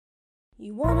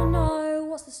You wanna know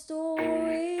what's the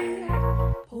story?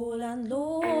 Paul and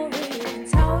Laurie can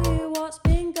tell you what's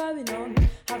been going on.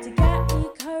 How to get E.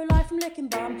 coli from licking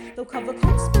bum. They'll cover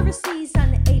conspiracies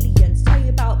and aliens. Tell you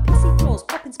about pissy floors,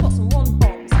 popping spots and one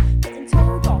bombs. Getting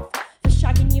told off for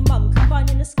shagging your mum.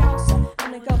 Combining a scouser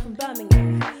and a girl from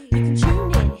Birmingham. You can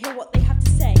tune in, hear what they have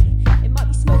to say. It might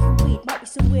be smoking weed, might be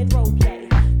some weird role play.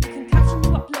 You can caption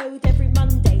you upload every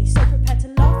Monday. So prepare to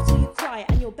laugh till you cry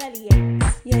and your belly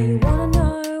aches. Yeah, you wanna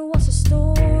know what's the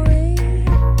story?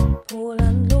 Paul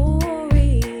and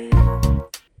Laurie.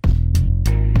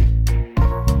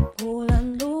 Paul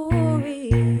and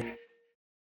Laurie.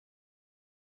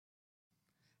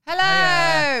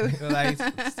 Hello! Right,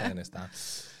 let's turn this down.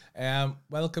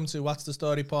 Welcome to What's the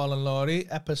Story, Paul and Laurie,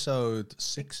 episode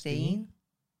 16.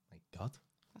 My God.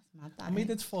 That's mad, that And we is.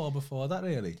 did 4 before that,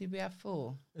 really. Did we have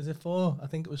 4? Is it 4? I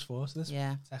think it was 4, so this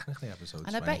Yeah. technically episode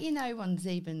And I bet you no one's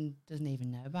doesn't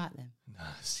even know about them. Nah,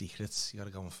 secrets, you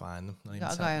gotta go and find them. Not You even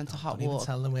gotta tell- go onto hot don't even water.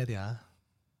 tell them where they are.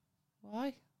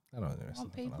 Why? I don't know. I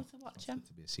want people to watch them.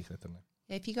 To be a secret, isn't it?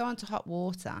 Yeah, if you go onto hot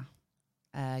water,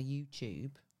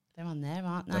 YouTube, they're on there,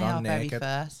 aren't they? They're on Our there, very kid.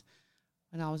 first.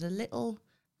 When I was a little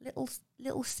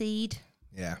seed,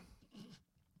 Yeah.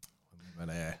 When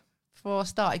we were, before I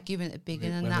started giving it a big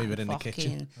one and when that, we were in the fucking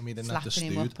kitchen, and we didn't have the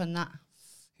slapping him stewed. up and that,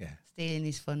 Yeah. stealing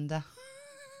his thunder.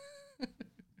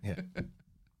 Yeah.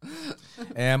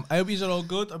 I hope you are all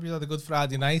good. I hope you had a good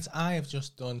Friday night. I have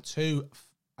just done 2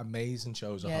 amazing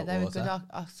shows of Yeah, hot they were water. good.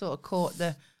 I sort of caught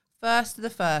the first of the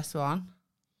first one,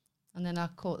 and then I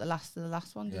caught the last of the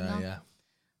last one, didn't I? Yeah.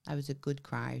 That was a good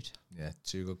crowd. Yeah,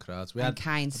 2 good crowds. We And had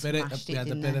Kane a bit of, smashed we it, had a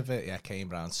didn't bit they? of it. Yeah, Kane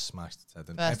Brown smashed it. First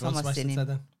Everyone time I've smashed seen it. him.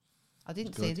 Then. I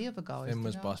didn't Good. see the other guys. Finn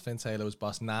was did I? boss. Finn Taylor was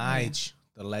boss. Nige,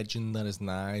 the legend that is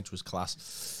Nige, was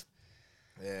class.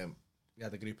 We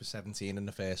had a group of 17 in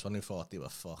the first one who thought they were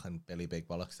fucking Billy Big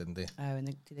Bollocks, didn't they? Oh, and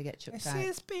did they get chucked This out?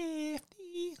 is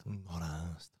 50. Not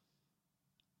asked.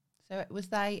 So was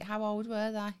they? How old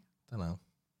were they? Don't know.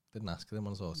 Didn't ask them.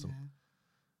 One was awesome. No.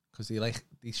 Because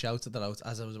he shouted it out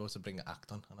as I was about to bring an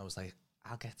act on, and I was like,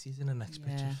 "I'll get these in the next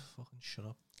picture. Yeah. Fucking shut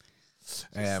up." Just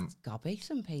gobby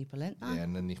some people, ain't they? Yeah,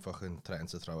 and then he fucking threatened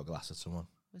to throw a glass at someone.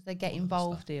 Was they get All of the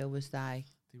involved or was they?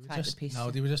 They were Take the just piss.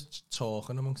 they were just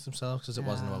talking amongst themselves because it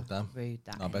wasn't Ah, about them. Rude,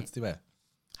 that. No, I bet innit? they were.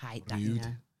 Hate that, you rude.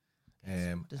 know.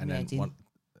 Does And me then head in. one,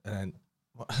 and then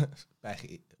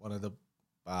Becky, one of the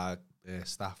bar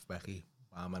staff, Becky,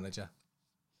 bar manager,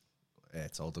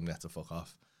 told them they had to fuck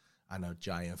off. And a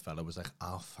giant fella was like,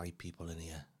 "I'll fight people in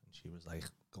here," and she was like,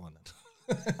 "Go on then."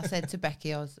 I said to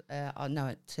Becky,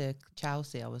 to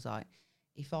Chelsea, I was like,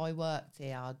 if I worked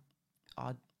here,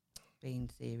 I'd be in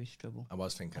serious trouble. I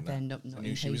was thinking I'd that. end up I not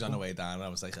knew she was on her way down, and I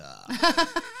was like,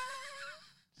 just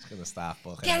gonna start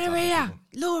fucking. Get her here,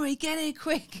 Laurie, get here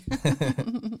quick.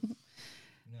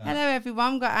 Hello,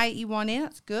 everyone. Got 81 in.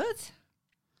 That's good.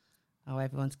 Oh,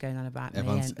 everyone's going on about me.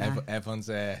 Ain't they?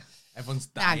 Everyone's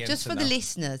Now, dying. just to for know. the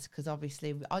listeners, because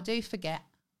obviously I do forget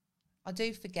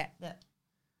that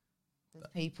there's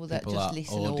people that People just are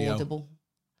listen audio. audible.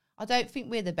 I don't think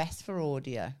we're the best for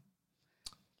audio.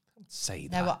 Don't say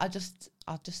that. No, I just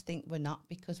think we're not,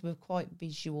 because we're quite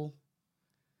visual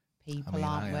people, I mean,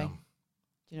 aren't I we? am.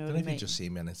 Do you know I what don't I know if mean? you just see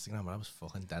me on Instagram, but I was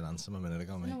fucking dead handsome a minute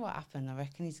ago, I mate. don't know what happened. I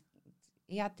reckon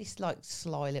he had this like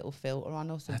sly little filter on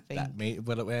or something. That mate,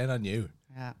 well, it went on you.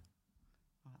 Yeah.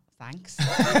 Thanks.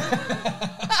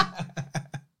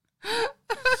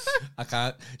 I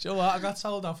can't. Do you know what? I got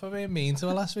told off for being mean to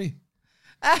her last week.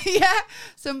 Yeah,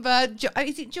 some bird.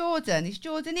 Is it Jordan? Is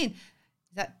Jordan in? Is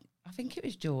that? I think it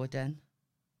was Jordan.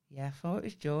 Yeah, I thought it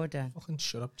was Jordan. Fucking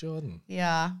shut up, Jordan.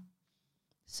 Yeah.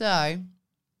 So,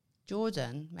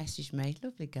 Jordan messaged me.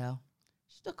 Lovely girl.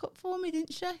 She stuck up for me,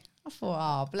 didn't she? I thought,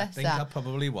 oh, I bless think I her.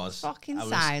 probably was. Fucking I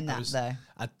was- saying I that was- though.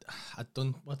 I'd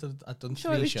done I'd done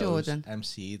Sure it 3 was shows, Jordan.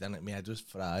 MC'd, and my head was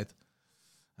fried,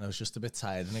 and I was just a bit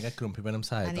tired, and I get grumpy when I'm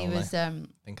tired. And he don't was I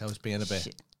think I was being a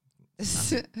bit.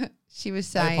 she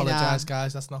was I saying apologise,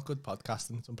 guys. That's not good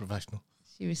podcasting. It's unprofessional.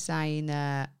 she was saying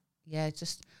yeah,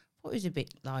 just thought it was a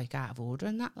bit like out of order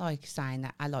and that, like saying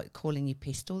that I like calling you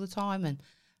pissed all the time, and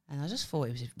I just thought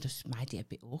it was just made it a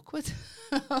bit awkward.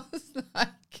 I was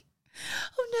like,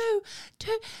 oh no,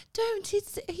 don't, he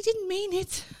didn't mean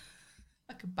it.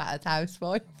 Like a battered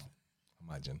housewife.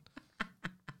 Imagine.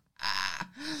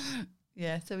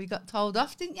 Yeah, so we got told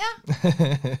off, didn't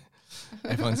you?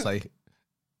 Everyone's like,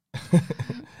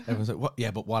 what?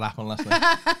 Yeah, but what happened last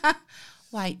night?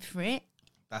 Wait for it.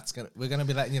 We're gonna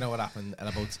be letting you know what happened in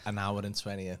about an hour and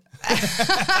 20 in.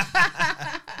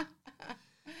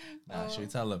 Should we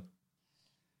tell them?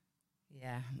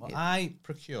 Yeah. Well, I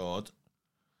procured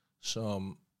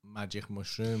some magic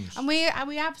mushrooms. And we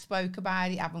have spoke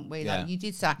about it, haven't we? Yeah. Like you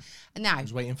did say. And now,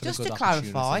 was waiting for just the to good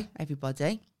clarify, opportunity.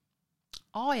 everybody,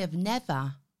 I have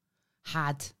never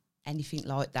had anything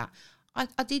like that.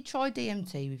 I did try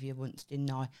DMT with you once,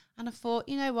 didn't I? And I thought,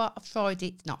 you know what? I've tried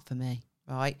it. It's not for me,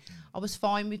 right? I was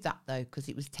fine with that, though, because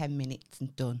it was 10 minutes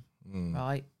and done,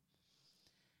 right?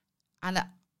 And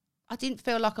I didn't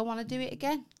feel like I want to do it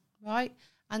again, right?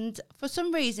 And for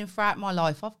some reason throughout my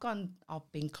life,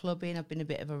 I've been clubbing, I've been a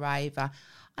bit of a raver,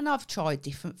 and I've tried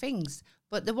different things.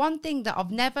 But the one thing that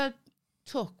I've never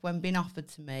took when being offered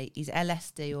to me is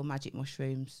LSD or magic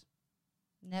mushrooms.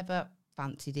 Never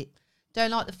fancied it.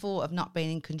 Don't like the thought of not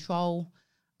being in control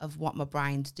of what my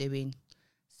brain's doing.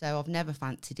 So I've never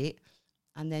fancied it.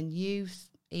 And then he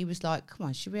was like, come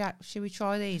on, should we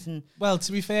try these? And Well,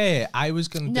 to be fair, I was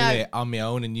going to do it on my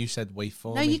own, and you said wait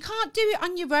for me. no, you can't do it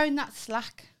on your own. That's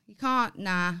slack. You can't.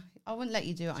 Nah, I wouldn't let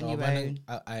you do it on your own.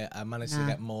 I managed to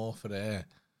get more for her.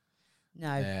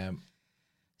 No.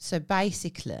 So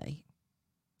basically,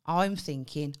 I'm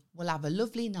thinking we'll have a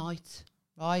lovely night,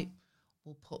 right?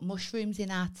 We'll put mushrooms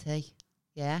in our tea,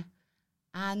 yeah,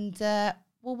 and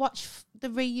we'll watch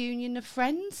the reunion of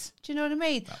Friends. Do you know what I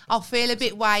mean? I'll feel a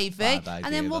bit wavy,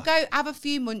 and then we'll go have a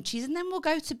few munchies, and then we'll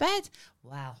go to bed.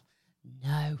 Well,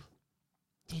 no,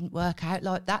 didn't work out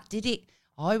like that, did it?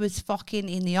 I was fucking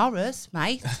in the horrors,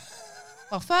 mate.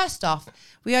 Well, first off,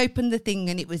 we opened the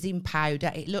thing and it was in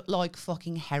powder. It looked like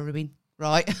fucking heroin,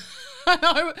 right?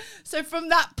 So from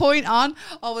that point on,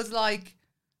 I was like,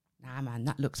 nah, man,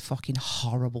 that looks fucking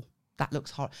horrible. That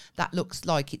looks that looks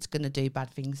like it's going to do bad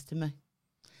things to me.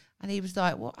 And he was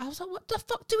like, what? I was like, what the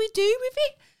fuck do we do with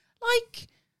it? Like,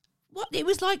 what? It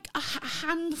was like a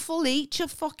handful each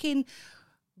of fucking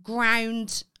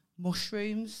ground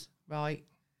mushrooms, right?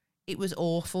 It was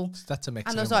awful. That's a mix.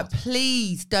 And I was like,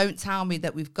 please don't tell me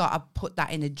that we've got to put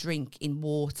that in a drink in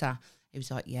water. He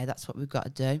was like, yeah, that's what we've got to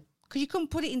do. Because you couldn't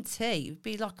put it in tea. It would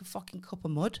be like a fucking cup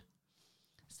of mud.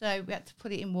 So we had to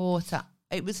put it in water.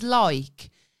 It was like,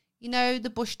 you know,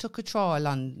 the Bush took a trial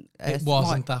on... it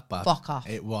wasn't that bad. Fuck off.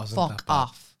 It wasn't fuck that bad.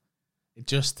 off. It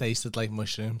just tasted like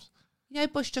mushrooms. You know,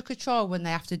 Bush took a trial when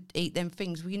they have to eat them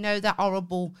things. Well, you know that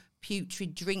horrible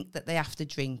putrid drink that they have to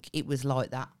drink? It was like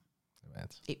that.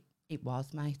 It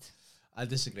was, mate. I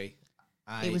disagree.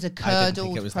 It was a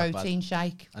curdled protein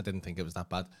shake. I didn't think it was that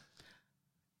bad.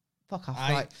 Fuck off,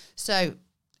 right. So,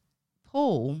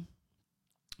 Paul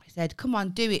said, come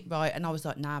on, do it, right? And I was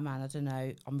like, nah, man, I don't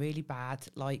know. I'm really bad,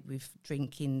 like, with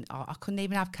drinking. I couldn't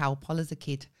even have Calpol as a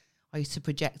kid. I used to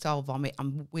projectile vomit.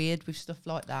 I'm weird with stuff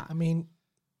like that. I mean,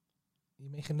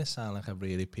 you're making this sound like I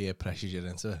really peer pressured you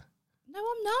into it. No,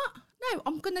 I'm not. No,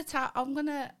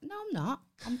 I'm not.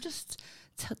 I'm just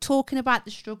talking about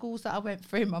the struggles that I went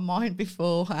through in my mind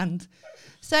beforehand.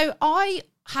 So I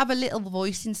have a little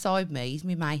voice inside me. He's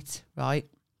my mate, right?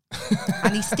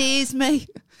 And he steers me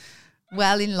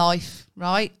well in life,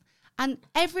 right? And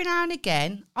every now and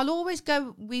again, I'll always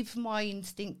go with my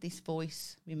instinct, this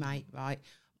voice, my mate, right?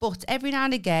 But every now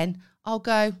and again, I'll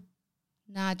go,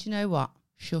 nah, do you know what?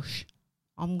 Shush,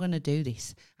 I'm going to do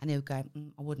this. And he'll go,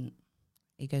 I wouldn't.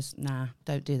 He goes, nah,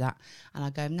 don't do that. And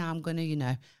I go, nah, I'm going to, you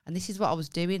know. And this is what I was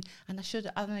doing. And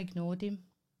I ignored him.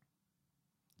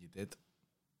 You did.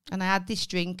 And I had this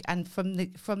drink. And from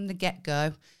the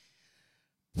get-go,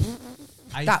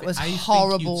 I was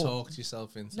horrible. Think you talked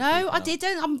yourself into No, I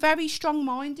didn't. I'm very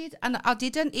strong-minded. And I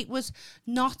didn't. It was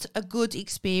not a good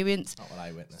experience. Not what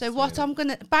I witnessed. So what I'm going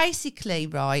to... Basically,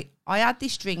 right, I had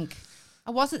this drink. I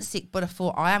wasn't sick, but I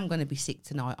thought, I am going to be sick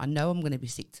tonight. I know I'm going to be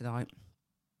sick tonight.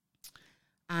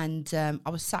 And I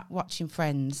was sat watching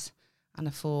Friends and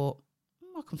I thought,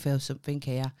 I can feel something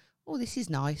here. Oh, this is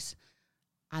nice.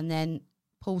 And then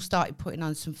Paul started putting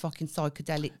on some fucking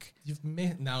psychedelic. You've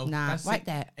missed... No. Nah, right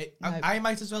there. No. I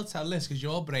might as well tell this because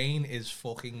your brain is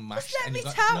fucking mashed. Just let me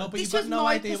tell. No, but you've got no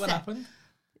idea what happened.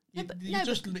 You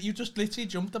just literally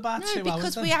jumped about 2 hours. No,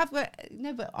 because we have...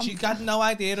 No, but... She had no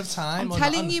idea of time. I'm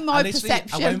telling you my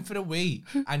perception. I went for a wee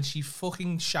and she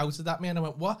fucking shouted at me and I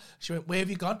went, what? She went, where have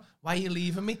you gone? Why are you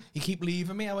leaving me? You keep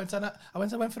leaving me. I went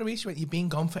for a wee. She went, you've been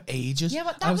gone for ages. Yeah,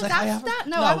 but that was after that.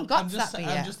 No, I haven't got to that bit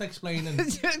yet. I'm just explaining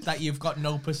that you've got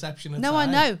no perception of time. No, I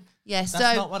know. Yeah,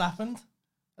 That's not what happened.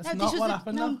 That's not what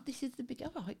happened. No, this is the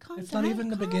beginning. All right, calm down. It's not even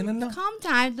the beginning, though. Calm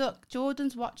down. Look,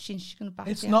 Jordan's watching. She's going to back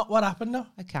It's not what happened, though.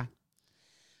 Okay.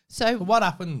 So what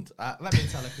happened? Let me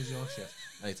tell her because you're shit.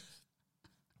 Right.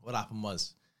 What happened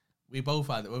was we both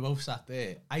sat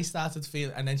there. I started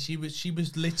feeling, and then she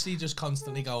was literally just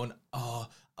constantly going, oh,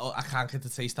 oh, I can't get the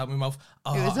taste out of my mouth.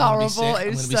 Oh, It was I'm gonna be horrible. sick. It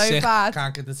I'm was gonna be so sick. bad. I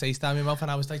can't get the taste out of my mouth.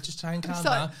 And I was like, just try and calm like-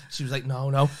 down. She was like, no,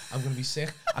 I'm gonna be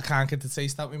sick. I can't get the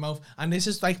taste out of my mouth. And this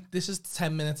is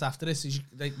 10 minutes after this.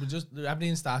 Like,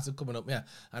 everything started coming up, yeah.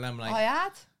 And I'm like, I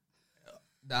had.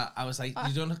 that I was like,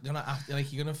 you're gonna have to,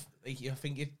 like, you're gonna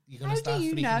How do start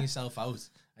you freaking know? yourself out.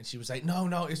 And she was like, no,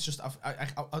 it's just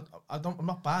I'm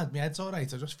not bad. My head's all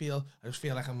right. I just feel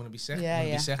like I'm gonna be sick. Yeah, I'm gonna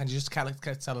yeah. be sick. And she just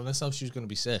kept telling herself she was gonna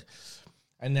be sick.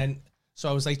 And then so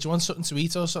I was like, do you want something to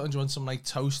eat or something? Do you want some like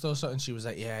toast or something? She was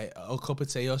like, yeah, a cup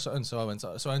of tea or something. So I went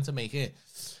to make it.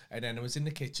 And then I was in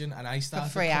the kitchen and I started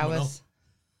For 3 coming hours. up.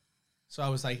 So I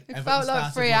was like, It felt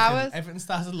like 3 hours. Everything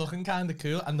started looking kind of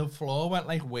cool, and the floor went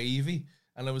like wavy,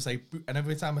 and I was like, and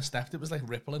every time I stepped, it was like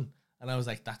rippling, and I was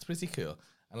like, that's pretty cool.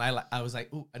 And I was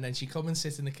like, ooh, and then she come and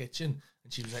sit in the kitchen,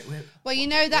 and she was like, Well, you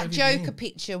know where that have you Joker been?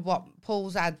 picture what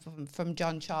Paul's had from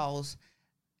John Charles.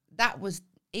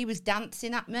 He was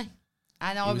dancing at me,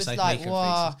 and I He was, was like, like, making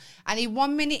 "Whoa!" faces. And in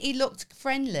 1 minute he looked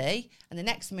friendly, and the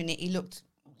next minute he looked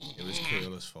It was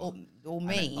cool as fuck. all And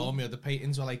mean. all my other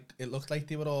paintings were like, it looked like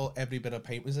they were all, every bit of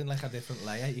paint was in like a different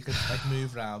layer. You could like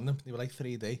move around them. They were like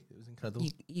 3D. It was incredible.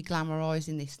 You're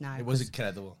glamorising this now. It was 'cause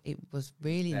incredible. It was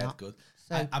really Dead not good.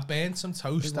 So I burnt some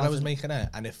toast It that I was wasn't. making it,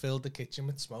 and it filled the kitchen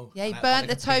with smoke. yeah, he And I- burnt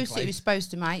like the a pink toast that light. he was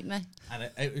supposed to make me. And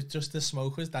it was just the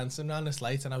smoke was dancing around this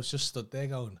light, and I was just stood there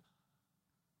going.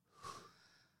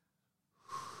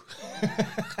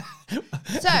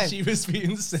 So She was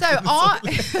being sick. So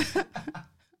I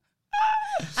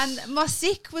and my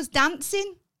sick was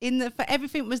dancing for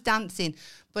everything was dancing,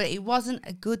 but it wasn't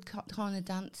a good kind of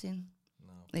dancing.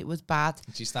 No, it was bad.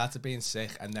 She started being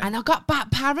sick, and then And I got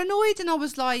back paranoid, and I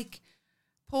was like,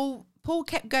 Paul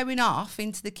kept going off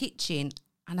into the kitchen,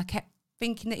 and I kept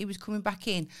thinking that he was coming back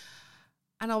in,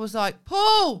 and I was like,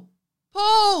 Paul,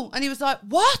 and he was like,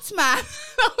 what, man?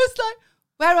 I was like,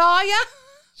 where are you?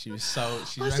 she went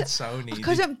so needy. I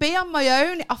couldn't be on my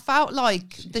own. I felt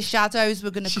like the shadows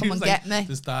were going to She come was and like, get me.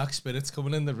 There's dark spirits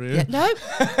coming in the room. Yeah, no,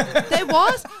 there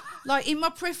was. Like in my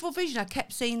peripheral vision, I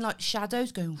kept seeing like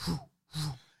shadows going, whoo,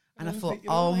 whoo. And I thought,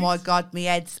 you're oh all my right. God, my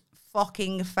head's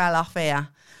fucking fell off here.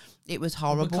 It was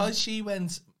horrible. Because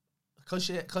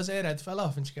her head fell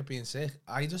off and she kept being sick,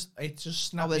 it just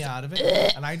snapped was- me out of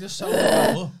it. And I just saw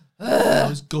her up. And I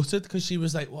was gutted because she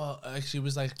was like, what? She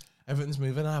was like, everything's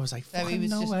moving. And I was like, So he fucking was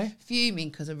no just way. fuming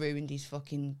because I ruined his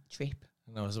fucking trip.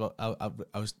 And I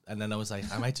was and then I was like,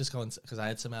 I might just go and, because I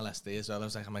had some LSD as well. I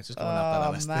was like, I might just go and Oh,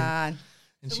 have that LSD. man.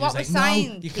 And So she what was we're like, saying,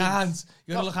 no, you kids- can't.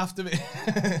 You gotta look after me.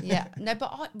 Yeah. No,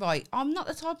 but I'm not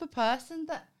the type of person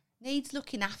that needs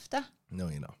looking after. No,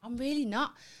 you're not. I'm really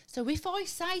not. So if I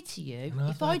say to you, No,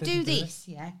 if I I do didn't do it. this,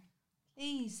 yeah,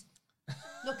 please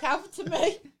look after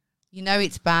me. You know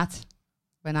it's bad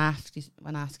when I ask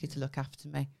you to look after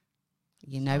me.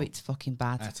 You know it's fucking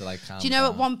bad. I had to like calm Do you know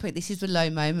down. at one point, this is a low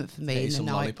moment for me Get you in the some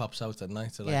night. lollipops out at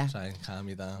night to like Yeah. try and calm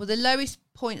you down. Well, the lowest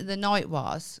point of the night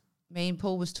was me and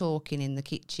Paul was talking in the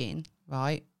kitchen,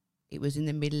 right? It was in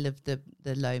the middle of the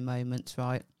low moments,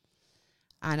 right?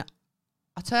 And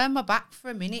I turned my back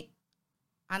for a minute,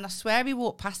 and I swear he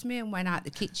walked past me and went out the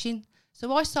kitchen.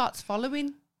 So I starts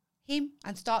following him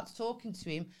and starts talking to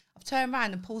him. I've turned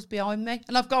around and Paul's behind me,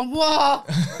 and I've gone, whoa!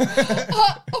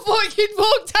 I thought you'd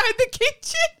walked out the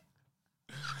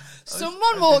kitchen.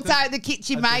 Someone walked out the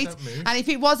kitchen, I mate. didn't move. And if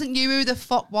it wasn't you, who the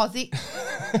fuck was it?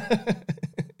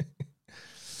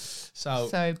 So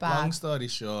So bad. long story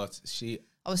short,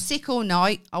 I was sick all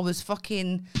night. I was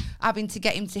fucking having to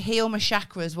get him to heal my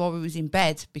chakras while we was in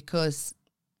bed because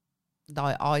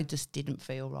I just didn't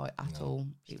feel right at all.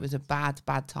 It was a bad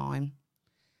time.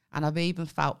 And I've even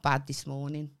felt bad this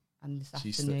morning and this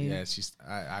afternoon.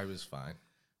 I was fine.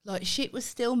 Like shit was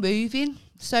still moving.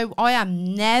 So I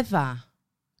am never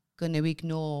going to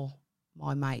ignore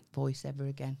my mate voice ever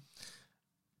again.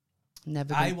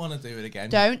 Never. I want to do it again.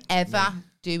 Don't ever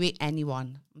do it,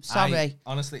 anyone. I'm sorry.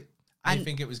 Honestly, I And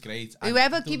think it was great.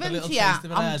 whoever the give 'em little to ya, taste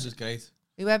of it I'm- I had was great.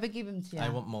 Whoever give them to you. I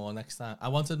want more next time. I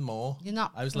wanted more. You're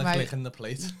not I was like promote- licking the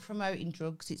plate. promoting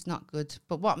drugs. It's not good.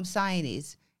 But what I'm saying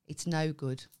is, it's no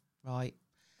good, right?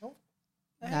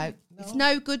 No, it's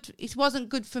no good. It wasn't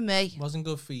good for me. Wasn't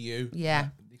good for you. Yeah.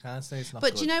 You can't say it's not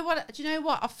But good. do you know what? Do you know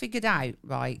what I figured out?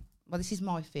 Right. Well, this is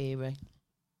my theory.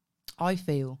 I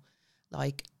feel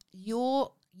like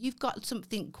you've got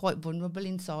something quite vulnerable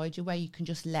inside you where you can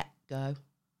just let go.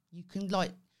 You can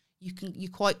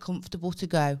you're quite comfortable to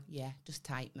go. Yeah, just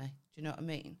take me. Do you know what I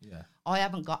mean? Yeah. I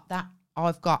haven't got that.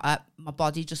 I've got my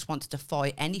body just wants to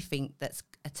fight anything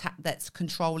that's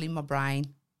controlling my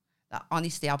brain. That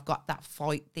honestly, I've got that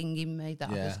fight thing in me that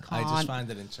I Yeah. just can't. I just find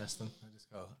it interesting. I just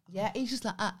go. Yeah, he's just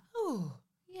like, oh,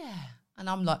 yeah, And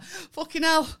I'm like, fucking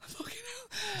hell.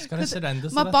 It's going to surrender.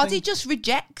 My body just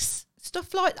rejects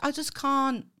stuff like, I just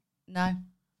can't. No,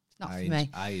 it's not for me.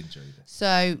 I enjoyed it.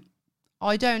 So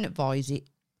I don't advise it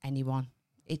anyone.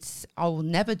 I will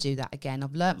never do that again.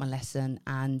 I've learnt my lesson,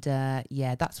 and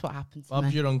yeah, that's what happened to me.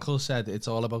 Your uncle said it's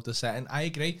all about the setting. I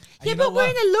agree. And yeah, but we're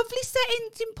in a lovely setting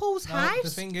in Paul's house. The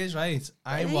thing is, right,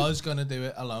 I was going to do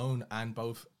it alone, and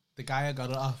both the guy I got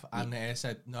it off and her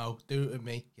said, no, do it with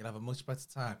me. You'll have a much better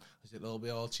time because it'll be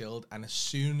all chilled. And as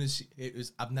soon as it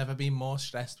was, I've never been more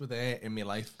stressed with her in my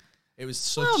life. It was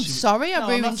such. Well, I'm sorry, I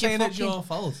ruined I'm not saying your it's your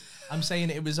fault. I'm saying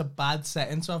it was a bad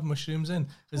setting to have mushrooms in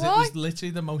because it was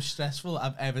literally the most stressful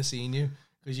I've ever seen you.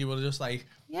 Because you were just like,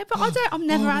 yeah, but I've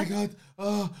never had.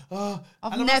 Oh my god!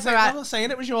 I've never had. I'm not saying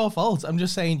it was your fault. I'm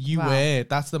just saying you were.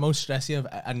 That's the most stressy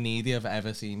and needy I've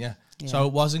ever seen you. Yeah. So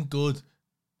it wasn't good.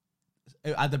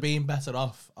 I'd have been better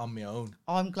off on my own.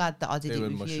 I'm glad that I did it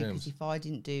with you, because if I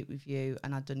didn't do it with you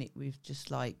and I'd done it with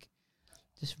just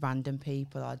random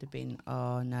people, I'd have been,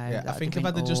 oh no. Yeah, I think if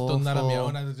I'd have just done that on my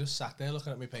own, I'd have just sat there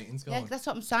looking at my paintings going. Yeah, that's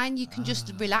what I'm saying. You can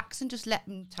just relax and just let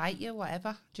them take you,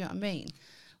 whatever. Do you know what I mean?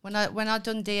 When I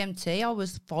done DMT, I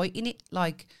was fighting it,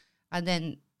 and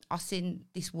then I seen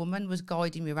this woman was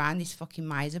guiding me around this fucking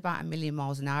maze about 1,000,000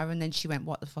 miles an hour, and then she went,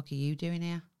 what the fuck are you doing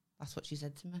here? That's what she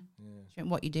said to me. Yeah. She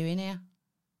went, what are you doing here?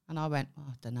 And I went, oh,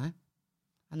 I don't know.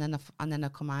 And then I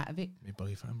come out of it. My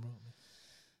boyfriend brought me.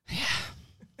 Yeah.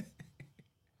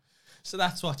 So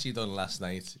that's what she done last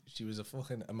night. She was a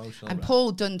fucking emotional And wreck.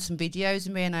 Paul done some videos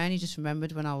of me, and I only just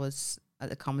remembered when I was at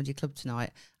the comedy club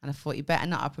tonight, and I thought you better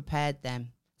not have prepared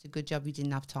them. It's a good job you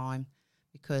didn't have time,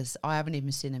 because I haven't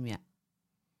even seen them yet.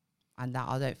 And that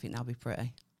I don't think they'll be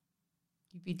pretty.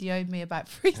 You videoed me about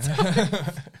 3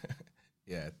 times.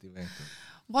 Yeah, they went.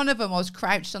 One of them I was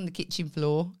crouched on the kitchen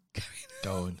floor.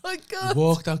 Going. Oh, God. You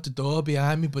walked out the door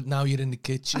behind me, but now you're in the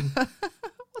kitchen.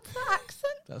 What's that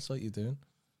accent? That's what you're doing.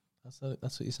 That's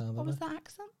what you sounded like. What was that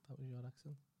accent? That was your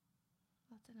accent.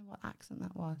 I don't know what accent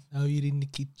that was. Now you're in the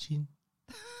kitchen.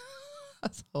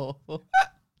 That's awful.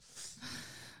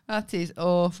 That is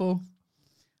awful.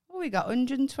 Oh, we got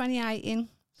 128 in.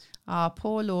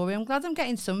 Poor Laurie. I'm glad I'm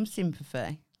getting some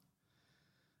sympathy.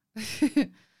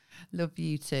 Love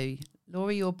you too.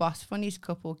 Laurie, your boss, funniest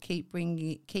couple. Keep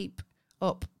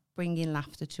up bringing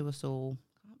laughter to us all.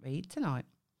 Can't read tonight.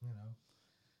 You know.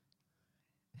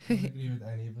 I don't agree with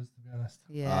any of us, to be honest.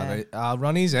 Yeah.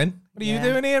 Ronnie's in. What are you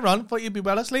doing here, Ron? Thought you'd be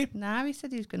well asleep. No, he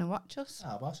said he was going to watch us.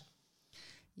 Boss.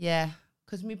 Yeah,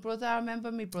 because I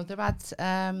remember my brother had,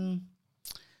 I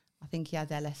think he had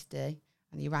LSD,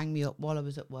 and he rang me up while I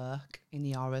was at work in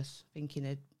the horrors,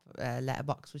 thinking a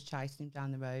letterbox was chasing him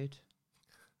down the road.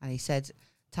 And he said,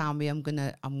 tell me I'm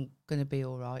gonna be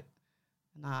all right.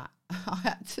 And I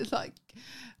had to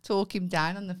talk him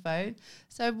down on the phone.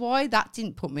 So why that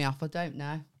didn't put me off, I don't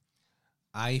know.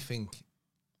 I think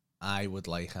I would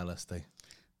like LSD.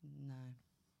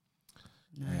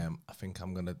 No. I think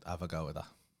I'm gonna have a go with that.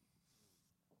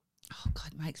 Oh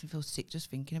God, it makes me feel sick just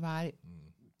thinking about it.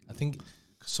 I think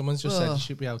someone's just said you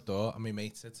should be outdoor, and my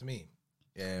mate said to me,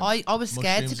 I was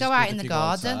scared to go out in the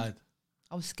garden.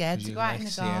 I was scared to go out in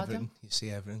the garden. You see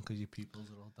everything because your pupils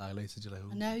are all dilated. You're like,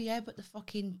 I know, yeah, but the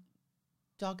fucking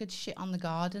dog had shit on the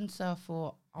garden, so I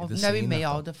thought, knowing me,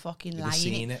 I would have fucking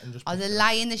laid it. I would have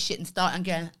laid in the shit and started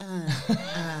going,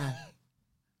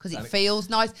 because it feels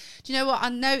nice. Do you know what I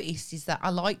noticed is that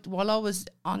while I was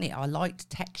on it, I liked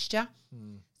texture.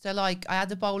 So I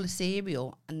had a bowl of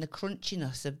cereal, and the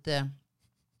crunchiness of the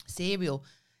cereal,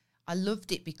 I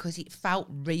loved it because it felt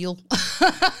real.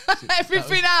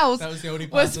 Everything else that was the only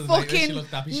was fucking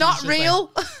not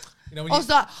real. I was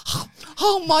like,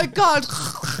 oh my God.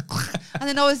 And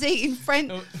then I was eating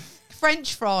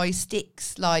French fry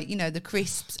sticks, the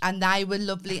crisps, and they were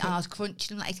lovely, and I was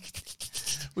crunching them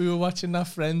We were watching that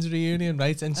Friends reunion,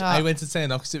 right? And I went to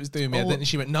turn off because it was doing me. And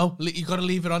she went, no, you got to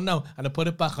leave it on now. And I put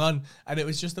it back on. And it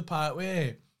was just the part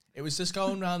where it was just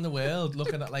going around the world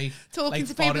looking at talking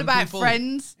to people about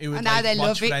Friends and how they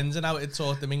love Friends and how it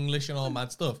taught them English and all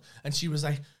mad stuff. And she was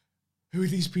like, who are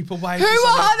these people? Why who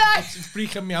are they? It's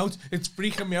freaking me out. It's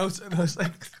freaking me out. And I was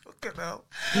like, fucking hell.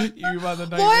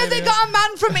 Why have they got a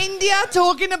man from India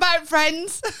talking about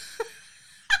Friends?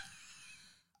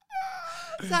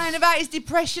 Saying about his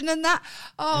depression and that.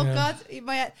 Oh, God.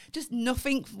 Just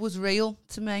nothing was real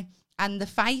to me. And the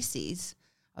faces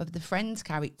of the Friends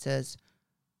characters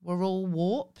were all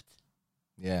warped.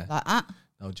 Yeah. Like that.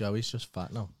 No, Joey's just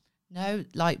fat now. No,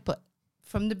 but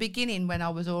from the beginning when I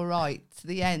was all right to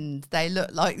the end, they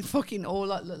looked like fucking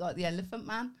looked like the Elephant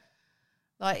Man.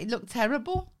 It looked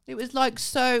terrible. It was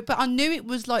but I knew it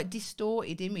was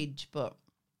distorted image, but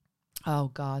oh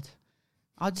God.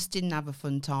 I just didn't have a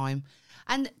fun time.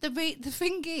 And the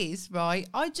thing is, right,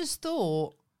 I just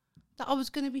thought that I was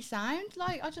going to be sound.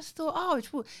 Like, I just thought,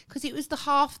 because it was the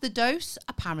half the dose,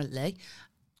 apparently.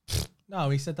 No,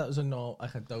 he said that was a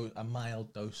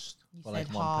mild dose He for said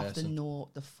like one half person.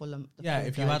 the full. The Yeah, full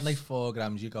if you dose. had like 4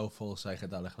 grams, you go full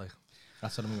psychedelic. Like,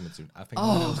 that's what I'm going to do. I think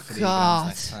Oh, I'm going to do 3 God. grams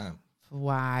next time.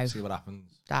 Wow. See what happens.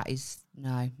 That is,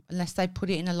 no. Unless they put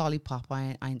it in a lollipop,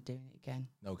 I ain't doing it again.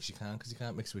 No, because you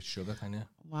can't mix it with sugar, can you?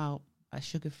 Well, a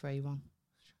sugar-free one.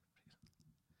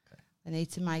 Okay. They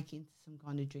need to make it into some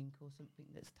kind of drink or something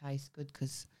that tastes good,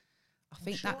 because I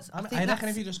think Sure. that's... I think reckon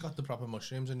if you just got the proper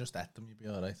mushrooms and just ate them, you'd be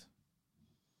all right.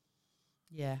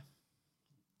 Yeah.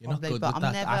 You're not Probably, good but with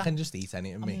I'm that. I can just eat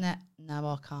any of me. No,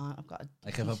 I can't. I've got a...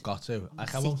 Like, if I've got to. I'm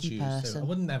Like, a I won't sicky choose person. to. I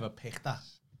wouldn't ever pick that.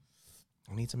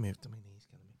 I need to move to my knees,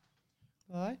 killing me.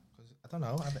 Why? Because, I don't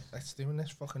know, it's doing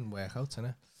this fucking workout,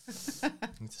 innit? I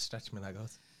need to stretch my leg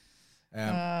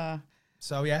out.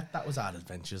 So, yeah, that was our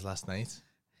adventures last night.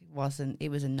 It wasn't. It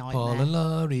was a nightmare. Paul and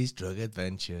Laurie's drug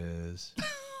adventures.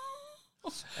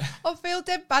 I feel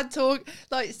dead bad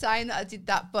like saying that I did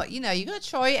that, but, you got to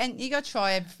try it, and you got to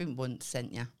try everything once,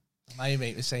 ain't you? My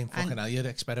mate was saying, fucking hell, you'd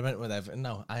experiment with everything.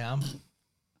 No, I am.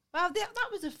 Well, that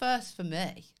was a first for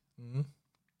me. Mm-hmm. Do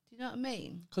you know what I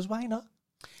mean? Because why not?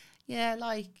 Yeah,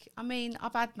 like, I mean,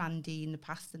 I've had Mandy in the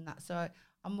past and that, so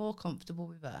I'm more comfortable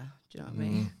with her. Do you know what I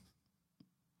mean?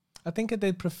 I think I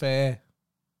did prefer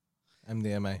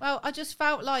MDMA. Well, I just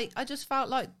felt like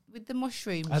with the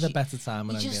mushrooms, I had a better time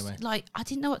with you just, MDMA. like, I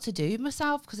didn't know what to do with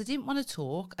myself because I didn't want to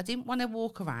talk. I didn't want to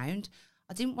walk around.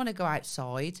 I didn't want to go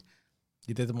outside.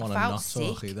 You didn't want to felt not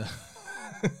talk sick. either.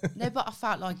 No, but I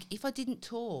felt like if I didn't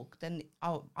talk, then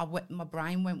my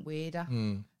brain went weirder.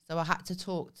 So I had to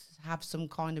talk to have some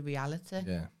kind of reality.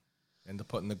 Yeah. End up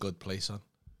putting the good place on.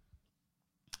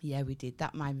 Yeah, we did.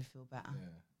 That made me feel better. Yeah.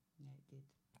 Yeah, it did.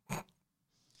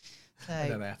 So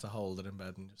And then I had to hold it in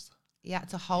bed and just... he had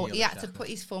to hold. He had to put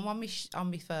his thumb on my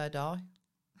third eye.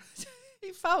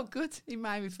 It felt good. He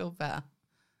made me feel better.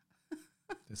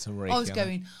 Did some Reiki. I was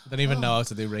going. I don't even know how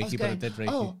to do Reiki, but I going, did Reiki.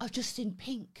 Oh, I've just seen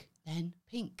pink. Then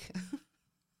pink.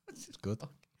 It's good.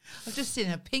 I've just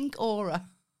seen a pink aura.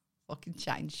 Fucking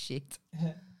change shit.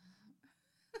 Chuck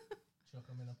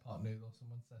them in a pot noodle,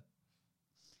 someone said.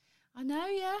 I know,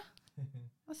 yeah.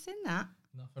 I've seen that.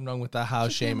 Nothing wrong with that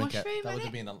house Chicken and shaming. mushroom, That would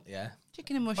innit? have been,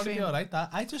 Chicken and Probably mushroom. be alright, that.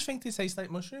 I just think they taste like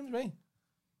mushrooms, me.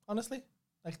 Honestly.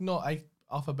 Like, no,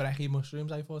 off of brekkie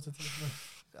mushrooms, I thought it tasted like.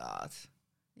 God.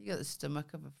 You got the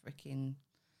stomach of a freaking...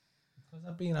 Because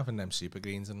I've been having them super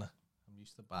greens and that. I'm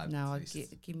used to bad No,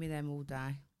 tastes. give me them all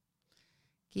day.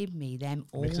 Give me them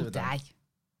all Mix it with day. them.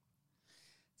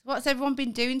 So what's everyone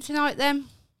been doing tonight then?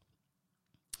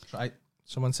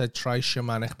 Someone said try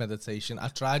shamanic meditation. I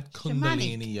tried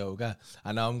Kundalini Shamanic? yoga.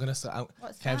 I know I'm going to start.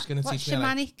 What's Kev's that? going to What's teach me.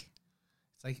 Like, shamanic?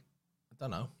 it's like, I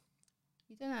don't know.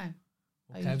 You don't know?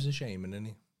 Well, Kev's a shaman, isn't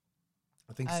he?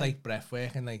 I think it's Oh. like breath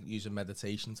work and like using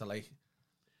meditation to like.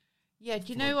 Yeah, do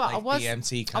you for, know what? like,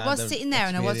 DMT I was kind of sitting there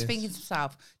and I was experience. thinking to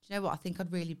myself, do you know what? I think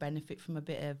I'd really benefit from a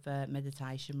bit of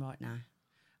meditation right now.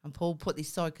 And Paul put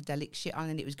this psychedelic shit on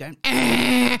and it was going, like,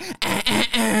 I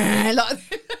was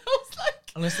like,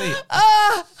 Honestly,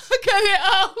 I get it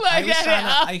up, I was get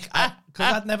trying it to, up.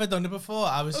 because I'd never done it before.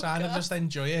 I was trying to just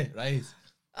enjoy it, right?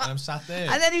 And I'm sat there.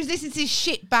 And then he was listening to this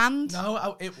shit band.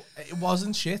 No, it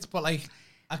wasn't shit, but like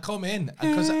I come in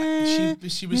because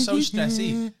she was so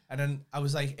stressy, and then I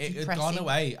was like it had gone Depressing.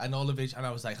 away, and all of it, and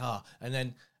I was like and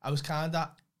then I was kind of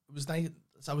it was like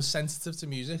I was sensitive to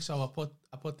music, so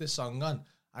I put this song on,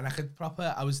 and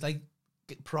I was like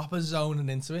proper zoning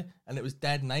into it, and it was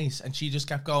dead nice, and she just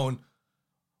kept going,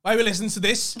 "Why are we listening to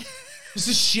this? This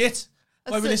is shit."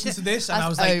 Why we listen to this? And I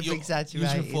was like,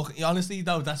 over-exaggerated. honestly,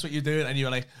 no, that's what you're doing. And you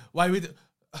were like, why would,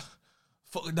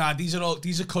 fuck, nah, these are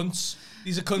cunts.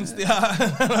 These are cunts, they are.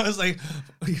 And I was like,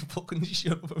 you fucking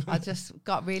shut up. I just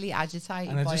got really agitated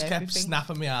And I by just kept everything.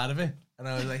 snapping me out of it. And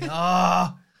I was like,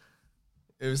 ah.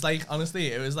 It was like, honestly,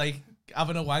 it was like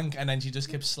having a wank and then she just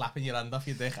kept slapping your hand off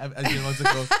your dick as you want to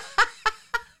go.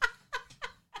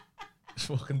 It's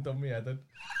fucking done me head in.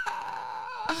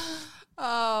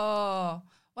 Oh,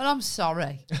 well, I'm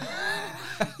sorry.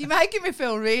 You're making me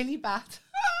feel really bad.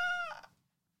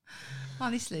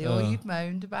 Honestly, all you've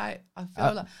moaned about, I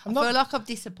feel like I've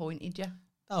disappointed you.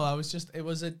 No, it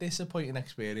was a disappointing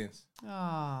experience. Oh.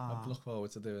 I look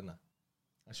forward to doing that.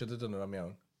 I should have done it on my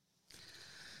own.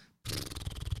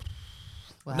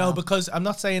 Well, No, because I'm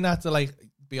not saying that to like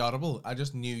be horrible. I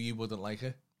just knew you wouldn't like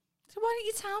it. so why don't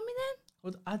you tell me then?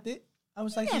 Well, I did. I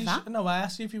was like, Never. no, I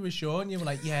asked you if you were sure, and you were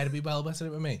like, yeah, it'd be well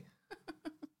better with me.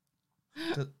 I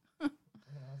was like,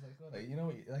 all right. way. You know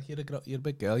what? Like you're a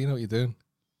big girl. You know what you're doing.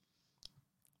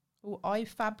 Oh,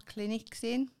 IFAB clinics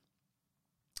in.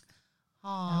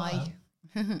 Hi.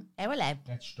 Hello.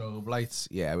 Get strobe lights.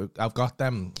 Yeah, I've got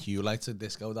them hue lights at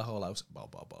disco the whole house.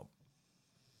 Bob.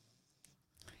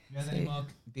 You had any more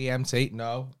DMT?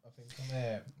 No. I think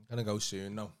I'm gonna go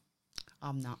soon. No.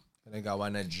 I'm not. Gonna go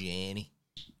on a journey.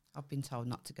 I've been told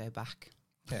not to go back.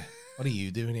 Yeah. What are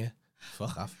you doing here?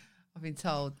 Fuck off. I've been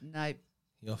told, no.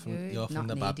 You're from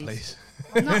the bad place.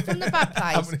 I'm not from the bad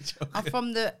place. I'm I'm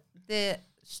from the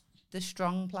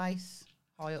strong place,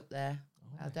 high up there.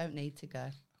 I don't need to go.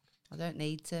 I don't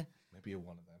need to. Maybe you're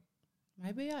one of them.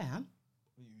 Maybe I am.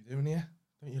 What are you doing here?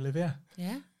 Don't you live here?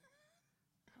 Yeah.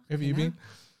 Where have you been?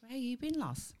 Where have you been,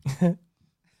 Loss?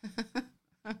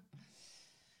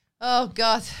 Oh,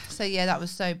 God. So, yeah, that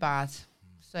was so bad.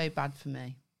 So bad for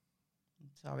me. I'm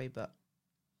sorry, but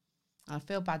I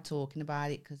feel bad talking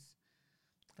about it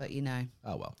but, you know.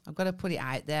 Oh, well. I've got to put it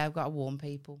out there. I've got to warn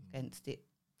people against it.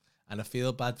 And I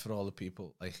feel bad for all the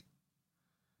people, like,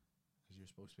 because you were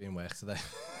supposed to be in work today.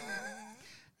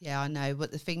 Yeah, I know.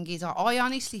 But the thing is, I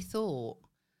honestly thought.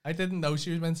 I didn't know she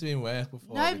was meant to be in work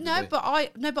before. But I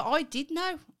did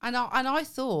know. And I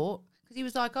thought, because he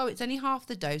was like, oh, it's only half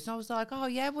the dose. And I was like, oh,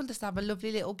 yeah, we'll just have a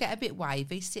lovely little, get a bit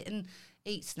wavy, sit and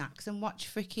eat snacks and watch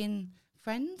freaking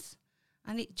Friends.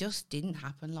 And it just didn't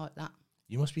happen like that.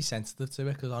 You must be sensitive to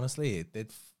it, because honestly,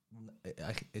 it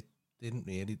didn't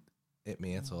really hit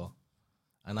me at all.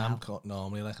 And I'm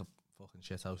normally like a fucking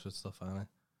shithouse with stuff, aren't I?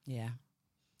 Yeah.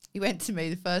 He went to me,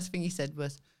 the first thing he said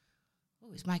was, oh,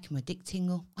 it's making my dick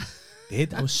tingle. I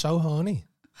was so horny.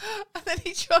 And then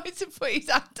he tried to put his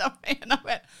hand on me and I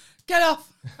went, get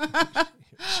off.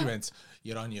 She went,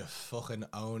 you're on your fucking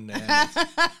own there, mate.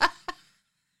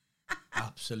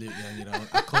 Absolutely on your own.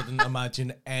 I couldn't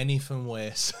imagine anything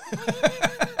worse. That's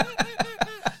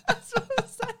what I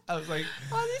said. I was like,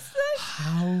 honestly.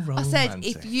 How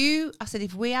romantic. I said,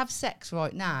 if we have sex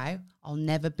right now, I'll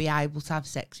never be able to have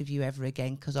sex with you ever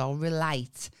again, because I'll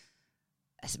relate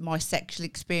my sexual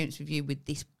experience with you with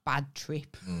this bad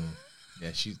trip.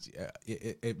 Yeah,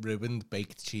 it ruined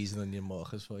baked cheese and onion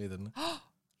mochas for you, didn't it?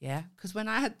 Yeah, because when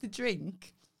I had the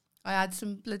drink, I had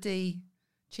some bloody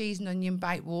cheese and onion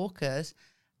baked Walkers,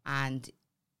 and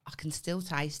I can still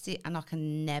taste it, and I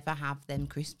can never have them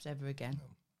crisps ever again.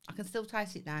 I can still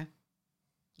taste it now,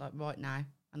 like right now,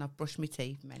 and I've brushed my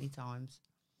teeth many times.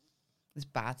 It's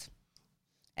bad.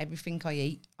 Everything I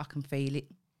eat, I can feel it.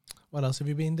 What else have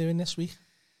you been doing this week?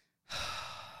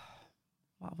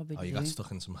 What have I been doing? You got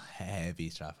stuck in some heavy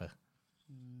traffic.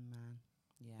 Man,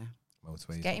 yeah.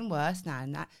 Motorways. It's getting worse now,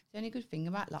 and that's the only good thing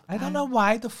about lockdown. I don't know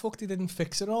why the fuck they didn't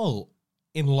fix it all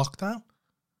in lockdown.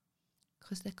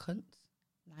 Because they're cunts.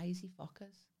 Lazy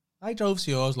fuckers. I drove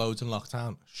to yours loads in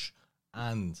lockdown,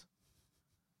 and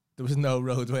there was no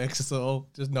roadworks at all.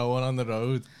 Just no one on the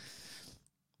road.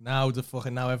 Now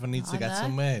everyone needs to get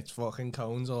somewhere. It's fucking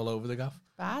cones all over the gaff.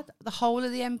 Bad. The whole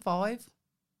of the M5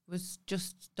 was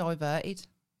just diverted.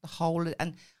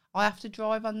 And I have to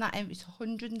drive on that. It's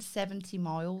 170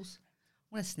 miles.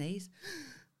 I want to sneeze.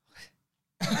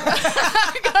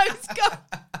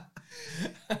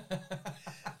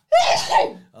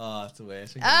 Oh, it's the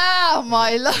worst. Oh,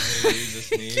 my love.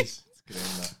 Sneeze. It's grim,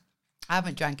 that. I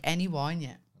haven't drank any wine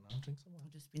yet. I'll drink some wine.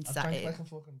 I've just been I've sat drank here. like a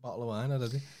fucking bottle of wine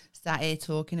already. Sat here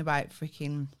talking about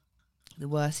freaking the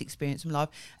worst experience of my life.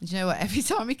 And do you know what? Every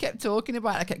time he kept talking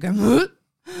about it, I kept going,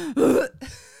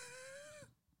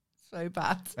 so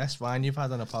bad. Best wine you've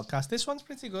had on a podcast. This one's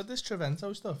pretty good, this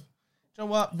Trevento stuff. Do you know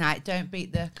what? Nah, don't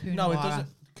beat the Coonawarra. No, it doesn't.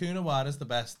 Coonawarra is the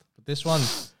best. But this one,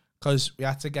 because we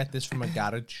had to get this from a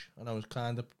garage, and I was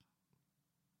kind of...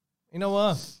 You know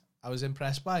what? I was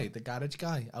impressed by the garage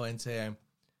guy. I went to him,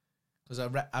 because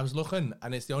I was looking,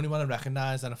 and it's the only one I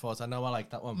recognised, and I thought, I know I like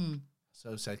that one.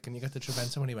 So I said, can you get the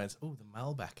Trevento? And he went, oh, the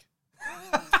Malbec.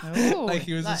 Oh, like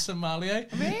he was a sommelier.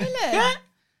 Really? Yeah.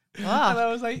 Wow. And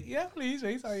I was like, yeah, please,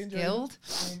 mate. I enjoyed them.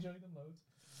 I enjoyed them loads.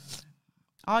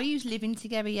 Are you living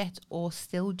together yet, or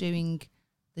still doing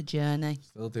the journey?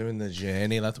 Still doing the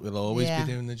journey. That we'll always be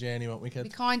doing the journey, won't we, We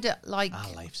kids? kind of like...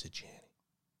 Our life's a journey.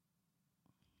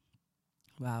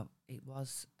 Well, it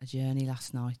was a journey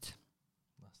last night.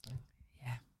 Last night?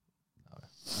 Yeah. Oh,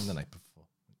 and the night before.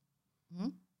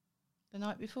 The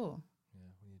night before?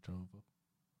 Yeah, when you drove up.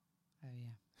 Oh,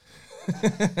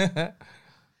 yeah.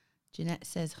 Jeanette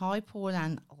says, hi, Paul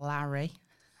and Larry.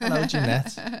 Hello,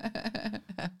 Jeanette.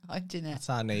 Hi, Jeanette. That's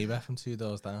our neighbour from 2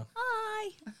 doors down. Hi.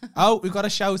 Oh, we've got a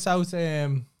shout out.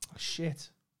 Shit.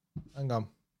 Hang on.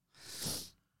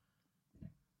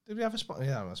 Did we have a sponsor?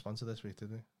 Yeah, a sponsor this week,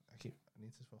 did we? I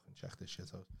need to fucking check this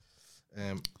shit out.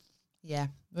 Yeah,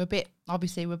 we're a bit.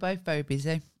 Obviously, we're both very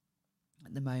busy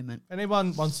at the moment.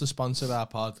 Anyone wants to sponsor our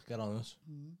pod, get on us.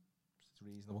 It's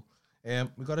reasonable.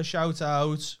 We got a shout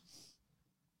out.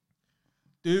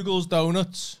 Dougal's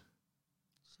Donuts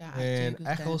Shout out in to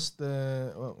Google's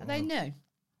Eccleston. Are they new?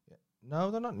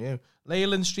 No, they're not new.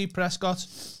 Leyland Street, Prescott,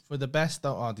 for the best.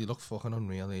 Oh, they look fucking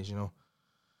unreal, these, you know.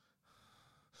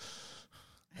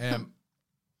 My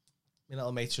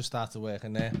little mate just started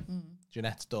working there.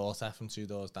 Jeanette's daughter from 2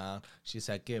 doors down. She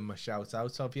said, give him a shout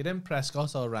out. So if you're in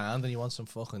Prescott all round and you want some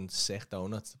fucking sick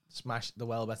donuts, smash the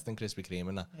well better than Krispy Kreme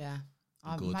and that. Yeah.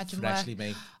 I Good, imagine freshly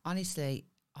made. Honestly,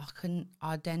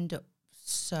 I'd end up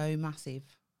so massive.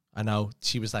 I know.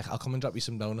 She was like, I'll come and drop you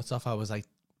some donuts off. I was like,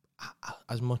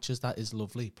 as much as that is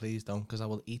lovely, please don't, because I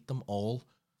will eat them all.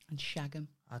 And shag them.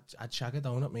 I'd shag a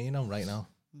donut, me, you know, right now.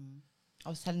 I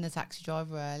was telling the taxi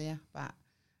driver earlier about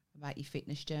your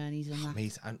fitness journeys and that.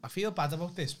 Mate, and I feel bad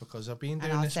about this because I've been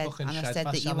doing And this fucking I shed said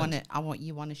fast that challenge.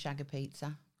 you want to shag a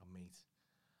pizza. Oh,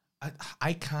 mate.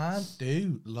 I can't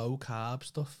do low carb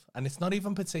stuff, and it's not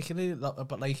even particularly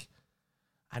but like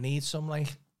I need some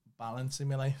like balance in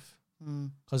my life,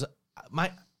 because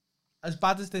as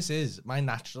bad as this is, my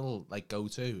natural like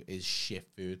go-to is shit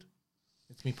food.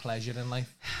 It's me pleasure in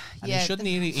life, and you shouldn't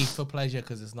really eat for pleasure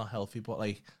because it's not healthy, but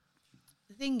like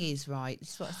the thing is, right,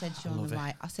 this is what I said to you on the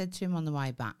way. I said to him on the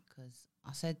way back, because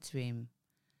I said to him,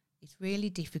 it's really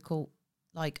difficult.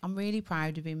 Like, I'm really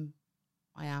proud of him.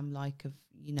 I am, like,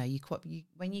 you know, you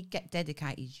when you get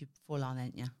dedicated, you're full on,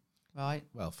 ain't you? Right?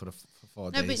 Well, for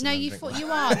 4 no, days. but no,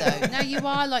 you are though. No, you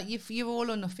are like you're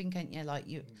all or nothing, ain't you? Like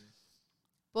you,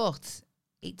 but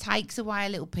it takes away a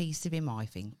little piece of him, I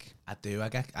think. I do. I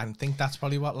think that's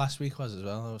probably what last week was as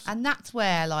well. And that's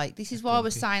where, like, this is what I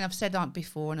was saying. I've said on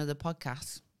before on other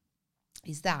podcasts.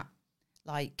 Is that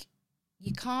like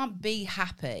you can't be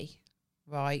happy,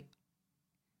 right?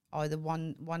 Either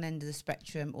one end of the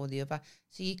spectrum or the other.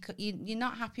 So you're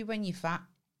not happy when you're fat,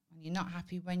 and you're not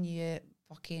happy when you're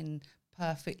fucking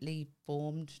perfectly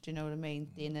formed. Do you know what I mean?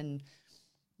 Thin, and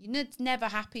you're never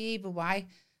happy either way.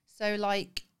 So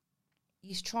like,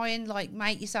 you try and like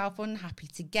make yourself unhappy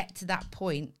to get to that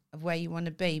point of where you want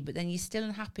to be, but then you're still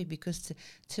unhappy because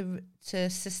to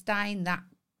sustain that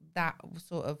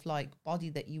sort of like body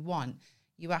that you want,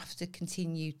 you have to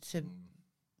continue to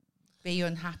be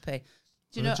unhappy.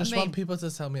 Do you know what I mean? I just want people to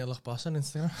tell me I look boss on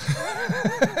Instagram.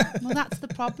 Well, that's the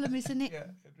problem, isn't it? Yeah,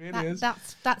 it really is.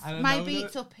 That's maybe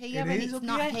it's up here and it's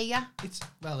not here. It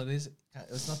is.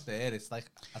 It's not there. It's like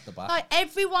at the back. Like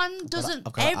everyone doesn't.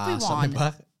 I've got an arse on my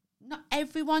back. Not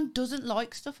everyone doesn't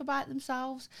like stuff about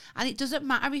themselves, and it doesn't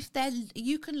matter if they're.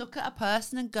 You can look at a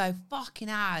person and go, "Fucking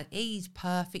hell, he's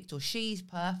perfect" or "She's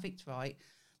perfect," right?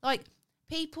 Like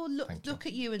people look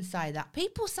at you and say that.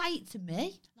 People say it to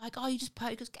me, like, "Oh, you just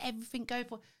perfect, just get everything go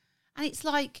for," and it's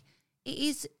like it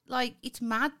is like it's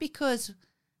mad because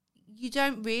you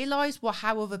don't realise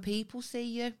how other people see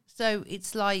you. So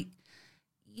it's like,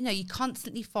 you know, you're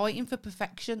constantly fighting for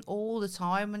perfection all the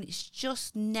time, and it's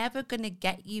just never going to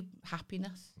get you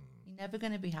happiness. You're never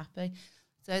going to be happy.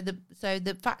 So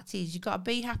the fact is, you've got to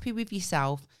be happy with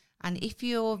yourself. And if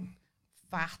you're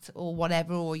fat or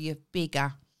whatever, or you're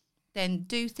bigger, then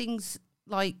do things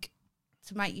like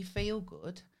to make you feel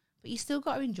good. But you still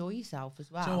got to enjoy yourself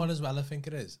as well. Do you know what as well I think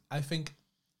it is? I think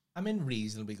I'm in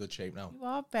reasonably good shape now. You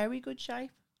are very good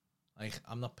shape. Like,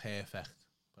 I'm not perfect.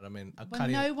 But I mean,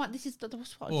 this is what I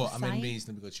was I'm saying. in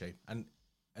reasonably good shape, and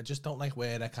I just don't like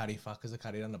where I carry fat because I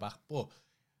carry it on the back. But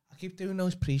I keep doing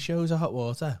those pre-shows of hot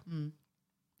water.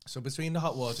 So between the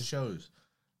hot water shows,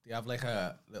 they have like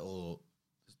a little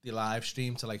live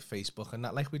stream to like Facebook and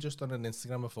that. Like we just done on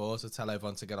Instagram before to tell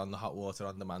everyone to get on the hot water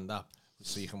on demand app,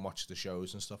 so you can watch the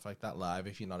shows and stuff like that live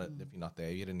if you're not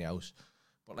there, you're in the house.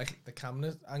 But like the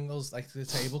camera angles, like the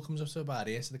table comes up to about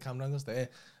here, so the camera angle's there.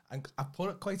 And I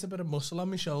put quite a bit of muscle on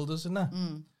my shoulders and that.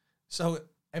 So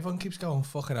everyone keeps going,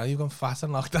 fucking hell, you've gone fat in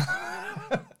lockdown.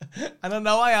 And I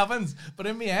know I haven't, but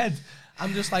in my head,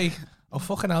 I'm just like, oh,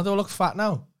 fucking hell, do I look fat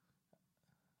now?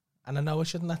 And I know I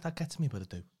shouldn't let that get to me, but I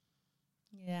do.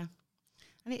 Yeah.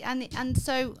 And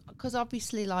so, because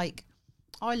obviously, like,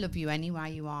 I love you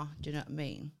anyway you are, do you know what I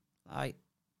mean? Like,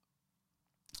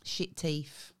 shit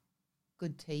teeth,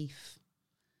 good teeth,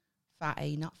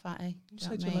 fatty, not fatty. Do you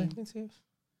know what I mean? Like my teeth?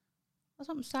 That's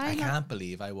what I'm saying. I can't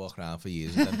believe I walk around for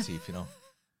years with them teeth, you know.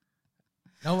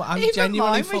 No, I'm Even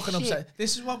genuinely mine was fucking shit. upset.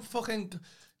 This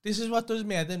is what does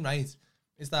me head in, right?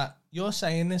 Is that you're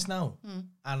saying this now,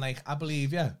 and like I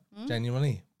believe you,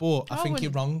 genuinely, but I think you're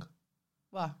wrong.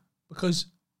 What? Because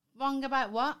wrong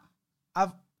about what?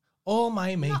 all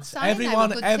my mates, saying they were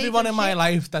good everyone teeth in my and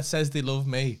life that says they love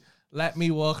me, Let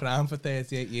me walk around for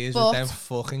 38 years But with them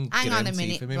fucking hang on a grim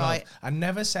minute, teeth in me right. mouth. I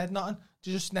never said nothing.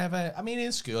 Just never. I mean,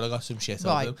 in school I got some shit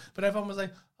Right. over them, but everyone was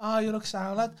like, "Oh, you look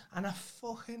sound, lad," and I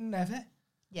fucking never.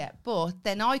 Yeah, but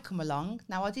then I come along.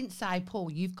 Now, I didn't say,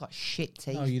 Paul, you've got shit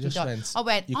teeth. No, you just don't. went. I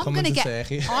went, You I'm come going to into get...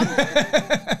 Turkey.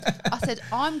 I said,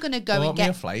 I'm going to go Bought and me a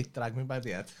get... flight, drag me by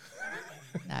the head.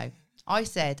 No. I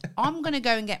said, I'm going to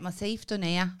go and get my teeth done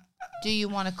here. Do you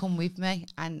want to come with me?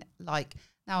 And like,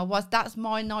 now that's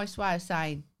my nice way of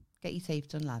saying, get your teeth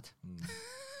done, lad.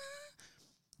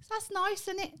 So that's nice,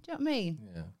 isn't it? Do you know what I mean?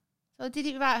 Yeah. So I did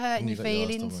it without hurting And you your got yours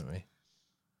done feelings. with me.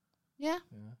 Yeah.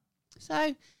 Yeah.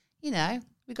 So, you know,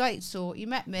 we got it sorted. You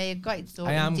met me, got it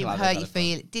sorted. I am Didn't glad I hurt got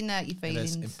your it done. didn't hurt your It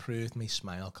has feelings. improved me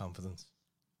smile confidence.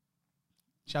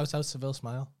 Shout out to Seville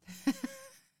Smile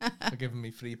for giving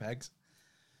me 3 pegs.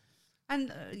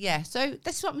 And yeah, so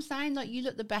that's what I'm saying. Like, you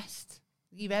look the best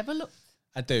you've ever looked.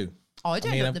 I do. I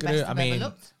don't mean, look I'm the gonna- best I I've mean- ever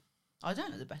looked. I don't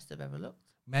look the best I've ever looked.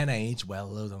 Men age well,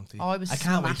 though, don't they? I was I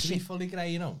can't wait to be smashing. fully grey,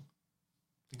 you know.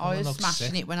 I was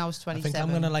smashing it when I was I 27. think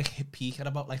I'm gonna like hit peak at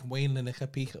about like Wayne Lineker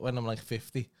peak when I'm like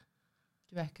 50. Do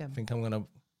you reckon? I think I'm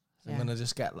gonna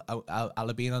just get. I'll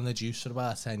have been on the juice for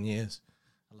about 10 years.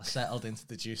 I'll have settled into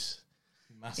the juice.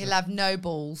 Massive. You'll have no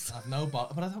balls. I have no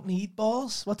balls, but I don't need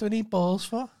balls. What do I need balls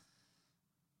for?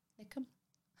 Lick 'em.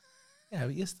 Yeah,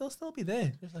 but you'll still be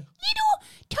there. Just like Little,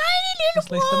 tiny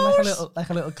just little like them balls. like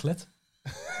a little clit.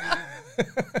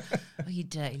 Oh, you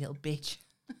dirty little bitch.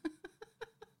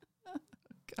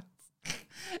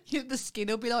 God. The skin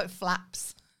will be like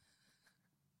flaps.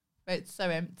 But it's so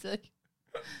empty.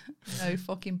 No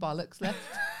fucking bollocks left.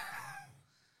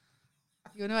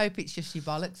 You want to hope it's just your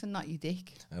bollocks and not your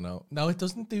dick. I know. No, it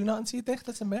doesn't do nothing to your dick.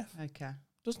 That's a myth. Okay.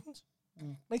 Doesn't.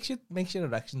 Mm. Makes your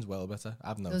erections well better.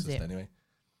 I've noticed it? anyway.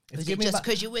 Is given it me just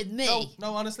because you're with me?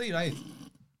 No, honestly, right.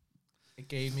 It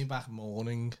gave me back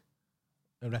morning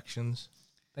erections.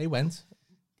 They went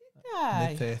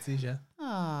Right. mid-30s, yeah.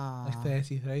 Ah. Like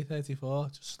 33, 34.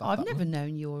 Just stop. I've that never one.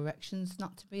 known your erections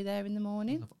not to be there in the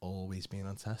morning. I've always been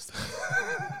on test.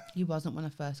 You wasn't when I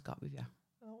first got with you.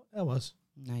 I was.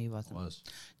 No, you wasn't. Was.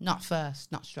 Not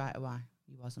first, not straight away.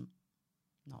 You wasn't.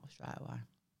 Not straight away.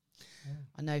 Yeah.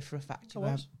 I know for a fact you I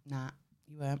weren't. was. Nah,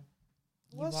 you weren't.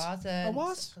 I was. You wasn't. I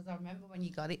was. Because I remember when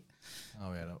you got it.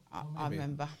 Oh yeah, no. I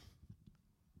remember.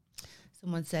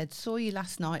 Someone said, saw you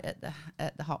last night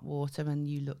at the hot water and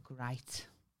you look great.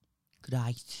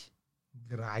 Great.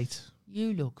 Great.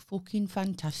 You look fucking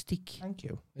fantastic. Thank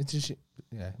you. It's just it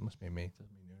must be me. It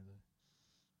doesn't mean you're the.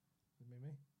 Does it mean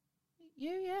me? You,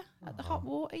 yeah. At the hot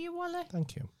water, you Wally.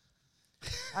 Thank you.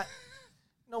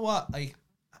 You know what? Like,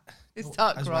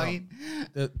 Start as well, crying.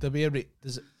 there'll be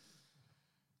there's.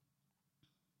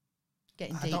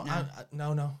 Getting I deep don't.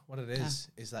 now. No. What it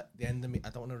is that the end of me. I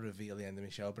don't want to reveal the end of my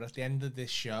show, but at the end of this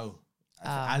show,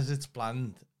 as it's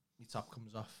planned, my top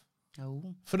comes off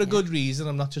Oh. for a good reason.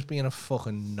 I'm not just being a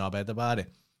fucking knobhead about it,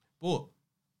 but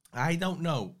I don't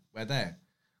know whether.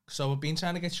 So I've been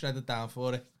trying to get shredded down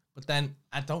for it, but then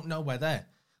I don't know whether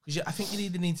because I think you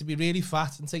either need to be really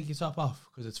fat and take your top off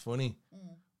because it's funny,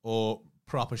 or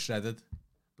proper shredded.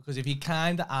 Because if you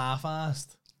kind of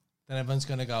half-assed, then everyone's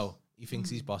gonna go. He thinks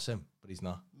he's bossing, but he's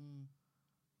not.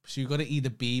 So you've got to either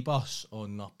be boss or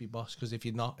not be boss. Because if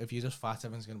you're just fat,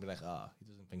 everyone's going to be like, he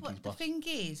doesn't think he's But the boss. thing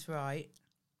is, right,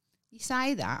 you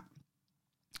say that,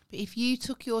 but if you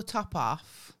took your top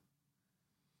off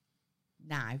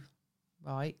now,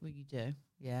 right, well, you do,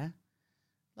 yeah,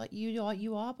 like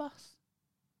you are boss.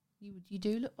 You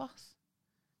do look boss.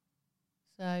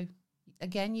 So,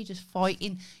 again, you're just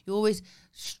fighting. You're always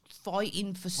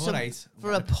fighting for some,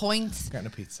 for a point. Getting a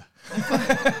pizza.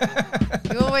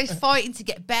 You're always fighting to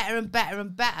get better and better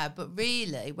and better, but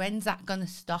really, when's that going to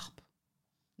stop?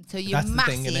 Until you're That's the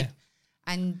massive, thing, innit?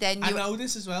 and then I you know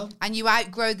this as well. and you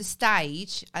outgrow the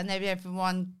stage, and then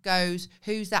everyone goes,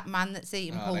 "Who's that man that's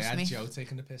eating Paul They had Smith?" Joe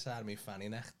taking the piss out of me fanny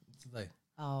neck today.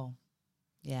 Oh,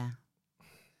 yeah.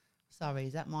 Sorry,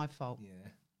 is that my fault? Yeah,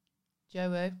 Joe,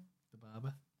 who? the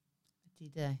barber.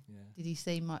 Did he? Yeah. Did he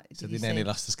see my? So Did they he nearly see?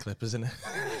 lost his clippers, innit?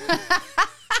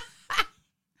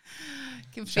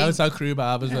 Can Shout out Crew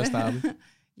Barbers, West Ham.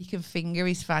 You can finger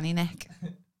his fanny neck.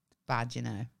 Bad, you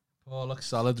know. Oh, looks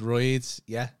solid. Roids,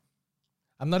 yeah.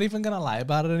 I'm not even going to lie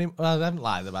about it anymore. Well, I haven't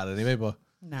lied about it anyway, but...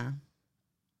 No.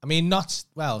 I mean, not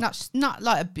Not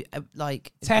like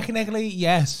like... technically,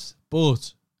 yes,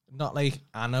 but not like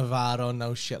Anavar or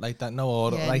no shit like that. No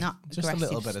order. Yeah, like, not just a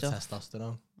little bit aggressive of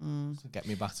testosterone to get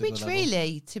me back to Which the level.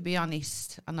 really, to be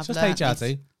honest, and I've Just learned HRT.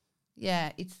 this,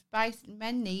 yeah, it's based,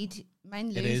 men lose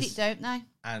is. it, don't they?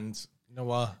 And you know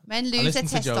what? Men I lose their listened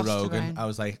to Joe testosterone. Rogan. I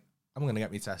was like, I'm going to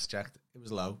get me test checked. It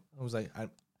was low. I was like,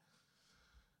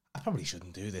 I probably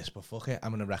shouldn't do this, but fuck it,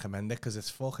 I'm gonna recommend it because it's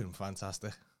fucking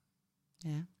fantastic.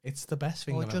 Yeah. It's the best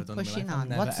thing Or I've ever drug done in my pushing life. I've on.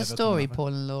 never, What's the ever come story, off it. Paul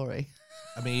and Laurie?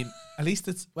 I mean, at least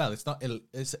it's not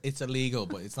it's illegal,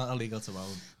 but it's not illegal to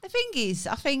own. The thing is,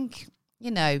 I think, you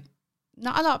know,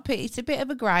 not a lot of people, it's a bit of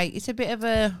a grey, it's a bit of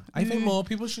a... I think more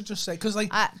people should just say, because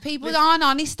like... people aren't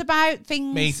honest about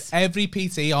things. Mate, every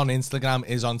PT on Instagram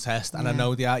is on test, and I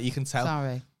know they are, you can tell.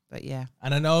 Sorry, but yeah.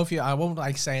 And I know if you, I won't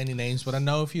like say any names, but I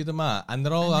know a few of them are, and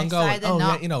they're all And they say ongoing. they're Oh, yeah,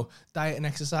 not. you know, diet and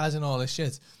exercise and all this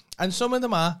shit. And some of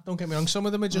them are, don't get me wrong, some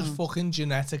of them are just fucking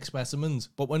genetic specimens,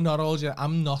 but we're not all,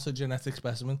 I'm not a genetic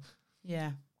specimen.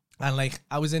 Yeah. And like,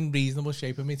 I was in reasonable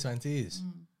shape in my 20s,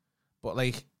 but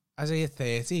like, as I hit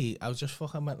 30, I was just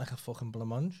fucking went like a fucking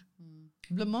blancmange.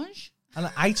 Blancmange?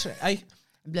 And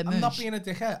I'm not being a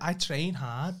dickhead. I train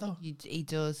hard though. He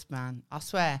does, man. I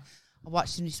swear. I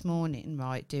watched him this morning,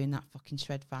 right, doing that fucking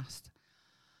shred fast.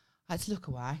 I had to look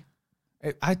away.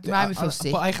 But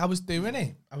sick. I was doing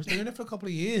it. I was doing it for a couple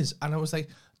of years, and I was like,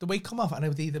 the weight come off, and I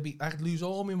would either I'd lose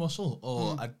all my muscle,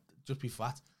 or I'd just be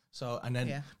fat. So, and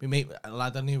then my mate, a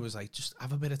lad I knew, was like, just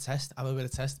have a bit of test.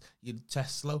 You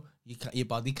test slow. Your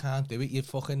body can't do it. You're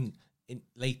fucking in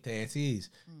late 30s.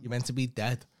 You're meant to be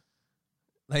dead.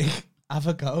 Like, have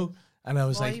a go. And I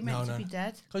was Why like, are you meant to be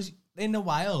dead? because in the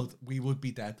wild we would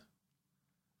be dead.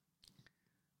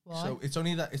 Why? So it's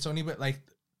only with like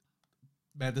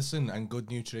medicine and good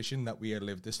nutrition that we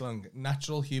live this long.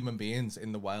 Natural human beings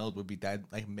in the wild would be dead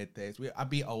like mid-30s. I'd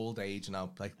be old age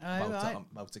now, like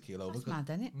about a kilo over. That's mad,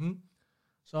 isn't it?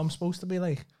 So I'm supposed to be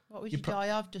like, What would you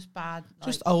die of? Just bad?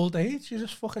 just old age. You're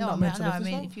just fucking not meant to live I this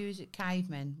mean, long. if you was at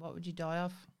cavemen, what would you die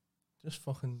of? You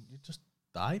just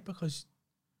die because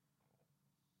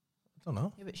I don't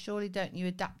know. Yeah, but surely don't you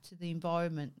adapt to the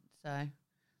environment? So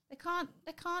they can't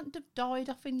have died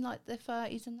off in like their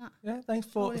 30s and that. Yeah, like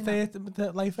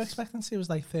the life expectancy was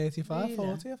like 35, Really?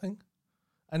 40, I think.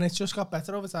 And it's just got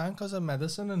better over time because of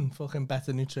medicine and fucking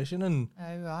better nutrition and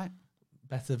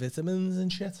better vitamins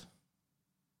and shit.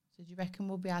 So do you reckon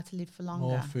we'll be able to live for longer?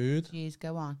 More food. As years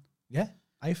go on. Yeah,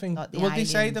 I think. Like They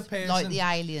say the person, like the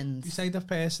aliens. You say the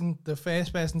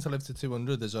first person to live to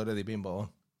 200 has already been born.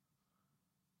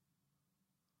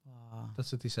 Wow.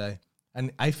 That's what they say.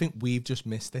 And I think we've just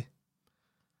missed it.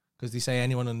 Because they say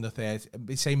anyone under 30,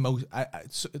 they say most,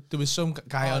 there was some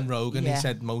guy on Rogan, he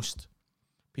said most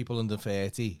people under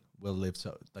 30 will live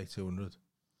to like 200.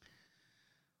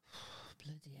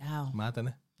 Bloody hell. It's mad, isn't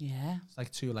it? Yeah. It's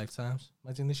like 2 lifetimes.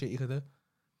 Imagine the shit you could do.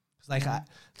 It's like,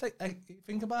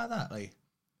 think about that. Like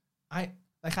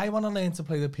I want to learn to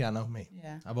play the piano, mate.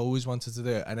 Yeah. I've always wanted to do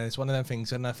it. And then it's one of them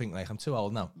things, and I think like I'm too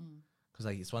old now. Because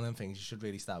like it's one of them things you should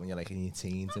really start when you're like in your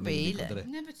teens. Not really.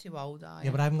 Never too old, are you?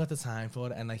 Yeah, but I haven't got the time for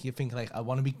it. And like you think like I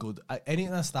want to be good.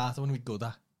 Anything I start, I want to be good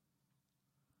at.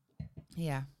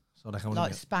 Yeah. So like I want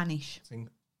like to Spanish.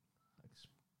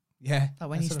 Yeah. Like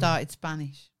when you started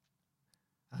Spanish.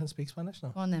 I can speak Spanish now.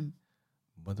 Go on then.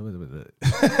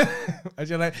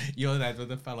 Your head would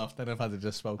have fell off then if I had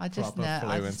just spoke I just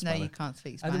know you can't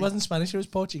speak Spanish. And it wasn't Spanish, it was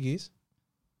Portuguese.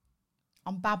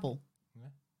 On Babbel. Yeah,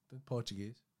 the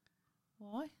Portuguese.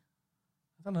 Why?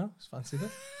 I don't know. It's fancy though.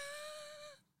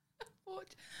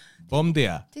 What? Bom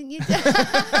dia. Didn't you?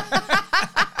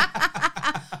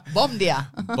 Bom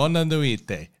dia. Bona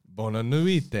noite. Bona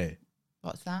noite.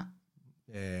 What's that?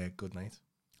 Yeah, good night.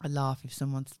 I laugh if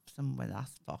someone's somewhere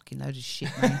that's fucking load of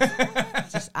shit, mate.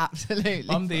 It's just absolutely.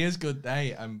 Bom dia is good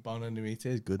day and bona noite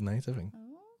is good night, I think.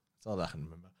 That's all I can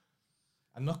remember.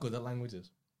 I'm not good at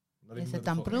languages. It's a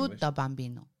tan bruto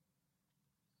bambino.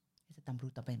 It's a tan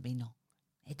bruto bambino.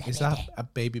 Is that a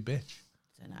baby bitch?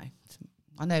 I don't know.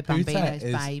 I know bambino's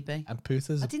baby. And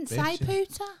puta's I didn't bitch, say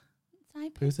puta.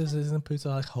 Puta's isn't puta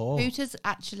like whore? Puta's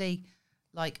actually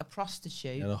like a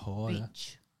prostitute. Yeah, a whore,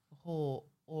 bitch. A whore.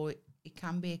 Or it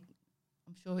can be,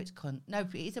 I'm sure it's cunt. No,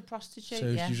 but it is a prostitute, so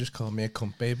you just call me a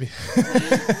cunt baby.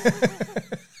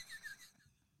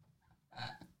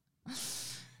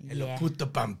 Hello, puta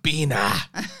bambina.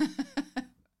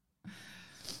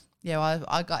 Yeah,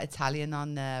 I got Italian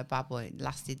on Babbel. It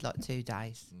lasted like 2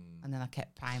 days. And then I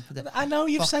kept paying for the I know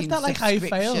you've said that like I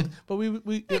failed, but we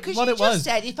because what you it was just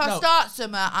said if I start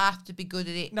somewhere, I have to be good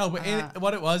at it. No, but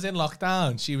what it was in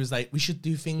lockdown, she was like, we should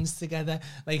do things together.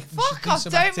 Like, fuck off!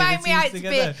 Don't make me out to be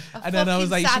a and then I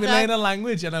was like, saddo. should we learn a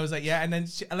language? And I was like, yeah. And then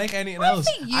like anything else,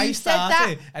 I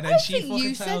started, and then she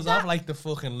fucking tells off like the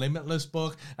fucking Limitless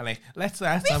book, and like let's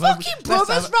have fucking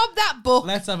brothers robbed that book.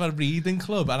 Let's have a reading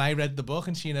club, and I read the book,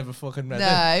 and she never fucking read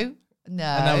it. No.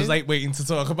 And I was like waiting to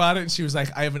talk about it, and she was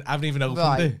like, I haven't even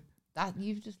opened it. That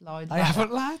you've just lied. I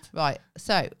haven't lied. Right.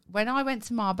 So when I went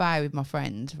to Marbella with my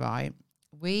friend, right,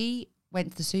 we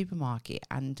went to the supermarket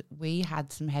and we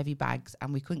had some heavy bags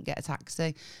and we couldn't get a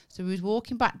taxi. So we was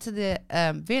walking back to the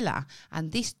villa,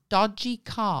 and this dodgy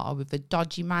car with a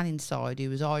dodgy man inside who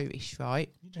was Irish, right?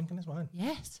 You drinking this wine?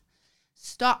 Yes.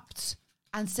 Stopped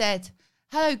and said,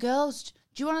 "Hello, girls,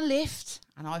 do you want a lift?"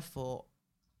 And I thought,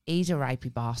 he's a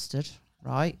rapey bastard,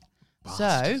 right?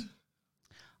 Bastard. So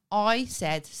I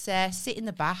said, "Sir, sit in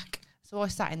the back." So I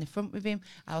sat in the front with him,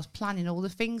 and I was planning all the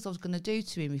things I was going to do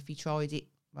to him if he tried it,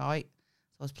 right?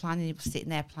 So I was planning, sitting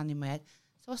there planning my head.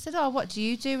 So I said, "Oh, what do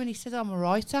you do?" And he said, "I'm a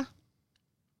writer."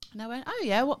 And I went, "Oh,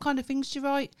 yeah, what kind of things do you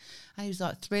write?" And he was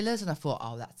like, "Thrillers." And I thought,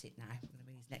 oh, that's it now. I'm going to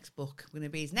be his next book. I'm going to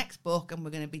be his next book, and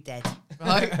we're going to be dead,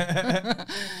 right?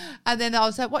 And then I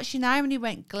was like, "What's your name?" And he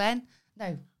went, "Glenn."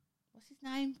 No, what's his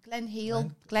name? Glenn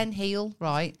Heel. Glenn Heel,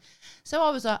 right? So I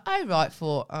was like, oh, right,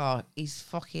 thought, oh, he's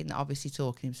fucking obviously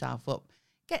talking himself up.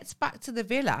 Gets back to the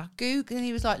villa, Google, and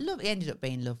he was like, look, he ended up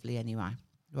being lovely anyway,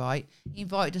 right? He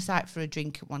invited us out for a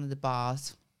drink at one of the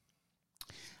bars.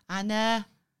 And then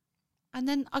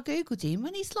I Googled him,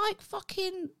 and he's like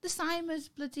fucking the same as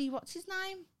bloody, what's his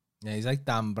name? Yeah, he's like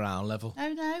Dan Brown level.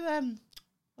 No,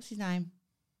 what's his name?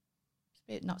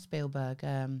 Not Spielberg.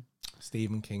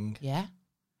 Stephen King. Yeah.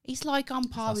 He's like on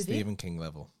par with Stephen him. King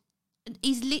level.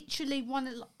 He's literally one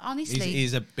of, honestly.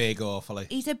 He's a big author. Like.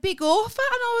 He's a big author,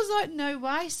 and I was like, no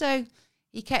way. So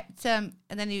he kept, and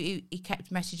then he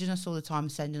kept messaging us all the time,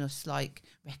 sending us like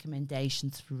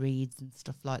recommendations for reads and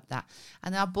stuff like that.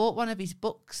 And I bought one of his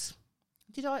books.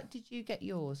 Did you get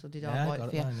yours, or did I buy it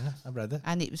for you? Mine, yeah. I've read it.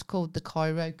 And it was called The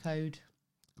Cairo Code.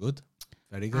 Good.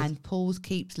 Very good. And Paul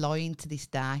keeps lying to this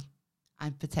day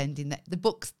and pretending that the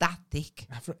book's that thick.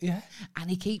 Yeah. And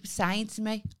he keeps saying to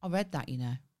me, I read that, you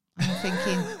know. And I'm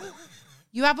thinking,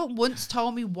 you haven't once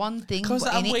told me one thing. Because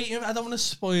I'm waiting. I don't want to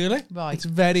spoil it. Right. It's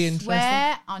very interesting.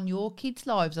 Swear on your kids'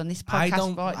 lives on this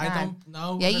podcast now. I don't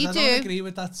know. Yeah, you I do. don't agree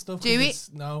with that stuff. Do it.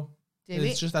 No. Do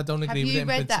it's it. just I don't agree with it in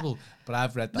principle. But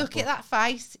I've read that Look book. at that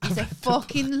face. He's a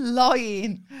fucking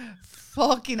lying,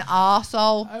 fucking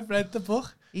arsehole. I've read the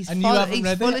book. He's and full, you haven't he's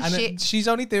read full it. of And shit. she's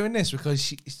only doing this because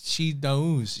she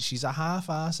knows she's a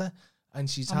half-arser, and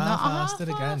she's I'm not a half-arsed it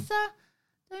again. half-arser.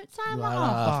 Don't say I'm You a are a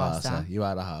half-arser. half-arser. You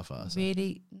are a half-arser.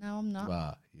 Really? No, I'm not. You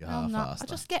are. You're No, I'm not. I half-arsed.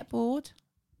 just get board.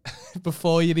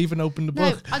 Before you'd even open the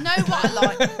No, book. I know what I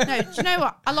like. No, do you know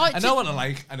what? I like I know what I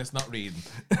like, and it's not reading.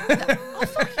 I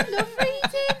fucking love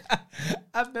reading.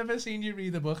 I've never seen you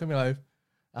read a book in my life.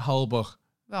 A whole book.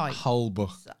 Right. A whole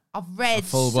book. I've read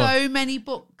full so many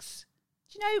books.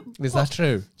 Do you know? Is that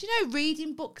true? Do you know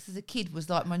reading books as a kid was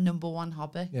like my number one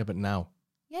hobby? Yeah, but now,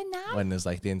 Yeah, now. when there's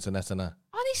like the internet and that.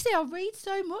 Honestly, I read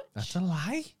so much. That's a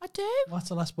lie. I do. What's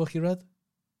the last book you read?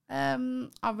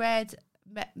 I read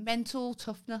Mental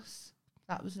Toughness.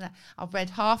 That was I've read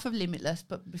half of Limitless,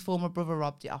 but before my brother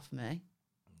robbed it off me.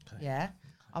 Okay. Yeah.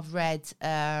 I've read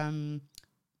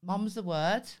Mom's the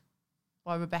Word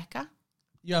by Rebecca.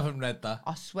 You haven't read that.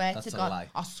 I swear That's to a God. lie.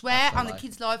 I swear That's a on the lie.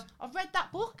 kids' lives. I've read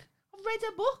that book. I've read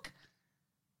her book.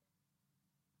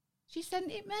 She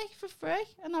sent it me for free,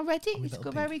 and I read it. Oh, It's little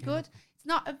good, very pinky, good. It's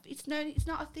not a. It's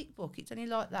not a thick book. It's only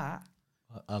like that.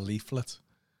 A leaflet.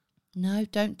 No,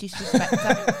 don't disrespect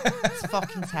that. It's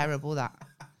fucking terrible. That.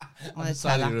 I'm gonna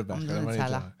tell her. Rebecca. I'm gonna only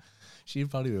tell her. joking.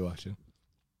 She'd probably be watching.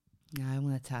 No, I'm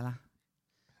gonna tell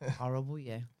her. Horrible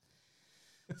you.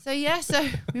 So yeah, so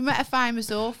we met a famous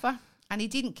author, and he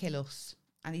didn't kill us,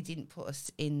 and he didn't put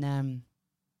us in.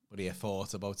 But he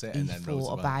thought about it He and then wrote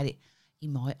thought about about it. He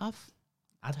might have.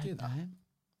 I'd do Don't that. know.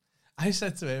 I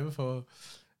said to him before,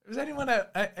 was anyone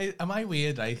am I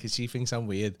weird, right? Because she thinks I'm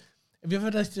weird. Have you ever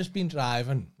just been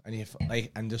driving and you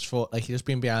like and just thought like you just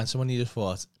been behind someone and you just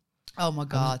thought, Oh my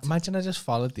God. imagine I just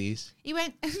followed these. He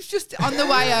went, it was just on the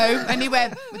way home, and he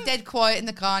went, we're dead quiet in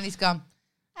the car, and he's gone,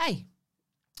 hey,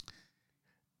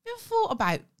 you ever thought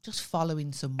about just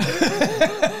following someone?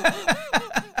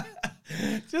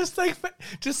 just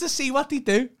to see what they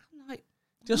do. I'm like,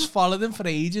 Just follow them for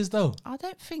ages though. I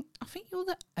think you're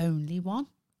the only one.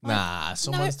 Nah,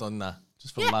 someone's done that.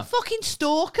 Just for Yeah, laugh. fucking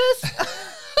stalkers.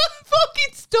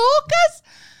 Fucking stalkers.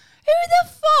 Who the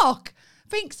fuck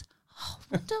thinks, oh,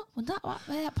 wonder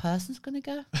where that person's going to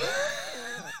go?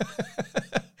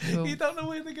 You don't know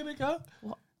where they're going to go.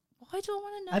 Why do I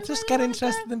want to know? I just where they get wanna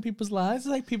interested go? in people's lives.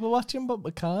 It's like people watching but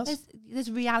with cars. There's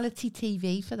reality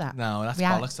TV for that. No, that's Real-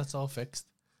 bollocks. That's all fixed.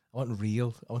 I want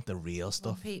the real Well,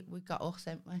 stuff. Pete, we got us,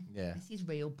 haven't we? Yeah. This is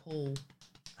real, Paul.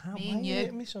 Ah, Me why and you you.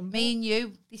 hitting me something? Me and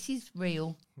you. This is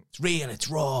real. It's real. It's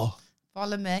raw.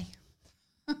 Follow me.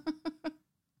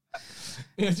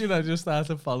 Imagine I just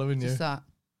started following you. Just that.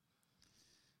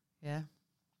 Yeah.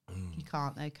 You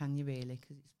can't though, can you really?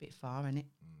 Because it's a bit far, isn't it?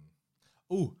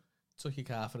 Oh, took your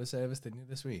car for the service, didn't you,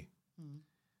 this week?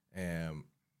 And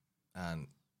I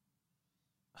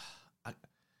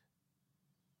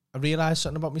realised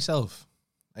something about myself,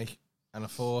 like, and I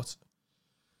thought,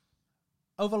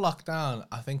 over lockdown,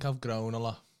 I think I've grown a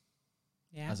lot.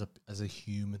 Yeah. As a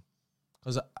human,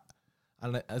 because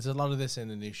and there's a lot of this in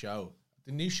the new show.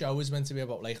 The new show is meant to be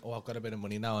about like, oh, I've got a bit of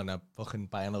money now and I'm fucking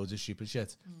buying loads of stupid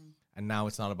shit, and now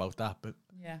it's not about that. But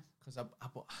Yeah. because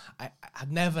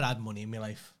I'd never had money in my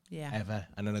life, Yeah. ever,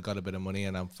 and then I got a bit of money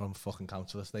and I'm from fucking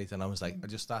council estate, and I was like, I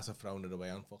just started throwing it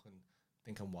away on fucking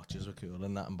thinking watches were cool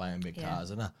and that, and buying big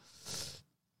cars and that,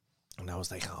 and I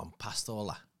was like, oh, I'm past all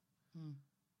that.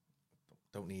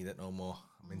 Don't need it no more.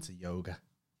 I'm into yoga.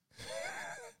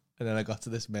 And then I got to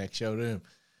this Merc showroom.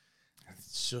 And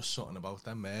it's just something about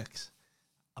them Mercs.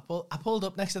 I pulled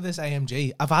up next to this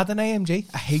AMG. I've had an AMG.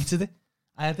 I hated it.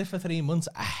 I had it for 3 months.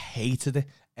 I hated it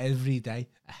every day.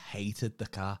 I hated the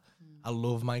car. I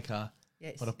love my car.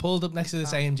 Yes. But I pulled up next to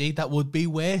this AMG that would be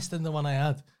worse than the one I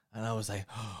had. And I was like,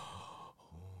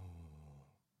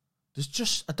 there's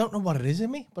just, I don't know what it is in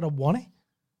me, but I want it.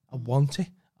 I want it.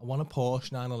 I want a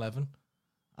Porsche 911.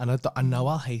 And I know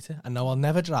I'll hate it. I know I'll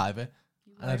never drive it.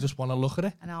 And I just want to look at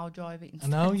it. And I'll drive it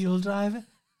instead. I know you'll drive it.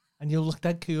 And you'll look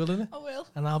dead cool in it. I will.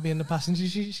 And I'll be in the passenger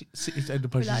seat, in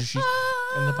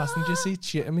the passenger seat,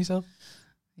 shitting myself.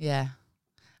 Yeah.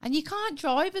 And you can't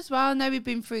drive as well. I know we've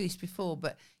been through this before,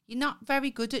 but you're not very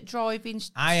good at driving.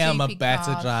 I am a stupid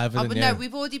better cars. driver than but you. No,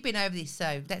 we've already been over this,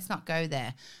 so let's not go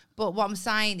there. But what I'm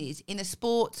saying is, in a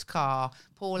sports car,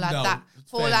 Paul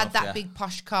had that big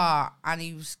posh car, and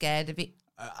he was scared of it.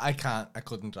 I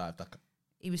couldn't drive that car.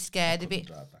 He was scared of it,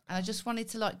 and I just wanted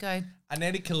to like go. I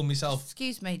nearly killed myself.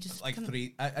 Excuse me, just like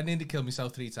I nearly killed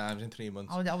myself 3 times in 3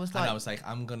 months. I was like,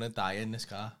 I'm gonna die in this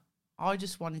car. I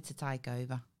just wanted to take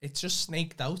over. It's just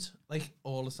snaked out like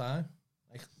all the time,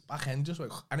 like back end just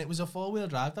went, and it was a 4-wheel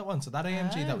drive that one. So that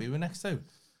AMG that we were next to,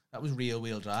 that was rear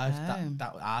wheel drive.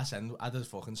 That arse end, I just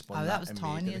fucking spun. Oh, that was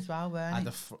tiny as well, weren't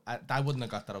it? I wouldn't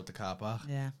have got that out the car park.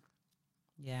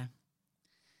 Yeah.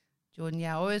 Jordan, I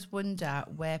always wonder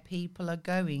where people are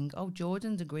going. Oh,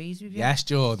 Jordan agrees with you. Yes,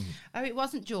 Jordan. Oh, it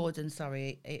wasn't Jordan,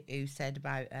 sorry, who said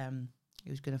about he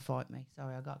was going to fight me.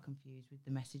 Sorry, I got confused with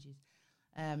the messages.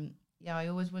 I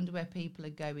always wonder where people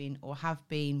are going or have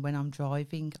been when I'm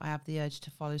driving. I have the urge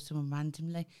to follow someone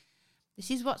randomly.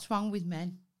 This is what's wrong with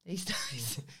men these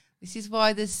days. This is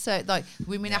why there's so, like,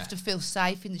 women have to feel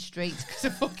safe in the streets because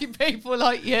of fucking people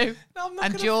like you. No, I'm not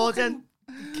and Jordan.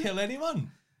 Kill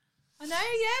anyone. I know,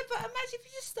 yeah, but imagine if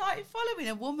you just started following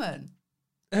a woman.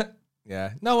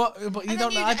 Yeah. No, but you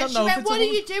don't know. I don't know. Went, what are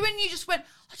you doing? You just went,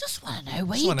 I just want to know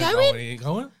where you're going. Where are you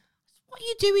going? What are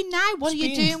you doing now? What are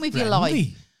you doing with your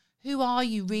life? Who are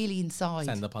you really inside?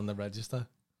 Send up on the register.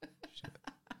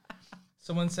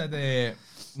 Someone said,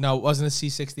 no, it wasn't a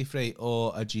C63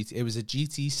 or a GT. It was a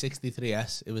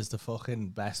GT63S. It was the fucking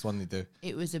best one they do.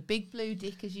 It was a big blue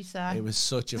dick, as you say. It was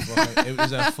such a fucking, it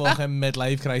was a fucking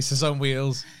midlife crisis on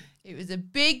wheels. It was a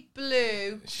big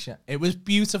blue. It was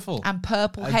beautiful. And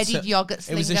purple-headed yogurt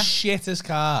slinger. It was the shittest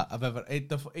car I've ever...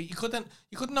 You couldn't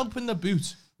open the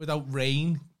boot without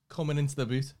rain coming into the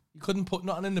boot. You couldn't put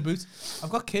nothing in the boot. I've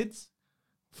got kids.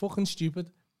 Fucking stupid.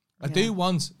 I do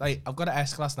once... Like, I've got an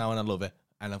S-Class now and I love it.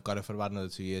 And I've got it for about another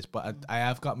 2 years. But I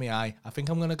have got my eye. I think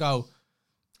I'm going to go...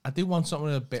 I do want something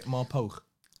with a bit more poke.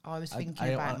 I was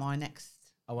thinking about my next...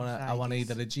 I want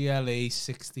either a GLE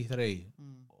 63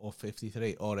 or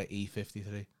 53 or an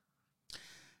E53.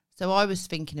 So I was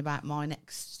thinking about my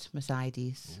next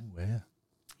Mercedes. Oh, yeah.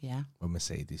 Yeah. We're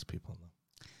Mercedes people now.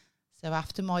 So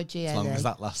after my GLE... As long as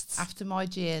that lasts. After my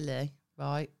GLE,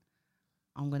 right,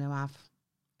 I'm going to have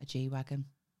a G-Wagon.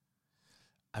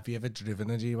 Have you ever driven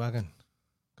a G-Wagon?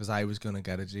 Because I was going to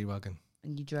get a G-Wagon.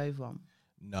 And you drove one?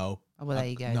 No. Oh, well, there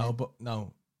you go. No, then. but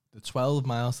no. The 12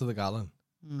 miles to the gallon.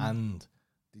 And...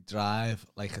 they drive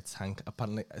like a tank.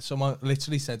 Apparently, someone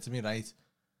literally said to me, right,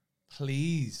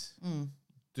 please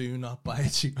do not buy a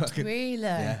G-Wagon. Really?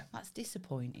 Yeah. That's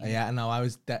disappointing. Yeah, no, I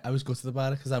was gutted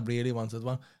about it because I really wanted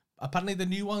one. Apparently, the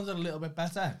new ones are a little bit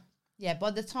better. Yeah,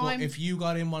 by the time... But if you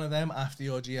got in one of them after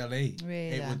your GLE,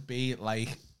 it would be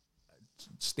like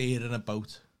steering a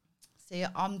boat. See,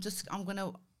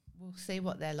 we'll see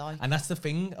what they're like. And that's the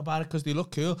thing about it, because they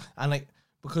look cool. And like,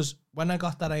 because when I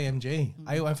got that AMG,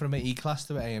 I went from an E-Class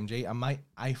to an AMG, and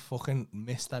I fucking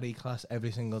missed that E-Class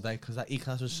every single day because that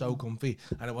E-Class was so comfy.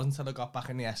 And it wasn't until I got back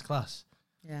in the S-Class,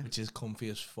 which is comfy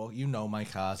as fuck. You know my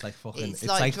car's like fucking... It's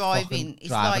like driving.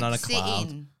 It's like on a sitting.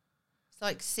 cloud. It's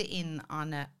like sitting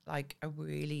on a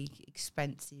really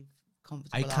expensive,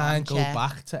 comfortable I can't go armchair.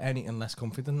 back to anything less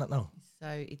comfy than that now. It's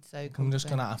it's so comfy. I'm just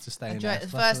gonna have to stay in there. The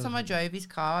first time I drove his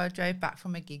car, I drove back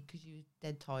from a gig because you were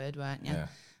dead tired, weren't you? Yeah.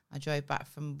 I drove back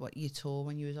from your tour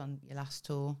when you was on your last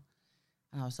tour,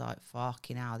 and I was like,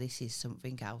 "Fucking hell, this is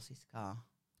something else." This car.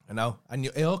 I know, and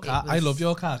your car. I love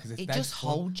your car because it dead just fun.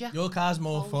 holds you. Your car's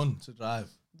more fun to drive.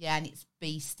 Yeah, and it's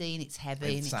beastie and it's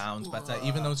heavy. It sounds better,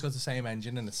 even though it's got the same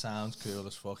engine and it sounds cool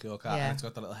as fuck. Your car, and it's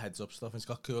got the little heads-up stuff. And it's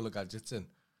got cooler gadgets in.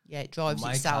 Yeah, it drives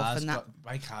itself and that.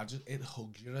 My car just it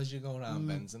hugs you as you go around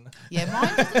bends and. Yeah,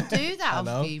 mine doesn't do that. I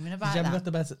was fuming about that. Got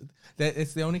the best.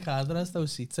 It's the only car that has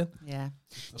those seats in. Yeah.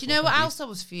 Do you know what else I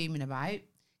was fuming about?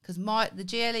 Because the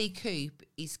GLE Coupe,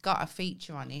 it's got a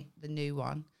feature on it, the new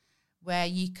one, where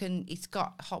you can. It's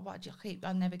got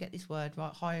I never get this word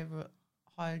right.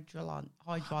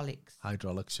 Hydraulics.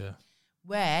 Hydraulics, yeah.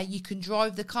 Where you can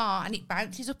drive the car and it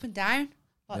bounces up and down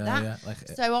like that. Yeah,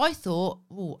 so I thought,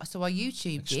 so I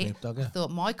YouTubed it. Dogg, yeah. I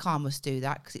thought my car must do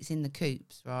that because it's in the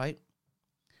coupes, right?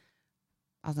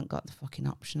 Hasn't got the fucking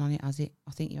option on it, has it?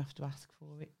 I think you have to ask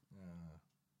for it.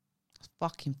 I was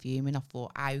fucking fuming. I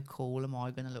thought, how cool am I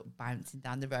going to look bouncing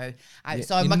down the road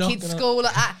outside my kids' school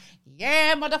like that?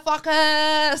 Yeah,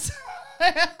 motherfuckers!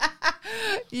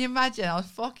 Can you imagine? I was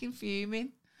fucking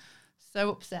fuming. So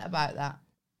upset about that.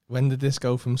 When did this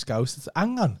go from Scouse to...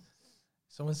 Hang on.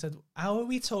 Someone said, how are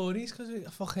we Tories? Because we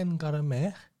fucking got a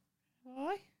mech.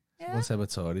 Why? Yeah. Someone said we're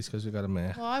Tories because we got a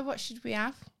mech. Why? What should we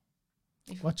have?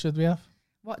 What should we have?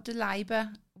 What do Labour...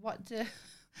 What do...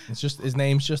 It's just... His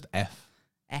name's just F.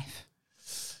 F.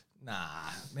 Nah.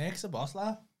 Mech's a boss,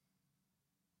 lad.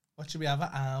 What should we have? An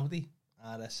Audi?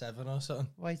 RS7 or something?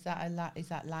 Why is that is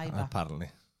that Labour? Apparently.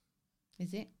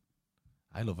 Is it?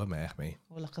 I love a mech, me.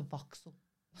 Or like a Vauxhall?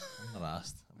 I'm not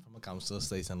asked. I'm from a council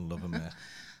estate and I love a mech.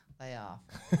 They are.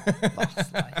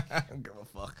 Boss, like. I don't give a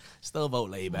fuck. Still vote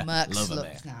Labour. Mercs Love a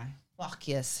looks mech. now. Fuck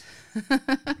yes.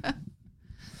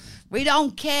 We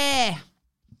don't care.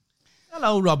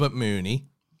 Hello, Robert Mooney.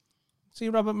 See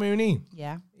Robert Mooney?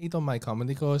 Yeah. He done my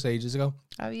comedy course ages ago.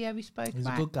 Oh yeah, we spoke He's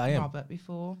about a good guy, Robert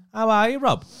before. How are you,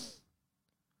 Rob?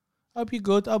 Hope you're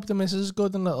good. Hope the missus is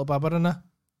good and little babber and that.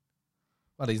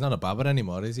 Well, he's not a babber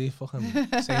anymore, is he? Fucking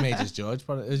same age as George.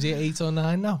 But is he 8 or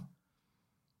 9 now?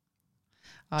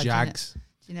 Oh, Jags. Do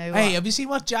you know Hey, what? have you seen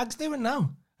what Jag's doing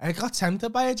now? I got tempted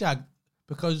by a Jag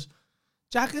because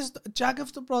Jag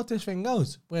have brought this thing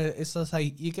out where it's just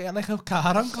like you get like a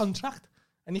car on contract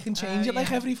and you can change it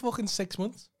like every fucking 6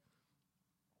 months.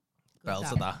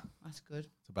 Belter that. That's good.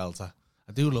 It's a belter.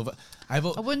 I do love it. I've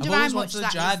wonder how always much wanted a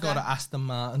that Jag is, or though. an Aston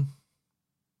Martin. Do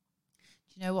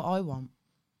you know what I want?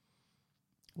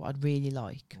 What I'd really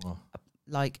like, What?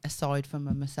 like aside from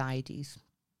a Mercedes,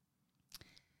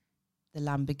 the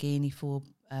Lamborghini 4x4s.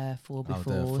 Oh,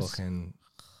 the fucking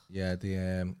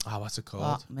the what's it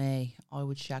called? Fuck me, I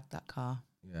would shag that car.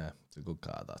 Yeah, it's a good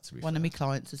car. That to be One fair. of my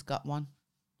clients has got one.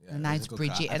 Yeah, Her it name's is a good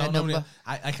Bridget car. and I a don't know number.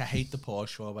 I hate the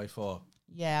Porsche 4x4.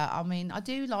 Yeah, I mean, I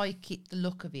do like it, the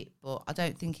look of it, but I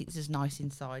don't think it's as nice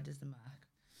inside as the Merc.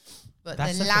 But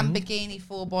That's the the thing. Lamborghini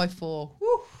 4x4,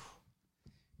 whew,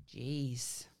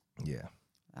 jeez, Yeah.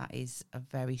 that is a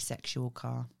very sexual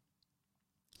car.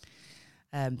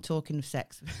 Talking of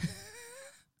sex,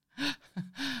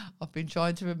 I've been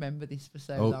trying to remember this for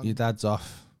so long. Your dad's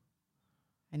off.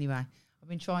 Anyway, I've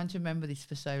been trying to remember this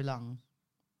for so long.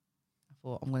 I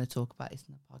thought I'm going to talk about this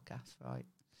in the podcast, right?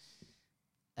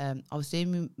 I was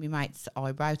doing my mate's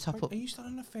eyebrow top up. Are you still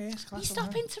in the first class? You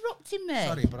stop interrupting me.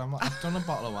 Sorry, but I've done a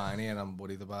bottle of wine here and I'm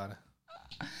worried about it.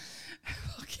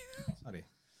 Sorry.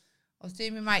 I was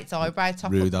doing my mate's eyebrow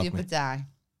top Rude up the of me. other day.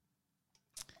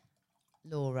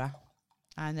 Laura.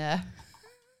 And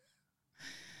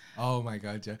Oh my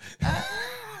God, yeah.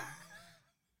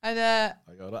 and I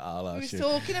got it all we out. was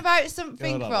talking about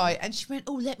something, Go on. right? And she went,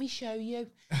 "Oh, let me show you."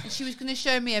 And she was going to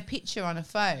show me a picture on a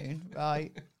phone,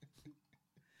 right?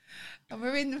 And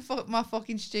we're in my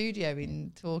fucking studio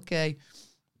in Torquay.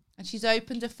 And she's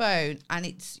opened a phone and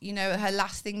it's, you know, her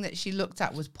last thing that she looked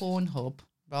at was Pornhub,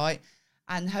 right?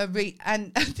 And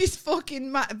and this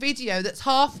fucking video that's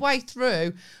halfway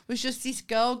through was just this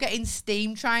girl getting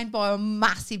steam trained by a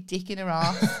massive dick in her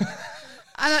ass.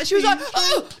 And she was like,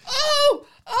 oh,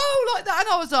 like that. And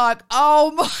I was like,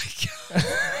 oh my God.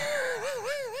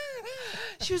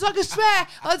 She was like, I swear,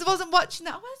 I wasn't watching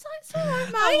that. I was like, it's all right,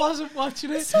 mate. I wasn't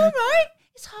watching it. It's all right.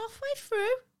 It's halfway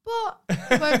through, but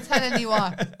I won't tell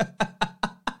anyone.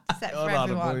 Except for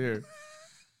everyone.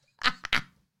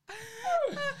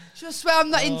 She was swear I'm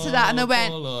not into that. And I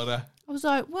went, Laura. I was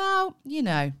like, well, you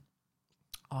know,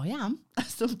 I am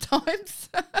sometimes.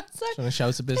 So Trying to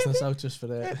shout a business out just for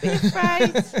that. don't be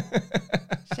afraid.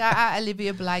 Shout out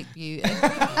Olivia Blake Beauty.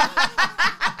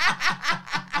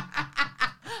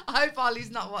 I hope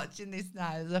Ollie's not watching this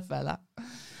now as a fella.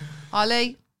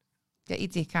 Ollie, get your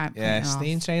dick out. Yeah,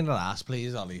 steam train the last,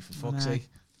 please, Ollie, for fuck's sake.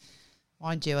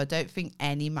 Mind you, I don't think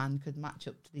any man could match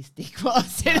up to this dick what I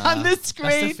said on the screen.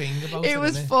 That's the thing about it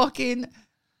was isn't fucking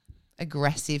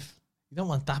aggressive. You don't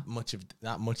want that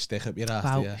much dick up your ass,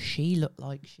 Well, do you? she looked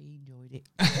like she enjoyed it.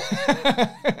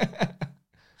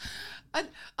 And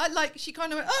I like, she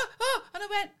kind of went, oh, and I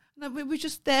went, and we were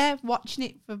just there watching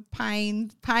it for pain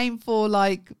for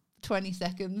like 20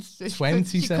 seconds. 20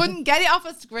 She seconds? couldn't get it off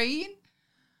a screen.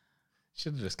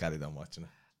 Should have just carried on watching it.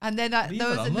 And then Leave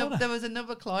it on, Laura. there was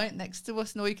another client next to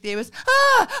us, and all you could hear was,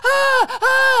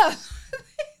 ah.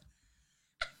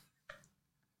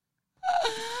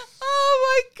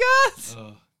 Oh my God.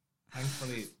 Oh,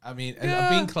 thankfully, I mean, I've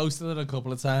been close to it a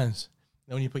couple of times.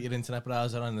 You know, when you put your internet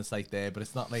browser on, it's like there, but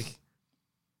it's not like.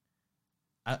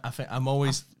 I think I'm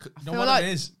always. You know what like it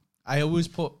is? I always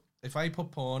put, if I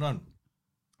put porn on,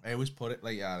 I always put it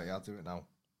like, yeah, I'll do it now.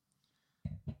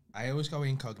 I always go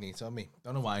incognito on me.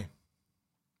 Don't know why.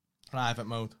 Private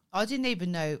mode. I didn't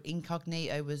even know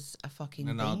incognito was a fucking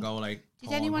And thing. I'll go like.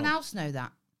 Did anyone else know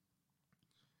that?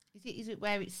 Is it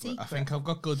where it's secret? I think I've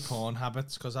got good porn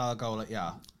habits because I'll go like,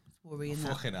 yeah. Worrying that.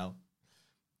 Fucking hell.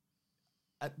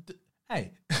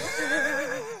 Hey.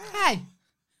 Hey.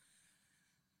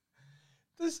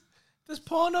 Does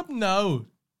Pornhub know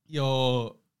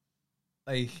your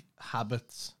like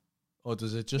habits, or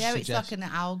does it just yeah, suggest? it's like an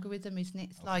algorithm, isn't it?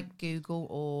 It's like Google,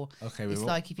 or Okay, it's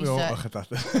like if you we won't search. look at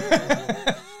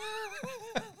that.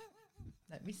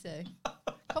 Let me see.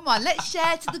 Come on, let's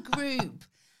share to the group.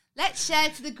 Let's share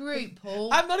to the group, Paul.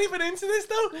 I'm not even into this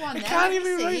though. Go on, I then, can't let me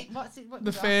even see write. it. What's it? What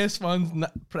The you got? first one's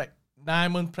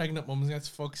 9-month pregnant mums gets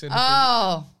fucks in. The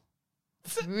Oh,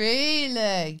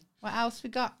 really? What else we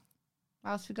got?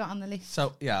 What else we got on the list?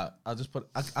 So yeah, I'll just put.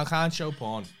 I can't show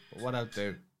porn, but what I'll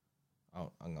do.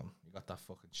 Oh, hang on. You got that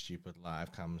fucking stupid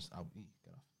live cams. Get off.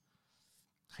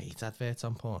 I hate adverts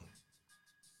on porn.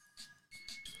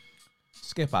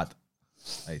 Skip ad.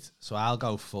 Right. So I'll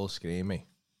go full screen me.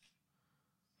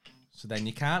 So then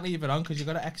you can't leave it on because you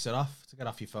got to exit off to get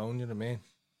off your phone. You know what I mean?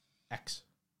 X.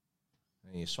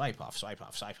 And you swipe off, swipe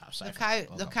off, swipe off, swipe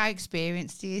off. Look how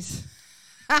experienced he is.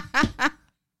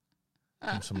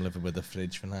 I'm from living with a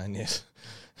fridge for 9 years.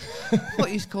 What,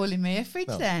 he's calling me a fridge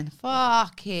No. then?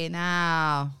 Fucking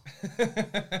hell.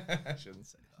 I shouldn't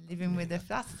say that. Living with a...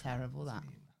 That's terrible, that.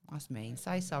 That's mean.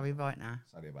 Say sorry right now.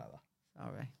 Sorry about that.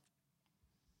 Sorry.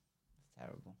 It's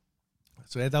terrible.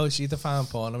 So though she'd have found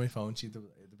porn on my phone, it'd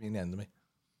have been the end of me.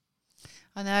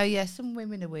 I know, yeah, some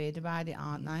women are weird about it,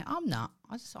 aren't they? I'm not.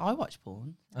 I watch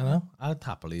porn. I know. I'd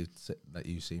happily let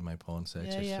you see my porn search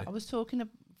history. Yeah. I was talking, I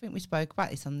think we spoke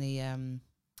about this on the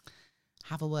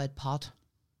Have a Word pod.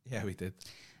 Yeah, we did.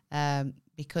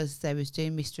 Because they was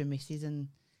doing Mr. and Mrs. and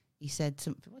he said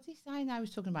something. What did he say? No, he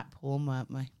was talking about porn,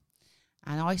 weren't we?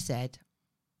 And I said,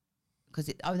 because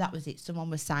that was it. Someone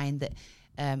was saying that,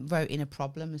 wrote in a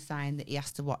problem and saying that he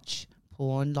has to watch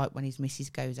porn like when his missus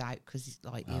goes out because it's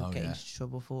like he'll get into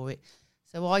trouble for it.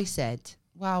 So I said,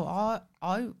 well,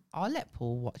 I let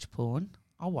Paul watch porn.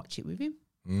 I'll watch it with him.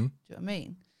 Do you know what I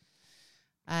mean?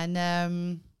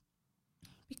 And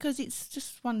because it's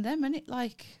just one of them, isn't it?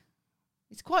 Like,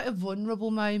 it's quite a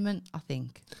vulnerable moment, I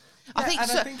think. Yeah, I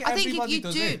think if you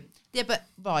does do, it. yeah, but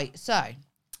right. So,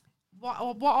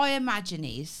 what I imagine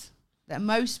is that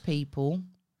most people,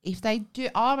 if they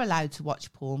are allowed to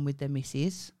watch porn with their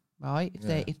missus, right?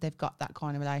 If they've got that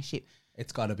kind of relationship,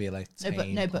 It's got to be like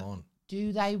but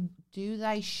do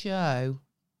they show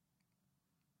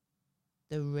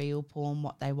the real porn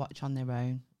what they watch on their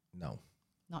own? No.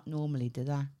 Not normally, do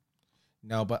they?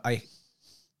 No, but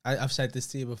I've said this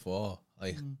to you before.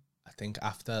 Like, I think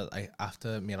after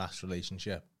my last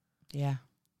relationship, Yeah.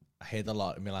 I hid a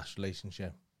lot in my last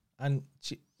relationship, and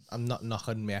I'm not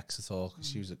knocking my ex at all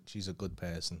because she's a good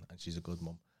person and she's a good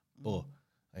mum, but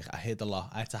like I hid a lot.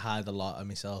 I had to hide a lot of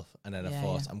myself, and then I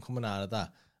thought I'm coming out of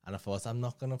that, and I thought I'm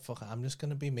not gonna I'm just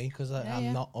gonna be me because I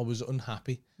was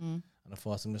unhappy, and I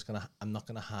thought I'm not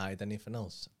gonna hide anything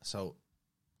else. So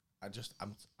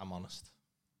I'm honest.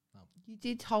 No. You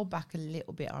did hold back a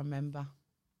little bit, I remember.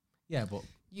 Yeah, but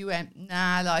You went,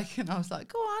 nah, like, and I was like,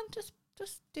 go on, just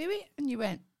do it. And you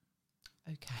went,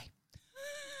 okay.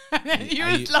 And then you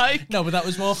was like, no, but that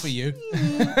was more for you.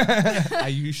 Are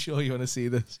you sure you want to see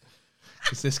this?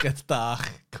 Because this gets dark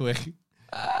quick.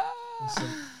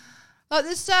 like,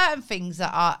 there's certain things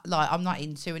that I'm not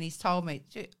into, and he's told me,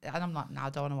 and I'm like, no, I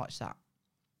don't want to watch that.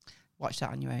 Watch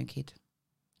that on your own, kid.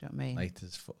 Do you know what I mean?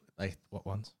 Like what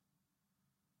ones?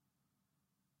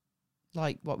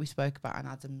 Like what we spoke about on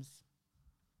Adam's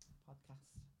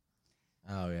podcast.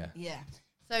 Oh yeah. Yeah.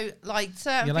 So, like,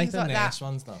 certain You like things the like that. nice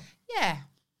ones, though? Yeah.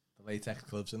 The latex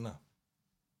gloves and that.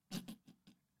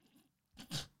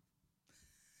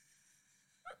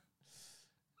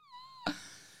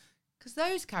 Because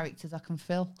those characters I can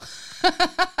fill. Ooh,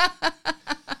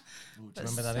 do you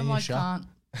remember that in your shop?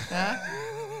 Can't. Yeah?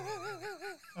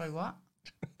 Sorry, what?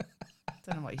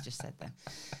 Don't know what you just said then.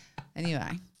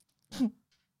 Anyway.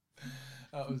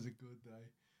 That was a good day.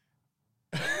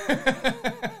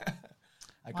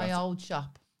 My old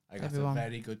shop. I got everyone. a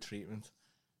very good treatment.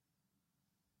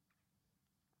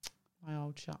 My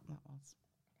old shop, that was.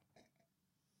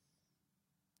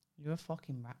 You're a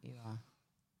fucking rat, you are.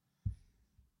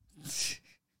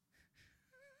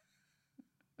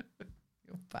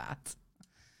 You're bad.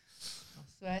 I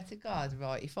swear to God,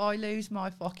 right, if I lose my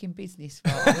fucking business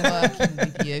while I'm working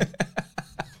with you,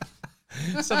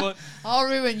 Someone, I'll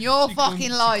ruin your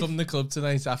fucking life. She come to the club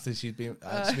tonight after she'd been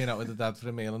out with her dad for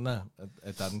a meal and that,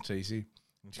 her dad and Tracy.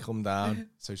 And she come down,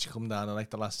 so she come down in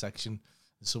like the last section.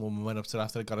 And someone went up to her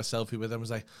after, got a selfie with her and was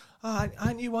like, "Oh,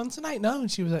 aren't you on tonight?" No, and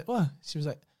she was like, "What?" She was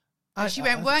like, she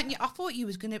went, weren't you? I thought you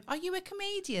was going to, are you a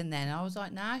comedian then? I was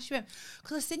like, nah. She went,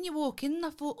 because I seen you walk in and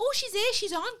I thought, oh, she's here,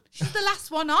 she's on. She's the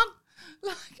last one on.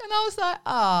 Like, and I was like,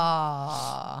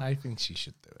 ah. I think she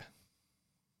should do it.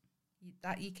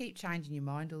 You keep changing your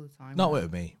mind all the time. Not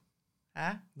with me.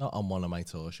 Huh? Not on one of my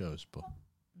tour shows, but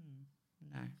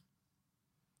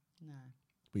No.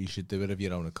 you should do it of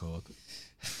your own accord.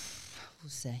 We'll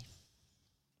see.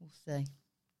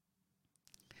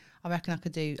 I reckon I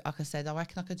could do, like I said,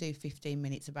 15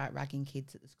 minutes about ragging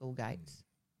kids at the school gates.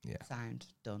 Yeah. Sound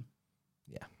done.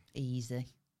 Yeah. Easy,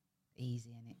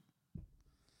 innit?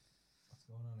 What's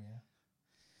going on here?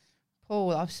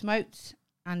 Paul, I've smoked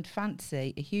and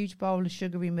fancy a huge bowl of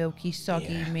sugary, milky,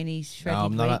 soggy mini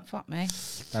shredded wheat. Fuck me.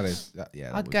 That is,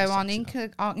 yeah. I'd go on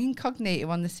incognito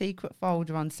on the secret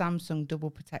folder on Samsung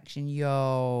double protection.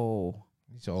 Yo.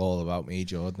 It's all about me,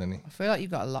 Jordan, isn't it? I feel like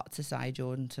you've got a lot to say,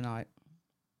 Jordan, tonight.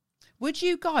 Would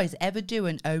you guys ever do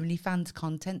an OnlyFans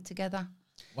content together?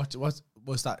 What was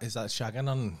that? Is that shagging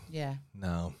on? Yeah.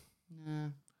 No.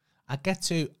 I get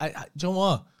to. Do you know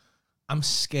what? I'm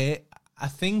scared. I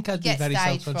think I'd be very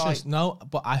self-conscious. No,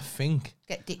 but I think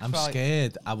I'm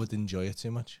scared I would enjoy it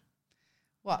too much.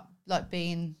 What, like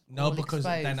being because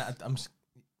exposed? then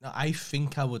I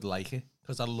think I would like it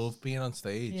because I love being on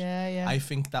stage. Yeah. I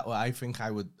think that would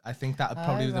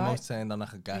probably be the most turned on I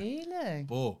could get. Really?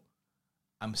 But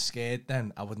I'm scared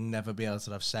then I would never be able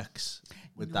to have sex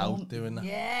without doing that.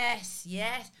 Yes.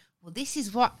 Well, this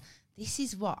is what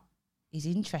is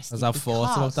interesting. Because I've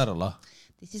thought about that a lot.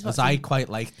 Because I quite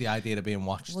like the idea of being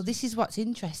watched. Well, this is what's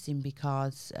interesting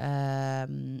because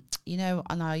and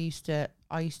I used to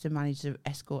manage an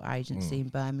escort agency in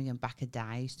Birmingham back a day.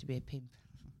 I used to be a pimp,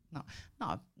 not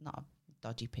a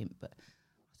dodgy pimp, but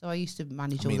so I used to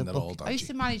manage all the bookings. I used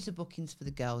to manage the bookings for the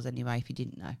girls anyway. If you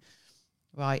didn't know,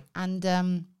 right? And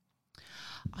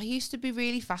I used to be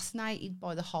really fascinated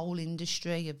by the whole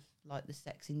industry of like the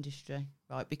sex industry,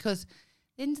 right? Because at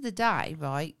the end of the day,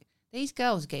 right, these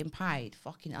girls are getting paid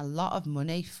fucking a lot of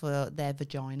money for their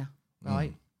vagina,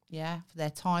 right? Yeah, for their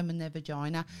time and their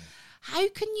vagina. How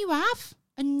can you have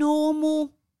a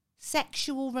normal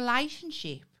sexual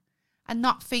relationship and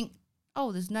not think,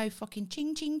 oh, there's no fucking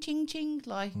ching, ching, ching, ching?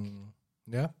 Like,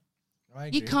 yeah.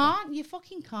 You can't. You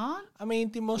fucking can't. I mean,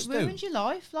 they must do. It ruins your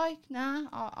life. Like, nah,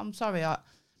 I'm sorry.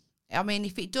 I mean,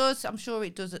 if it does, I'm sure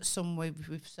it does at some way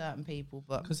with certain people,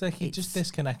 but because they can just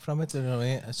disconnect from it, you know what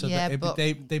I mean? So yeah, but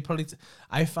they probably.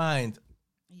 I find.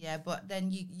 Yeah, but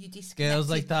then you disconnect. Girls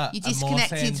like that are more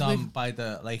turned on by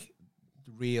the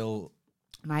real.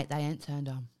 Mate, they ain't turned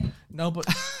on. No, but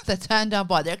they're turned on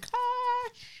by their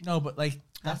cash. No, but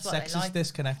that sex is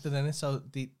disconnected in it, so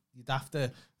you'd have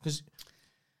to because.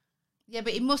 Yeah,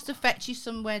 but it must affect you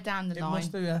somewhere down the line. It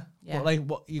must do, yeah. But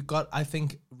what you got, I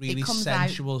think, really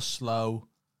sensual, slow.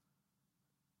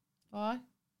 Why?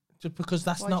 Just because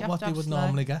that's not what they would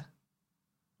normally get.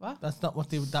 What? That's not what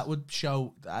that would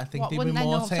show. I think they'd be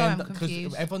more turned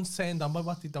because everyone's turned on by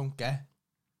what they don't get.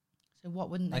 So what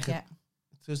wouldn't they get?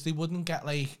 Because they wouldn't get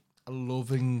a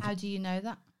loving. How do you know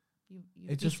that?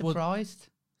 You'd be surprised.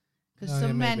 Because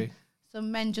some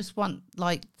men just want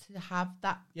to have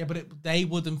that. Yeah, but they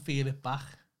wouldn't feel it back.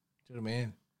 Do you know what I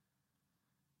mean?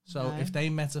 So if they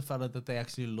met a fella that they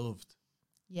actually loved,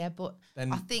 yeah, but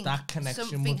then I think that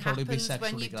connection would probably be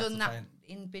sexually when you've gratifying. done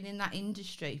that, been in that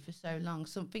industry for so long.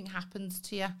 Something happens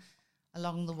to you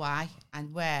along the way,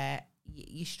 and where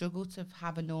you struggle to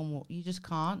have a normal. You just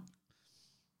can't.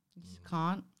 You just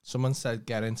can't. Someone said,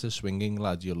 get into swinging,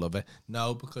 lad, you'll love it.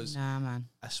 No, because Nah, man.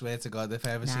 I swear to God, if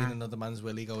I ever seen another man's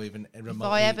willy go even remotely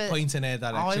I ever, point in their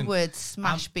direction, I would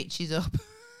smash bitches up.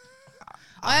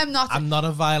 I am not. I'm not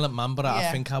a violent man, but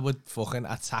I think I would fucking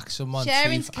attack someone.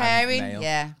 Sharing's tooth and nail. caring,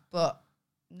 yeah, but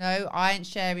no, I ain't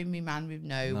sharing me man with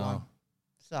no one.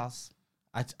 Sus.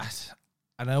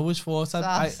 And I always thought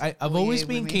I've always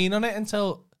been keen on it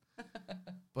until,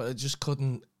 but I just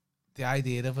couldn't. The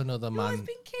idea of another man. You've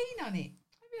been keen on it,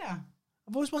 have you?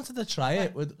 I've always wanted to try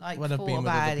it with like when I've been with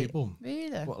other people.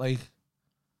 Really? But like,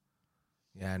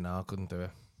 yeah, no, I couldn't do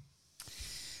it.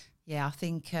 Yeah, I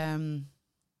think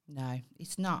no,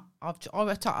 it's not.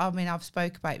 I've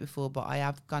spoke about it before, but I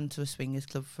have gone to a swingers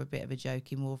club for a bit of a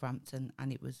joke in Wolverhampton,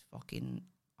 and it was fucking.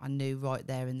 I knew right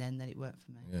there and then that it weren't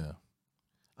for me. Yeah.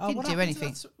 Didn't do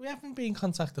anything. We haven't been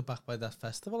contacted back by that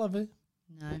festival, have we?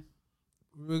 No.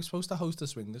 We were supposed to host a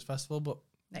swingers festival, but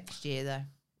Next year though.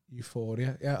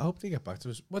 Euphoria. Yeah, I hope they get back to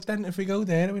us. What then? If we go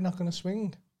there, are we not going to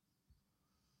swing?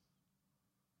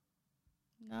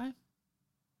 No.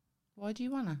 Why do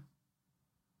you wanna?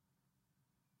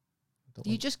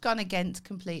 You just gone against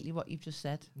completely what you've just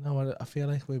said. No, I feel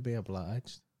like we'd be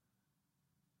obliged.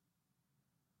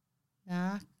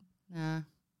 No,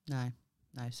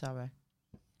 sorry.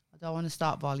 I don't want to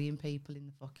start volleying people in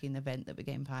the fucking event that we're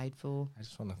getting paid for. I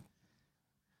just want to.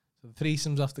 So the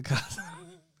threesomes off the card.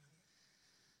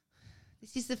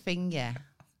 This is the thing, yeah.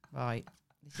 Right.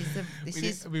 This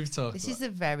is a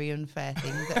very unfair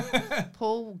thing that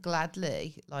Paul will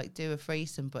gladly like do a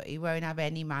threesome, but he won't have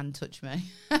any man touch me.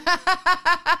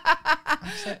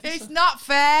 It's not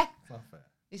fair.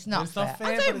 It's not fair.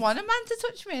 I don't want a man to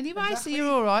touch me anyway, exactly. So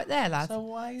you're all right there, lad.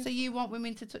 So you want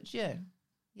women to touch you?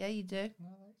 Yeah, you do. No.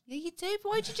 Yeah, you do. But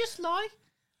why'd you just lie?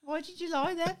 Why did you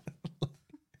lie then?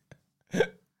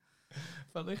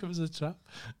 Felt like it was a trap.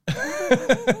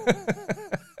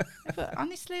 But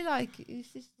honestly, like,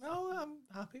 it's just... No, I'm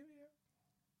happy with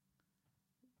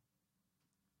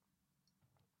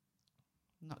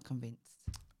you. Not convinced.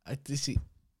 I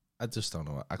just don't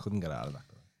know. I couldn't get out of that.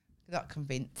 Not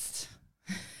convinced.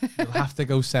 You'll have to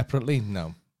go separately.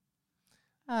 No.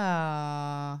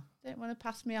 Don't want to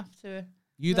pass me off to a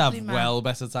You'd have man. Well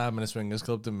better time in a swingers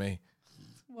club than me.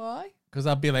 Why? Because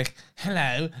I'd be like,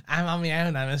 hello, I'm on my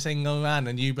own, I'm a single man.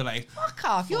 And you'd be like, fuck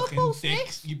off, you're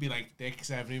bullshit. You'd be like,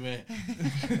 dicks everywhere.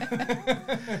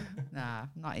 Nah,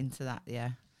 not into that,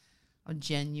 yeah. I'm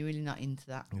genuinely not into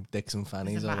that. Dicks and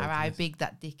fannies. Doesn't matter how big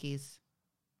that dick is.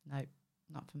 No,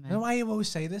 not for me. You know why you always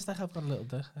say this? Like, I've got a little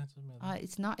dick.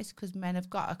 It's not. It's because men have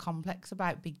got a complex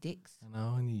about big dicks. I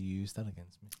know, and you use that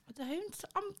against me. I don't.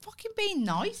 I'm fucking being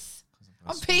nice.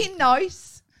 I'm being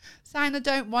nice. Saying I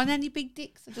don't want any big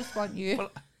dicks. I just want you.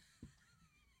 Well,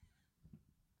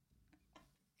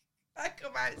 I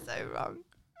come out so wrong.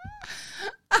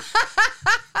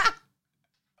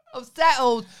 I've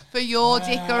settled for your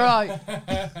dick, all right?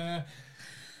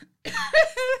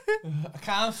 I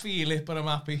can't feel it, but I'm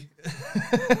happy.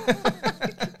 I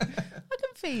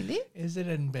can feel it. Is it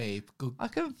in, babe? Good. I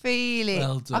can feel it.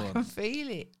 Well done. I can feel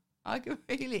it. I can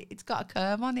feel it. It's got a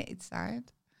curve on it. It's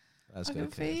sound. That's I can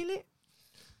feel it.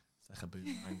 It's like a boot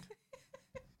bank.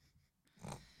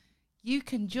 You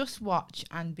can just watch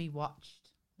and be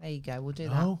watched. There you go. We'll do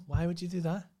that. Oh, why would you do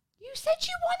that? You said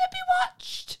you want to be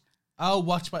watched. Oh,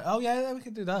 watch by. Oh, yeah, we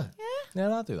can do that. Yeah.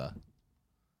 Yeah, I'll do that.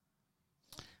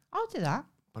 I'll do that.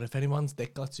 But if anyone's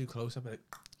dick got too close, I'll be like,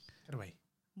 get away.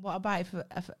 What about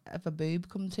if a boob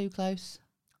come too close?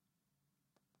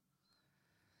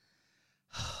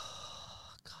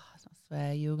 Oh, God, I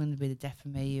swear you're going to be the death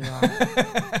of me, you are. I'm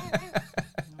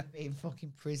going to be in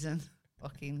fucking prison,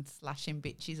 fucking slashing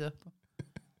bitches up.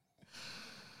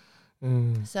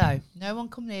 So, no one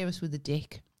come near us with a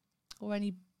dick or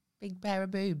any big pair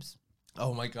of boobs.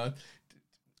 Oh, my God.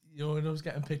 You know when I was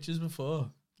getting pictures before?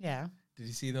 Yeah. Did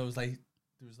you see those, like,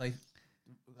 there was,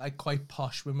 like quite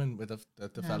posh women with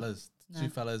the fellas? No. 2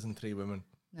 fellas and 3 women.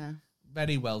 No.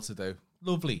 Very well-to-do.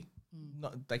 Lovely.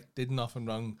 Not, like, did nothing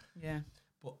wrong. Yeah.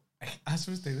 But as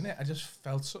I was doing it, I just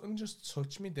felt something just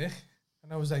touch me dick.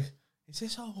 And I was like, is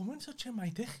this a woman touching my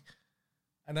dick?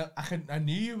 And I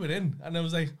knew you were in. And I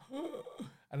was like,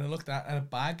 and I looked at a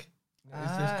bag.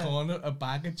 This corner, a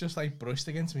bag had just like brushed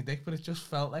against my dick, but it just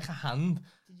felt like a hand.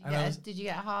 Did you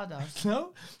get a hard on?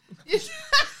 No.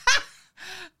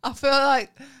 I feel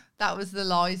like that was the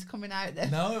lies coming out there.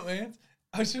 No, it weren't.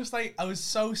 I was just like, I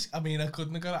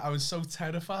couldn't have got it. I was so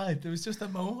terrified. There was just a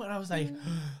moment where I was like,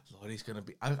 Lord, he's going to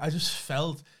be... I just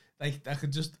felt like I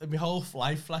could just... My whole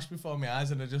life flashed before my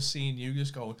eyes and I just seen you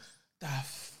just going, the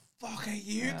fuck are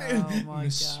you doing? Oh, my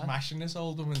God. Smashing this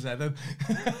old woman's head in.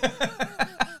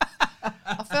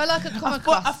 I feel like I come I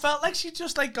across. felt like she'd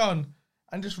just like gone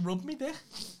and just rubbed me dick.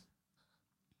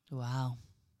 Wow.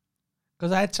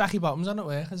 Because I had tracky bottoms on at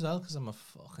work as well, because I'm a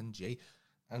fucking G.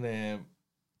 And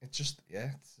it's just,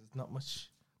 yeah, there's not much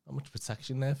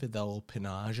protection there for the old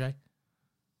pinage. I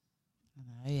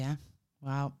know, yeah.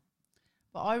 Wow.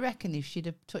 But I reckon if she'd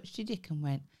have touched your dick and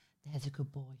went, there's a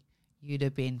good boy, you'd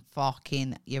have been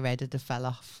fucking, your head would have fell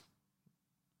off.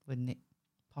 Wouldn't it?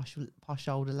 Posh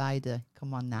older lady.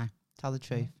 Come on now. Tell the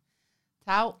truth.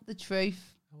 Tell the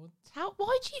truth.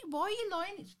 Why are you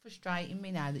lying? It's frustrating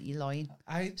me now that you're lying.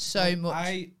 Much.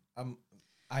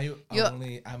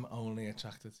 I'm only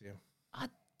attracted to you.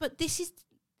 But this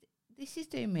is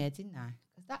doing me head in now.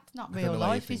 Because that's not I don't real know why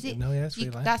life, you is think- it? No, yeah, it's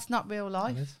real life. That's not real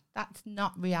life. It is. That's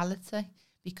not reality.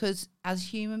 Because as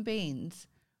human beings,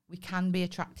 we can be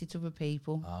attracted to other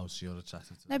people. Oh, so you're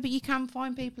attracted to No, but you can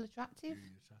find people attractive. Who are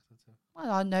you attracted to?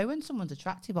 Well, I know when someone's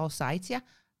attractive, I'll say to you,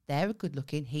 they're good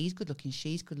looking, he's good looking,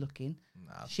 she's good looking,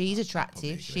 Nah, she's that's attractive,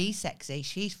 probably she's sexy,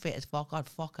 she's fit as fuck, I'd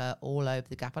fuck her all over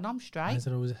the gap, and I'm Why straight. is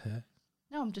it always a her?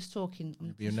 No, I'm just talking, I'm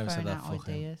You've just never said throwing that, out fuck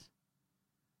him. ideas.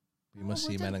 You must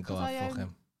see men and go, wouldn't, 'cause oh, I fuck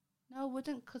him. No, I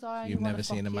wouldn't, because I only You've wanna never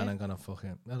seen a fuck man you. and gone, oh, fuck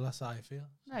him. No, that's how I feel.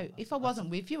 No, if I wasn't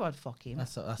with you, I'd fuck him.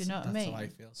 That's Do you know what I that's mean? how I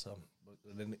feel. So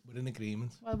we're in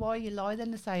agreement. Well, why you lie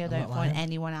then to say I I'm don't not find lying.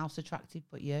 anyone else attractive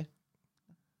but you?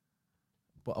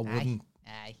 But I wouldn't.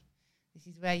 Aye. This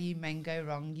is where you men go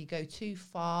wrong. You go too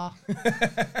far. You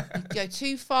go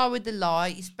too far with the lie.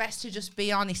 It's best to just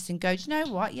be honest and go, do you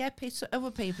know what? Yeah,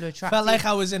 other people are attractive. Felt like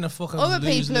I was in a fucking Other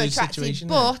people are lose attractive, situation.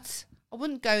 but I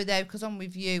wouldn't go there because I'm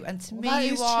with you. And to Well, that me,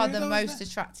 you is are true the though, most isn't it?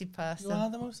 attractive person. You are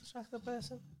the most attractive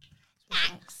person.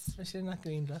 Thanks. Especially in that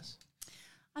green dress.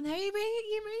 I know you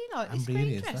really like I'm this really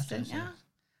green into dress, that don't dress, you? yeah.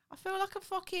 I feel like a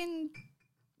fucking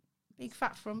big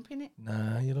fat frump in it.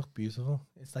 Nah, you look beautiful.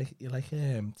 It's like you're like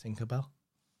Tinkerbell. Tinkerbell.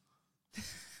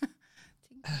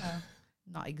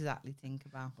 Not exactly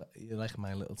Tinkerbell. But you're like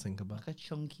my little Tinkerbell. Like a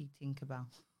chunky Tinkerbell.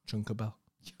 Chunkerbell.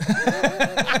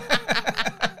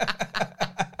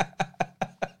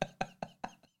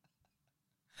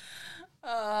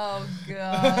 Oh,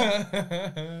 God.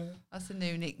 That's a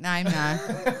new nickname now.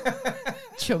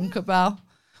 Chunkerbell.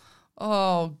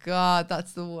 Oh, God,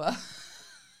 that's the worst.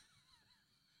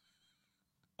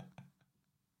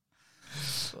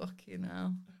 Fucking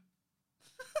hell.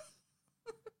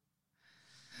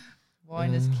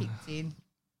 Wine has kicked in.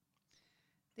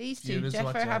 These two Viewers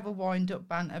watch defo have out. a wind-up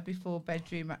banter before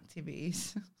bedroom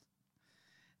activities.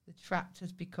 The trapped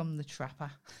has become the trapper.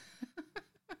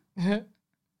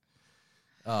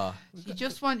 Oh, She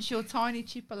just wants your tiny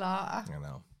chipolata. I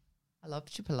know. I love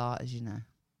chipolatas, you know.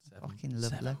 Fucking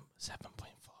lovely. 7.4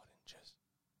 inches.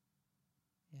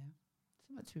 Yeah.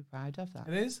 Something to be proud of, that.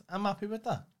 It is. I'm happy with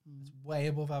that. Mm. It's way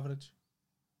above average.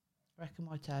 I reckon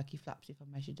my turkey flaps, if I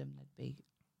measured them, they'd be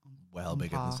Well on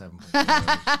bigger par. than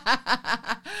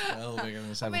 7.4. Well bigger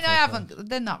than 7.4. I mean, I haven't.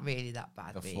 They're not really that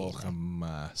bad. The Really. fucking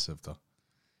massive though.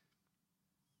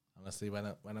 Honestly, when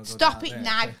I go Stop down it there,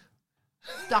 now.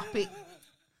 Stop it.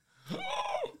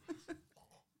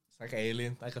 It's like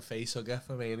Alien, like a face hugger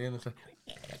from Alien. It's like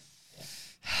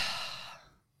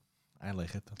I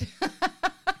like it though.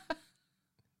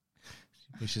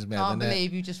 She pushes me Can't and then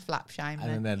believe you just flap shame me.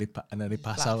 I nearly Just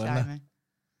pass flap out. shame And me.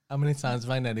 how many times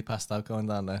have I nearly passed out going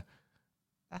down there?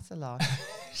 That's a lie.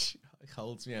 She like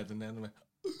holds me head and then I'm like,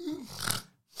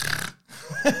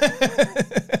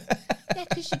 Yeah,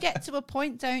 because you get to a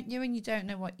point, don't you, and you don't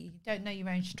know your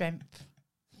own strength.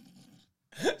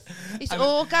 It's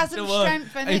orgasm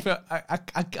strength, isn't it?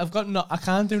 I've got I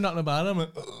can't do nothing about it. I'm like,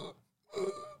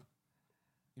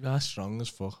 you are strong as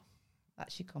fuck.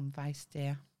 That's your cum face,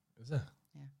 dear. Is it?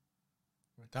 Yeah.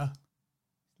 Like that?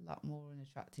 It's a lot more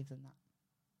unattractive than that.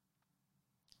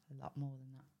 A lot more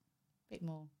than that. Bit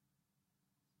more.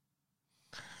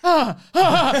 No,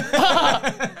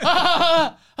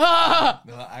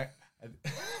 I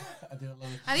do it long.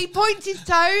 And he points his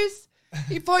toes.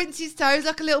 He points his toes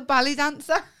like a little ballet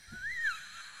dancer.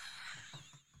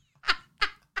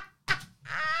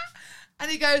 And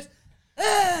he goes,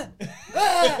 and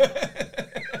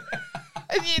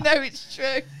you know it's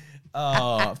true.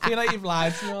 Oh, I feel like you've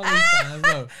lied to me all these times,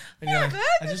 though. And you're like,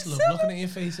 I just love looking at your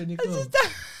face when you go.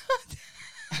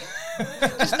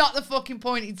 Just not the fucking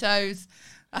pointy toes.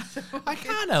 I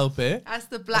can't help it. That's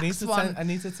the black swan. I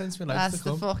need to sense my legs That's to the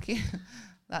come. fucking.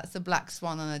 That's the black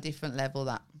swan on a different level.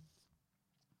 That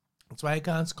That's why I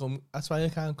can't come. That's why I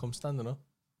can't come standing up.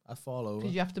 I fall over.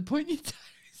 because you have to point your toes.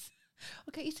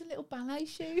 I'll get you some little ballet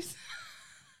shoes.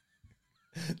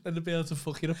 Then to be able to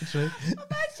fuck it up a tree.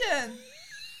 Imagine.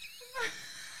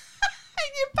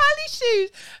 In your ballet shoes.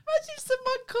 Imagine if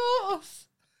someone caught us.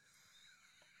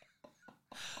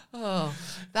 Oh,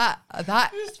 that.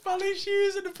 Just funny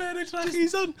shoes and a pair of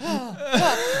trackies on.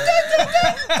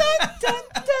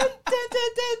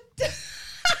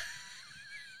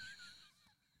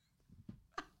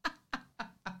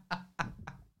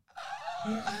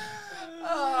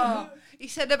 Oh, he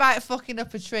said about fucking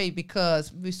up a tree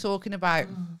because we was talking about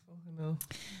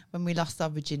when we lost our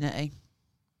virginity.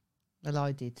 Well,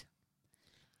 I did.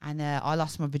 And I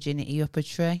lost my virginity up a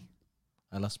tree.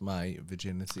 I lost my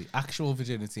virginity, actual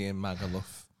virginity in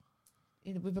Magaluf.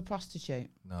 With a prostitute.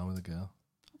 No, with a girl.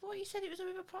 I thought you said it was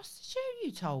with a prostitute,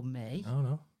 you told me.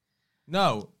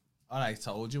 No, all I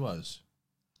told you was,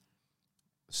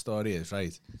 the story is,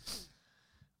 right,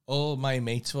 all my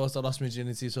mates thought I lost my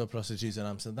virginity to a prostitute in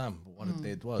Amsterdam, but what it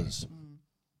did was,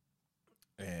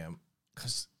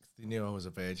 because they knew I was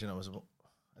a virgin, I lost my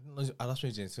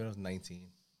virginity when I was 19.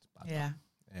 It's bad, Yeah.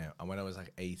 Yeah, and when I was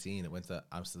like 18, I went to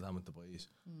Amsterdam with the boys.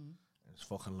 There was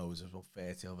fucking loads, about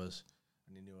 30 of us,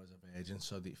 and they knew I was a virgin,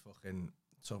 so they fucking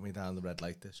took me down the red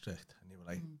light district, and they were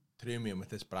like, threw me in with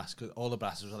this brass, because all the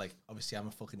brasses were like, obviously I'm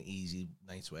a fucking easy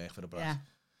night's work for the brass.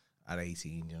 At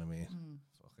 18, you know what I mean?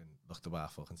 Fucking looked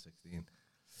about fucking 16.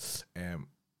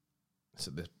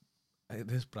 So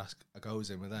this brass, I goes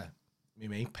in with her. My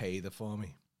mate paid her for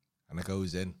me, and I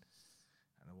goes in.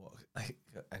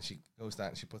 And she goes down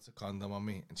and she puts a condom on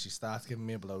me and she starts giving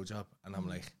me a blowjob, and I'm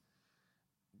like,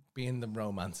 being the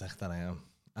romantic that I am,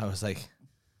 I was like,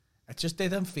 it just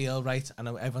didn't feel right. I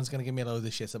know everyone's gonna give me a load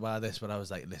of shit about this, but I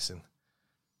was like, listen,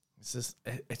 it's just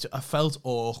I felt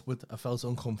awkward, I felt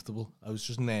uncomfortable, I was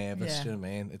just nervous. You know what I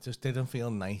mean? It just didn't feel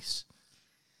nice.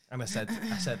 And I said,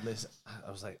 listen,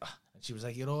 I was like, oh. And she was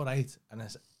like, you're all right. And I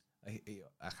said,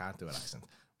 I can't do an accent.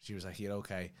 She was like, you're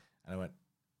okay. And I went,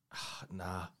 oh,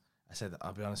 nah. I said,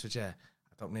 I'll be honest with you, I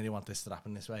don't really want this to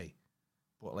happen this way,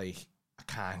 but like, I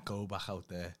can't go back out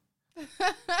there.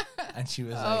 And she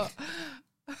was like,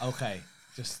 okay,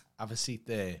 just have a seat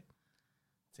there,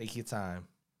 take your time,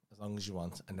 as long as you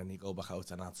want, and then you go back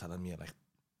out and I'll tell him you're like,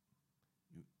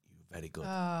 you're very good.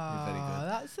 You're very good.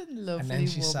 That's a lovely And then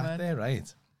she woman. sat there,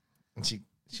 right? And she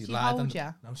lied on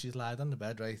she's lied on the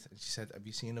bed, right? And she said, have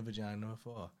you seen a vagina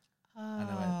before? And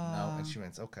I went, no. And she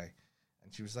went, okay.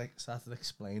 And she was like, started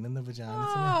explaining the vagina to me.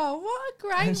 Oh, what a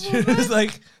great And she woman. was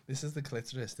like, this is the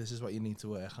clitoris. This is what you need to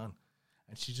work on.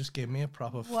 And she just gave me a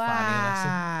proper fanny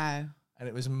lesson. And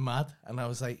it was mad. And I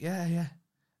was like, yeah. And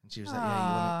she was like, yeah,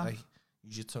 you want to like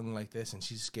use your tongue like this. And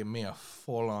she just gave me a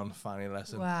full-on fanny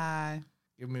lesson. Wow.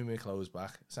 Give me my clothes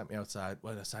back. Sent me outside.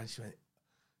 Went outside. She went,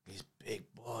 these big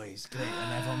boys, great.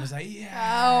 And everyone was like,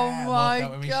 yeah. Oh, my walked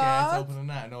out with my God. shirt open and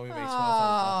that. And all my mates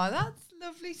Oh, that's a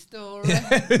lovely story. yeah,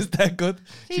 it was that good.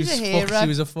 She's a hero. She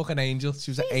was a fucking angel.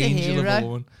 She was an She's a angel of a hero.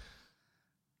 woman.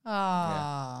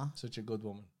 Ah, Such a good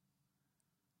woman.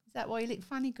 Is that why you look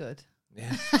funny good?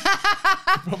 Yeah.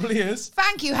 Probably is.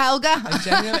 Thank you, Helga. I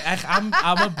genuinely, I'm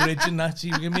abridging that.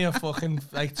 She give me a fucking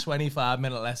like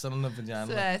 25-minute lesson on the vagina.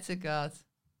 Swear to God.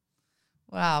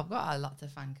 Wow, I've got a lot to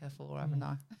thank her for, haven't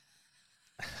I?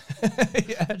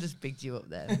 Yeah. I just bigged you up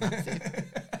there. Massive.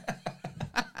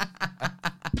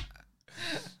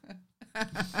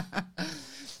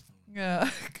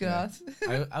 Oh, God.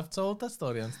 Yeah. I've told that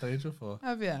story on stage before.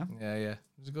 Have you? Yeah. It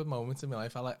was a good moment in my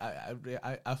life.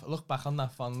 I look back on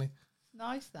that fondly.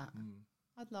 Nice, that.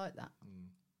 I'd like that.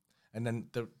 And then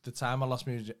the time I lost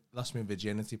my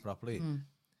virginity properly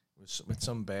was with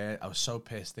some bear. I was so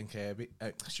pissed in Kirby.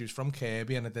 She was from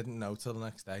Kirby, and I didn't know till the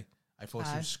next day. I thought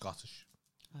she was Scottish.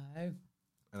 Oh.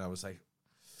 And I was like,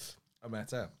 I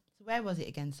met her. So where was it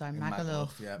again? Sorry, In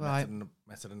Magaluf. Yeah, Right.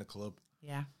 met her in the club.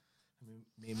 Yeah.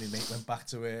 Me and my mate went back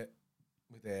to it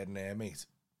with her and her mate,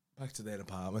 back to their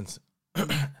apartment.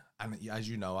 And as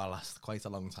you know, I last quite a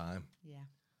long time. Yeah.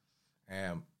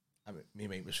 And my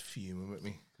mate was fuming with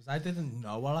me because I didn't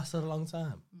know I lasted a long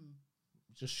time.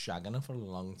 Just shagging her for a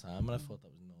long time, and I thought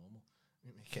that was normal.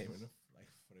 My mate came in and like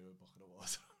threw a bucket of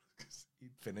water because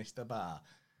he'd finished about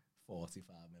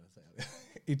 45 minutes earlier.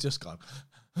 He'd just gone.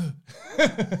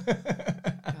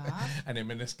 And him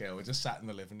and this girl were just sat in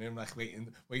the living room, like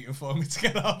waiting for me to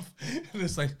get off. And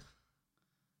it's like,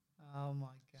 Oh my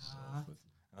God.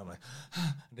 and I'm like,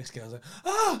 and this girl's like,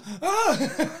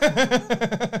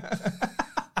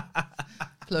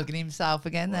 Plugging himself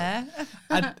again there.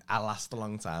 I last a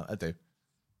long time. I do.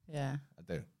 Yeah. I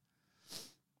do.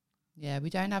 Yeah, we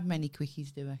don't have many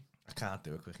quickies, do we? I can't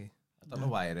do a quickie. I don't know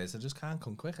why it is. I just can't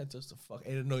come quick. It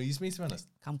annoys me, to be honest.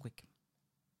 Come quick.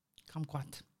 Come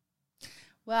quat.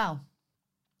 Well,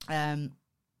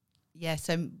 yeah,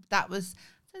 so that was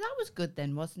good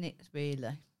then, wasn't it,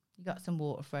 really? You got some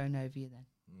water thrown over you then.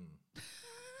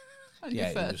 On your Yeah,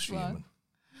 it was first one. fuming.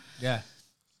 Yeah.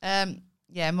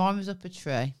 Yeah, mine was up a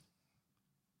tree.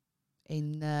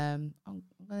 In I'm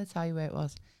going to tell you where it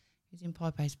was. It was in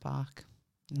Pie Pace Park.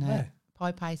 No, Where?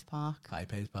 Pie Pace Park. Pie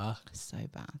Pace Park. So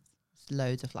bad. There's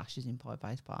loads of flashes in Pie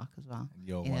Pace Park as well.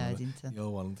 You're in one of them. Erdington. You're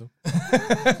one of them.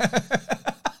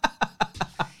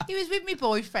 He was with my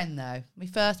boyfriend though. My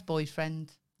first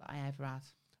boyfriend that I ever had.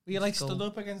 Were you like School. stood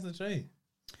up against the tree?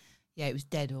 Yeah, it was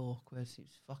dead awkward. It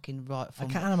was fucking right. I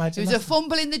can't imagine. It was a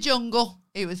fumble in the jungle.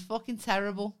 It was fucking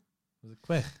terrible. Was it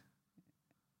quick?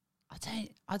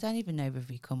 I don't even know if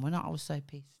he come or not. I was so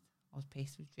pissed. I was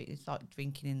pissed with drinking. It's like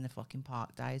drinking in the fucking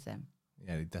park days then.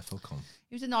 Yeah, he definitely come.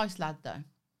 He was a nice lad though.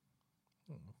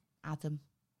 Adam.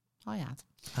 Hi Adam.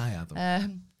 Hi,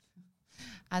 Adam.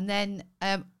 And then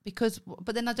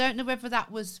but then I don't know whether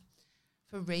that was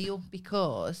for real,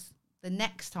 because the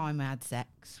next time I had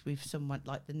sex with someone,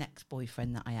 like the next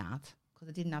boyfriend that I had, because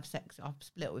I didn't have sex, I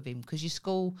split with him because your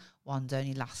school ones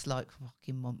only last like a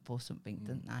fucking month or something,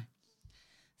 don't they?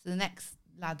 So the next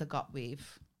lad I got with,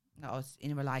 that I was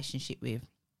in a relationship with,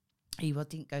 he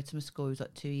didn't go to my school. He was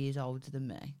like 2 years older than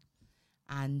me,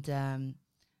 and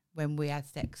when we had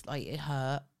sex, like it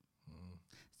hurt.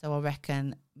 So I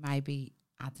reckon maybe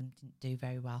Adam didn't do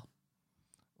very well.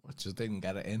 What, just didn't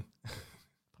get it in?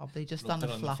 Probably just Rubbed on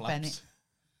the it flop, flaps. innit?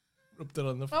 Rubbed it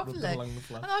on the Probably. rubbed it along the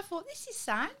flap. And I thought, this is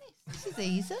sound. This is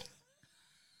easy.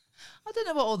 I don't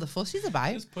know what all the fuss is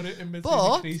about. Just put it in between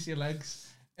But- the crease of your legs.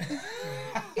 You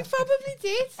probably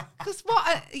did. Because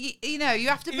you know, you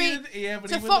have to be... But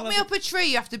To fuck me up a tree,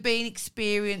 you have to be an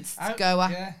experienced goer.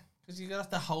 Yeah, because you have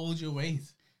to hold your weight.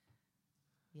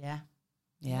 Yeah.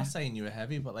 I'm Yeah. not saying you were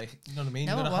heavy, but like, you know what I mean?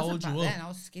 No, you I got to wasn't hold back you up. then. I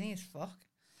was skinny as fuck.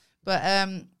 But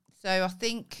so I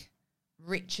think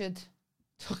Richard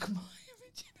took my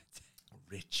virginity.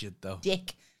 Richard, though.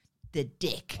 Dick, the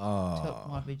dick, took Oh.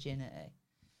 my virginity.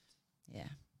 Yeah,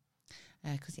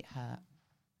 because it hurt.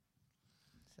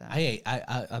 So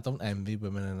I don't envy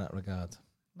women in that regard.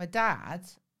 my dad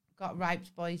got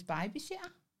raped by his babysitter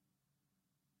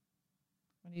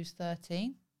when he was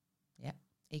 13. Yeah,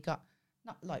 he got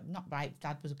not raped.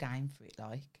 Dad was game for it,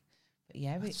 like. But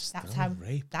yeah,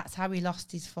 that's how he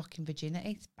lost his fucking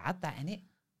virginity. It's bad, that, isn't it?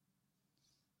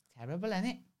 Terrible, isn't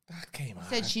it? That came out.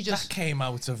 Said she just- that came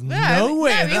out of No,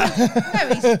 nowhere.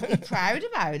 he's proud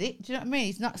about it. Do you know what I mean?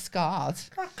 He's not scarred.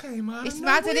 That came out It's of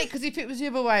mad, nowhere. isn't it? Because if it was the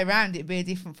other way around, it'd be a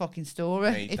different fucking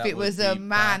story. Mate, if that it was would a be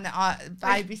man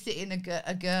babysitting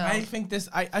a girl. I think this.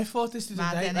 I thought this the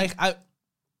Mad, other day. innit? Like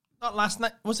not last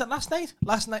night. Was it last night?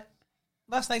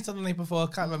 Last night or the night before? I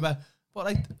can't remember. But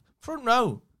like front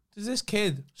row, there's this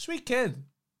kid, sweet kid,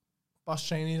 boss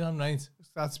training on right.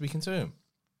 Start speaking to him,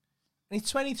 and he's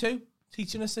 22,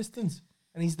 teaching assistant,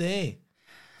 and he's there,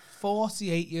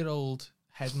 48-year-old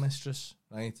headmistress,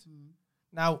 right?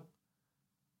 Now,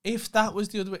 if that was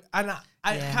the other way, and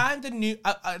I Yeah. kind of knew,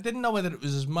 I didn't know whether it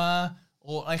was his ma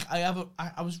or like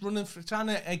I was running for trying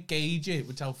to gauge it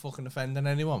without fucking offending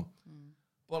anyone.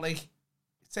 But like,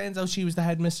 it turns out she was the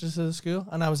headmistress of the school,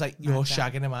 and I was like, "You're Mad,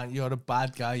 shagging him, man. You're a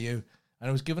bad guy, you." And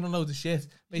I was giving her a load of shit.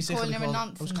 Basically, calling her a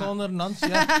nonce I was and calling her a nonce,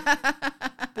 yeah.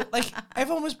 But like,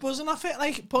 everyone was buzzing off it.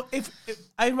 Like, but if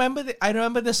I remember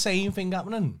the same thing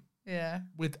happening Yeah.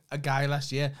 with a guy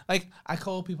last year. Like, I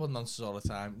call people nonces all the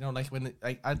time. You know, like when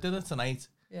I did it tonight.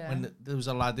 Yeah. When there was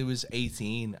a lad who was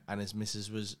 18 and his missus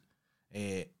was,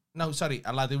 a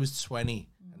lad who was 20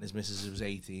 and his missus was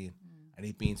 18, and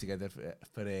he'd been together for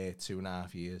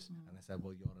 2.5 years. And I said,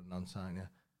 "Well, you're a nonce, aren't you?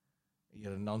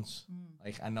 You're a nonce.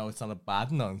 Like, I know it's not a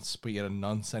bad nonce, but you're a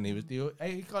nonce." And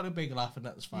he got a big laugh, and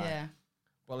that was fine. Yeah.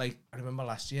 But like, I remember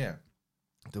last year,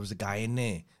 there was a guy in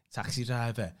there, taxi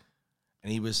driver,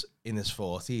 and he was in his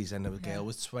 40s, and the girl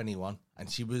was 21, and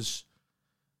she was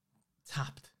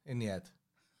tapped in the head.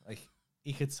 Like,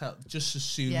 he could tell just as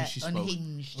soon as she spoke.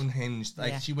 Unhinged.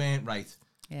 Like, she weren't right.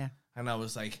 Yeah. And I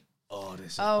was like, "Oh,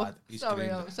 this is Oh, bad." He sorry.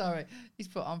 screamed. Oh, sorry. He's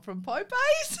put on from Pie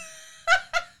Pace.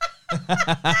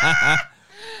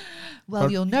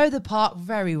 Well, you'll know the park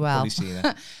very well. Probably seen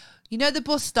it. You know the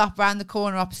bus stop round the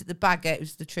corner opposite the baguette? It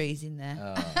was the trees in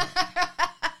there.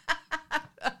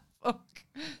 Fuck.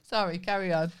 Sorry,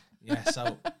 carry on. Yeah,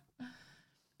 so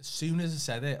as soon as I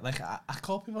said it, like, I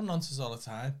call people nonsense all the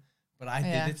time, but I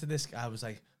did it to this guy. I was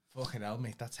like, "Fucking hell,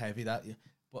 mate, that's heavy, that."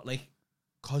 But like,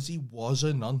 cause he was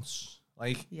a nonce,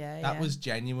 like, that was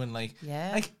genuine. Like,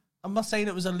 like, I'm not saying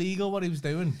it was illegal what he was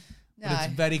doing, but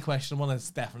it's very questionable.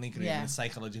 It's definitely grooming, it's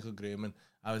psychological grooming.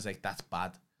 I was like, "That's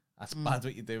bad. That's bad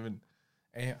what you're doing."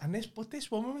 And this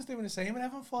woman was doing the same, and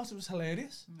everyone thought it was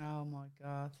hilarious. Oh my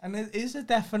god! And it is a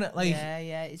definite, like,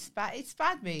 it's bad. It's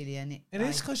bad, really, isn't it? It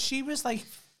is, because she was like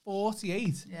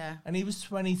 48, Yeah. and he was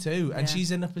 22, and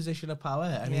she's in a position of power,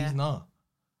 and he's not.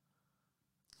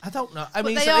 I don't know. I But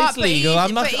mean, they so are- it's but legal. he's-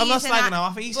 I'm not but he's slagging an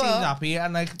off. He seems but- happy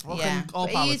and like fucking all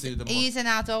but power to them. he's an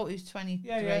adult who's 23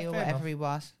 Yeah, fair or whatever enough. he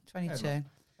was. 22.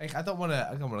 Like, I don't want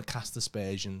to cast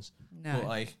aspersions. No. But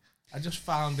like, I just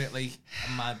found it like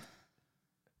a mad,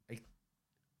 like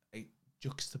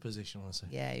juxtaposition. I say.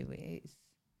 Yeah, it is.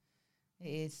 It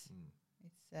is.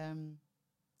 It's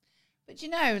but you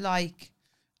know, like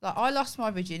I lost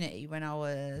my virginity when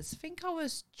I think I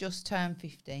was just turned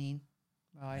 15,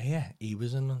 right? Yeah, he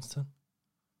was in Lunston.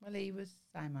 Well, he was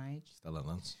same age, Still in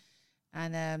Lunston.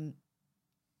 and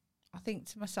I think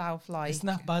to myself, like, It's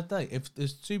not bad though. If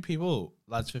there's two people,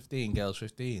 lads 15, girls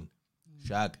 15,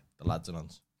 shag, the lads are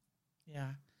nonce.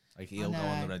 yeah. Like he'll go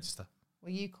on the register.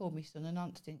 Well, you called me son and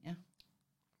aunt, didn't you?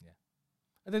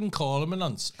 I didn't call him a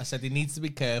nonce. I said he needs to be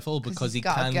careful because he he's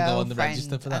got a can go on the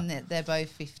register girlfriend for that. and they're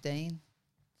both 15.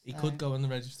 He so- could go on the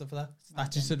register for that.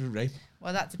 Imagine. Statutory rape.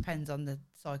 Well, that depends on the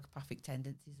psychopathic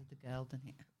tendencies of the girl, doesn't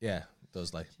it? Yeah, it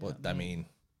does like. Do you know But what I I mean? mean,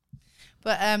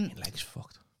 But your legs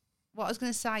fucked. what I was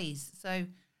going to say is,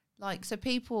 so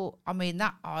people, I mean,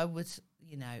 that I was,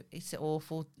 you know, it's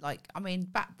awful. Like, I mean,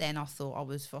 back then I thought I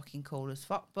was fucking cool as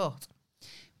fuck. But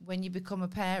when you become a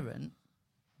parent,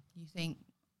 you think,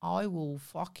 I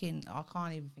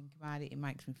can't even think about it. It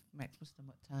makes my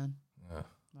stomach turn. Yeah.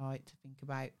 Right, to think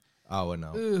about. Oh, I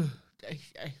know.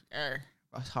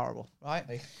 That's horrible, right?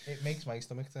 Like, it makes my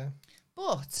stomach turn.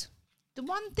 But the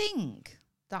one thing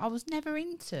that I was never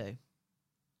into,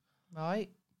 right,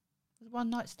 was one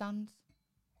night stands.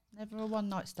 Never a one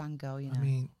night stand girl, you know. I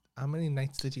mean, how many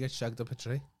nights did you get shagged up a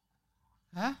tree?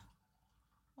 Huh?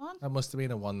 One? That must have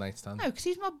been a one night stand. No, because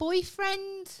he's my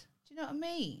boyfriend. Do you know what I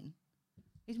mean?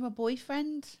 He's my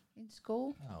boyfriend in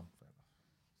school. Oh,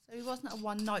 So he wasn't a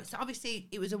one night. So obviously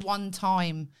it was a one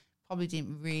time. Probably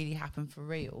didn't really happen for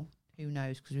real. Who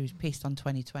knows? Because he was pissed on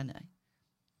 2020.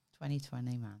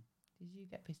 2020, man. Did you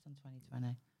get pissed on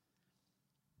 2020?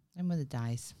 Them were the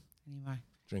days. Anyway.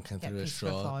 drinking Get through a pissed for a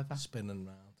straw, fiver. spinning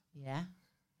round. Yeah.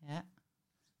 Yeah.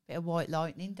 Bit of white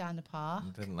lightning down the park.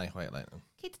 I didn't like white lightning.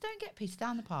 Kids don't get pissed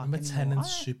down the park. I'm a anymore. 10 I and don't-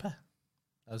 super.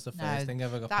 That was the No, first thing I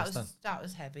ever got That pissed on.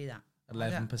 was heavy. That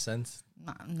 11%.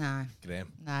 no,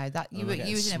 Grim. no. That I you remember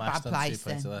you was in a bad getting smashed on place 2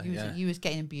 points then. of that, You was, yeah. you was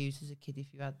getting abused as a kid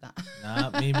if you had that.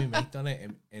 Nah, me and my mate done it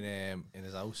in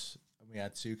his house. And we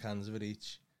had 2 cans of it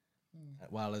each.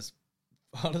 While his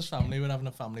family were having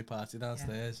a family party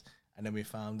downstairs. And then we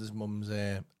found his mum's...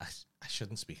 I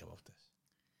shouldn't speak about this.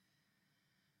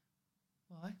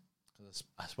 Why? Because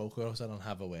I spoke with her, so I don't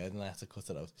have a word and I had to cut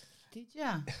it out. Did you?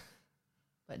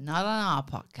 But not on our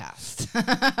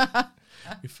podcast.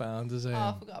 We found his...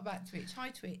 I forgot about Twitch. Hi,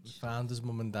 we Twitch. found his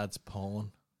mum and dad's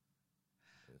porn.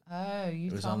 Oh, you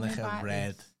It was told on me like a about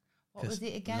red... this. What was it It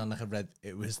was again? on like a red...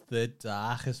 It was the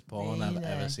darkest porn I've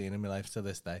ever Really? seen in my life to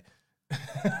this day.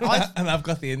 I've- And I've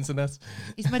got the internet.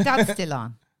 Is my dad still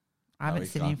on? I No, haven't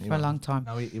he's seen gone. him He for a went- long time.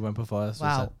 No, he went before us.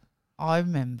 Well, I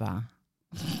remember.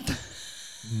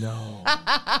 No.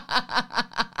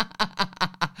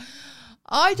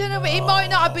 I don't know. It might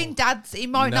not have been dad's. It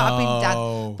might not have been dad.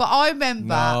 No. But I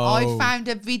remember I No. found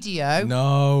a video,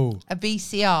 No. a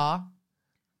VCR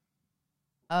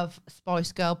of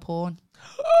Spice Girl porn.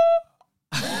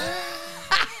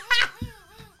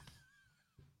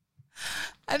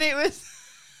 And it was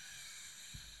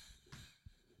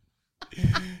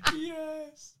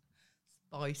Yes.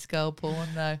 Spice Girl porn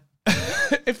though.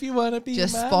 If you want to be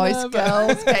Just my Spice lover.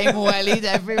 Girls getting wellied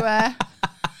everywhere.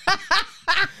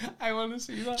 I want to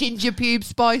see that. Ginger pube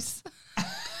spice.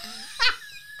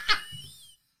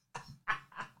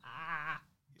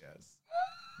 Yes.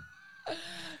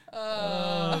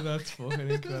 Oh, that's fucking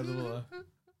incredible.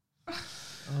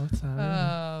 Oh, time.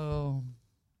 Oh.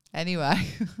 Anyway.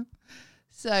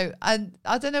 So, and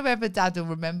I don't know whether Dad will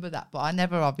remember that, but I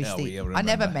never obviously, he'll I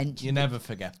never remember. mentioned You it. never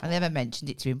forget. I never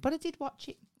mentioned it to him, but I did watch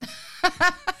it.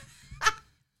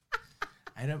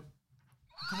 I don't.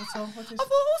 Can I talk about this? I thought,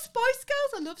 oh, Spice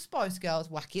Girls. I love Spice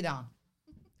Girls. Whack it on.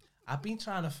 I've been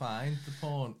trying to find the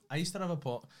porn. I used to have a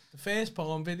porn. The first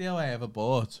porn video I ever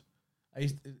bought,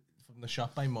 from the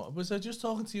shop by mum. Was I just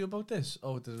talking to you about this?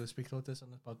 Oh, did I speak about this on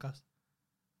the podcast?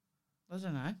 I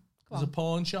don't know. There's a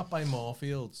porn shop by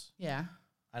Moorfields. Yeah.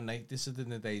 And like this is in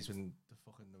the days when the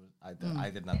fucking I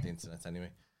didn't have the internet anyway.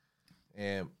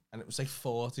 And it was like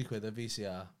 40 quid a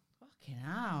VCR. Fucking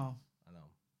hell. I know.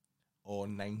 Or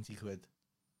 90 quid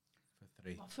for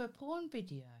 3. What, for a porn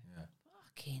video? Yeah.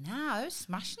 Fucking hell. I was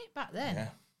smashing it back then. Yeah.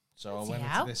 So Bloody I went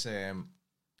hell. into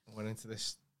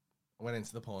this I went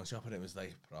into the porn shop and it was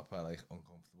like proper like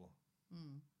uncomfortable.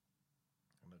 Mm.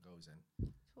 And it goes in.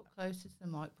 Talk closer to the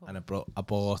mic, Paul. And I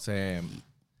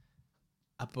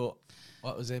bought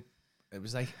what was it? It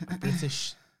was like a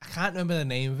British I can't remember the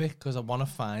name of it because I want to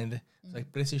find it. It's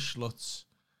like British sluts.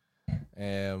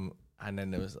 And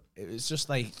then it was just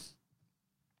like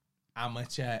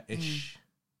amateur-ish.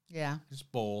 Yeah.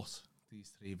 Just bought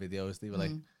these 3 videos. They were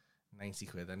like 90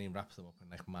 quid. And he wrapped them up in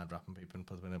like mad wrapping paper and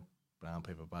put them in a brown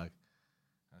paper bag.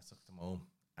 And I took them home.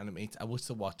 And I must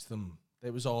have watched them.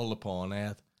 It was all the porn I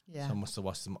had. Yeah. So I must have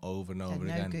watched them over and over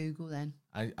No again. Google then.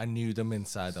 I knew them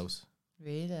inside out.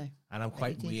 Really? And I'm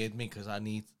quite weird, me, because I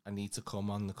need to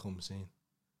come on the cum scene.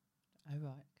 Oh,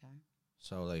 right, okay.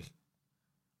 So, like,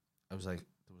 I was like,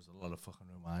 there was a lot of fucking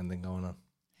rewinding going on.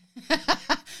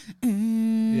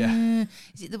 Yeah.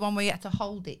 Is it the one where you had to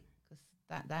hold it?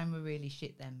 Because them were really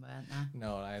shit then, weren't they?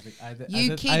 No,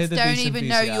 You kids don't even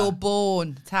know you're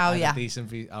born, tell ya.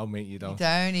 I'll mate, you don't. You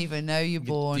don't even know you're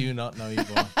born. You do not know you're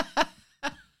born.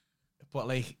 But,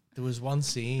 like, there was one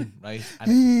scene, right? And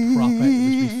it was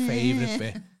my favourite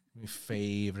bit. My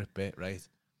favourite bit, right?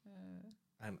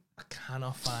 And I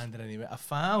cannot find it anywhere. I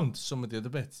found some of the other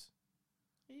bits.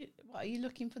 What are you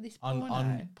looking for this porno?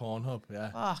 On Pornhub,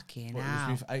 yeah. Fucking But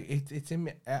hell. it's in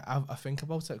me. I think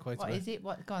about it quite a bit. What is it?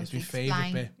 What? Go on, It's my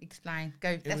favourite bit. Explain. Go.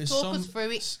 It Let's was talk us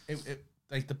through it.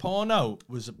 Like the porno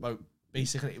was about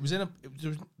basically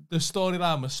the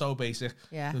storyline was so basic.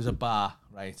 Yeah. There was a bar,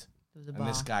 right? There was a and bar.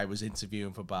 this guy was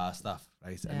interviewing for bar staff,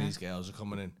 right? Yeah. And these girls are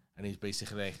coming in, and he's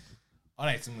basically like, "All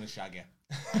right, I'm gonna shag you."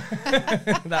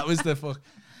 That was the fuck.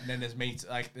 And then there's mates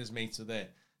are there.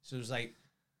 So it was like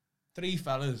 3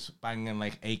 fellas banging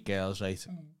like 8 girls, right?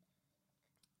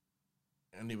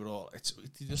 And they were all.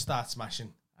 They just start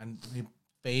smashing. And my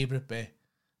favourite bit,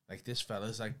 like this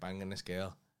fella's like banging this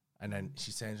girl, and then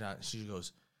she turns around, and she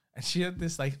goes, and she had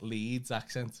this like Leeds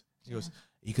accent. She goes, "Are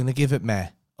you gonna give it me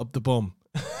up the bum?"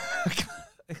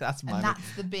 That's mad. And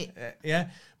that's the bit. Yeah,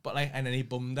 but like, and then he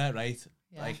bummed her, right?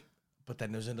 Yeah. Like, but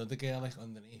then there was another girl like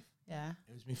underneath. Yeah.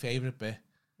 It was my favourite bit.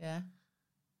 Yeah.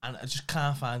 And I just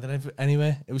can't find it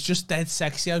anywhere. It was just dead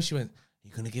sexy how she went,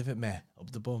 "You're going to give it me up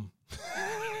the bum."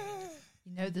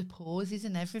 You know, the pauses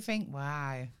and everything.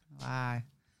 Wow. Wow.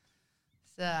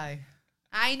 So,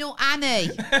 I know Annie.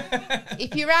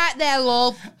 If you're out there,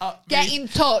 love, get in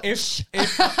touch.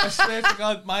 If I swear to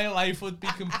God, my life would be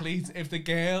complete if the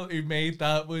girl who made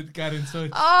that would get in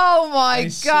touch. Oh my I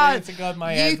God. swear to God,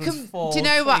 my head was Do you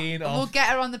know what? 14 off. We'll get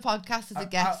her on the podcast as a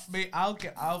guest.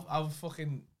 I'll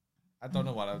fucking, I don't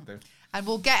know what I'll do. And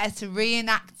we'll get her to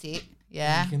reenact it.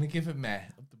 Yeah. You're going to give it me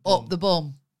up the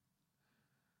bum.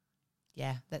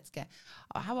 Yeah, let's get.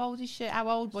 Oh, how old is she? How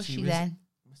old was she then?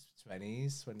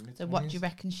 20s. So what do you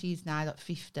reckon she's now? Like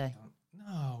 50?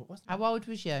 No. How old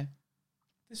was you?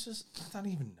 This was, I don't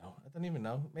even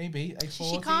know. Maybe like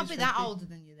 40s, She can't be that 50. older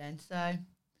than you then, so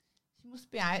she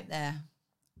must be out there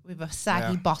with a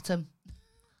saggy bottom,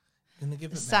 Gonna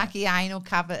give a it saggy anal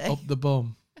cavity. up the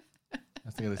bum. I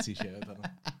have to get a t-shirt. I don't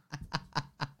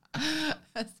know.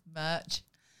 That's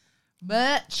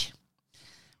merch.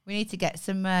 We need to get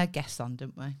some guests on,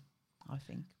 don't we? I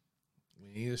think.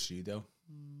 We need a studio.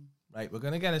 Right, we're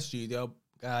gonna get a studio,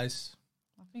 guys.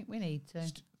 I think we need to.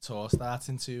 Tour starts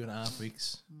in 2.5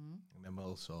 weeks, and then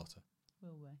we'll sort it.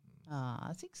 Will we? Ah,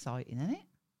 that's exciting, isn't it?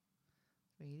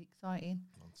 Really exciting.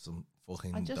 And some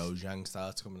fucking I just- Dojang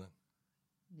starts coming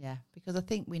in. Yeah, because I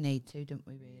think we need to, don't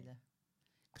we, really?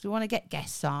 Because we want to get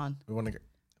guests on. We want to get.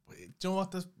 Do you know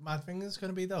what the mad thing is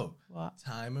going to be though? What?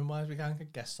 Timing wise, we can't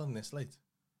get guests on this late.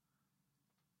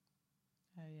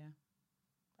 Oh, yeah.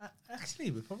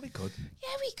 Actually, we probably could.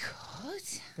 Yeah, we could.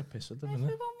 Get pissed with them, Everyone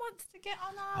innit? wants to get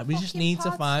on our We just fucking need to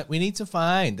pod. find. We need to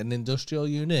find an industrial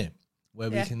unit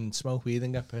where Yeah. we can smoke weed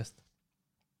and get pissed.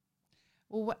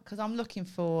 Well, because I'm looking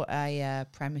for a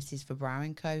premises for Brow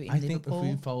 & Co. in I think Liverpool.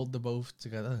 if we fold the both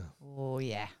together. Oh,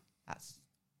 yeah. That's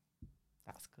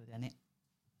good, isn't it?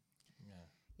 Yeah.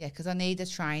 Yeah, because I need a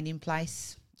training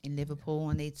place in Liverpool.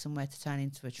 I need somewhere to turn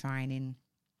into a training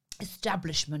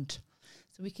establishment.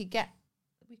 So we can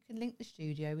link the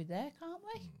studio with there, can't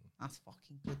we? That's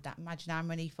fucking good. That imagine how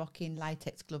many fucking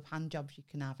latex glove hand jobs you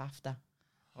can have after.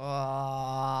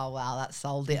 Oh, well, that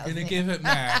sold it. You're gonna hasn't it? give it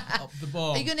meh up the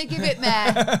bum. Are you gonna give it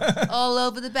meh all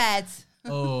over the bed?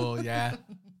 Oh yeah.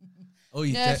 Oh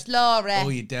you Nurse Laura. oh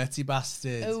you dirty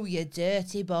bastard. Oh, you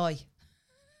dirty boy.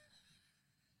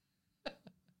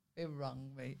 You're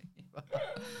wrong, mate.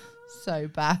 So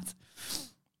bad.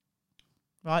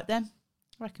 Right then.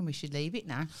 I reckon we should leave it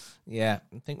now. Yeah,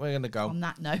 I think we're gonna go. On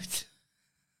that note.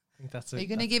 I think that's Are it. you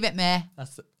going to give it meh?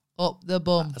 That's the, Up the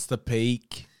bum. that's the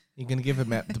peak. You're gonna give it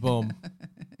meh up the bum.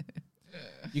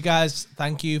 You guys,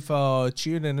 thank you for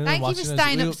tuning in and Thank you watching for us.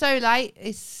 staying up so late.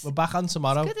 It's We're back on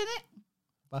tomorrow. good, isn't it?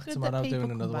 Back good tomorrow that people doing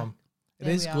come another back. one. It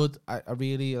There is we are. good. I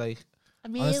really like.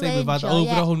 Honestly, we've had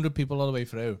over 100 people all the way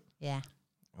through. Yeah.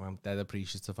 I'm dead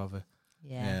appreciative of it.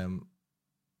 Yeah.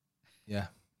 Yeah,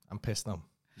 I'm pissed now.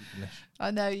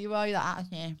 I know, you are that,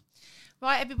 aren't you?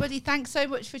 Right, everybody, thanks so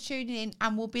much for tuning in,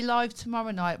 and we'll be live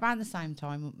tomorrow night around the same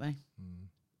time, won't we?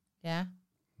 Yeah?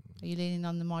 Are you leaning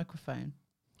on the microphone?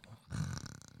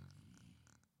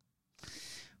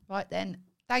 Right then,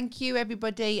 thank you,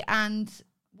 everybody, and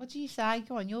what do you say?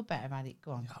 Go on, you're better at it.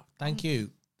 Go on. Thank you.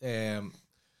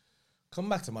 Come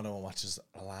back tomorrow and watch us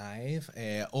live,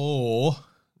 or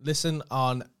listen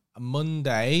on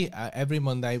Monday. Every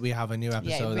Monday we have a new episode.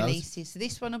 Yeah, it releases. So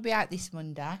this one will be out this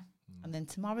Monday, and then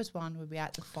tomorrow's one will be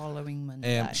out the following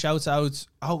Monday. Shout out.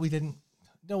 Oh, we didn't.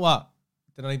 You know what?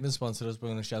 They're not even sponsor us. We're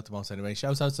going to shout them out anyway.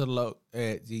 Shout out to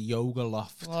the Yoga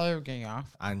Loft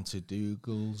and to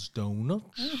Dougal's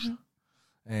Donuts.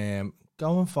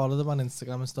 Go and follow them on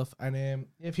Instagram and stuff. And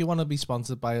if you want to be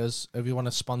sponsored by us, if you want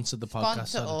to sponsor the podcast,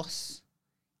 sponsor us.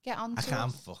 Get on to us. I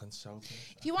can't fucking so.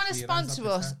 If you want to sponsor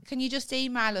us, can you just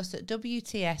email us at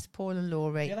WTS Paul and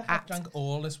Laurie? Yeah, I drank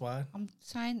all this wine. I'm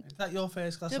saying. Is that your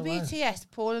first glass of wine? WTS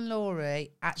Paul and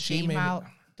Laurie at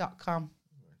gmail.com.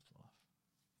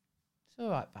 It's all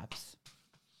right, Babs.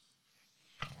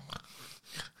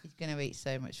 He's going to eat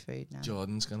so much food now.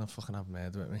 Jordan's going to fucking have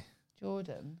murder with me.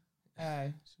 Jordan?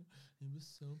 Oh. He was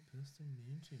so pissed and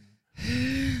mean to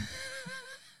me.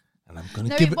 And I'm going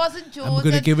to give it. No, it wasn't Jordan. I'm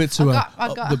going to give it to her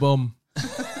up the bum.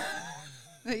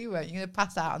 No, you won't. You're going to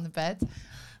pass out on the bed. I'm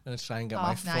going to try and get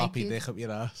my floppy dick up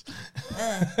your ass.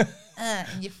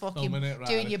 And you're fucking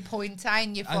doing your pointer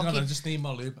and you're fucking... Hang on, I just need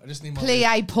my lube. Paul. Just need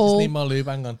my lube,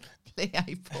 hang on.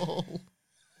 Plie Paul.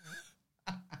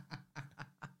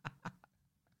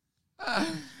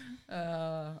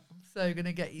 I'm so going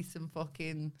to get you some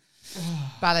fucking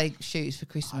ballet shoes for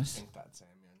Christmas. I think that's him,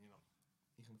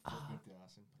 you can fuck up the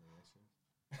ass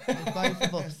in place. Both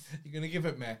of us. You're going to give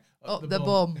it me. Up the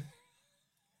bum.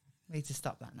 We need to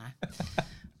stop that now.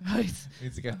 Right. We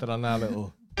need to get that on our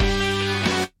little...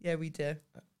 Yeah, we do.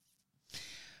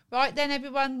 Right then,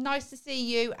 everyone. Nice to see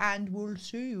you, and we'll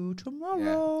see you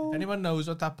tomorrow. Yeah. If anyone knows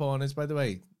what that porn is, by the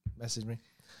way, message me.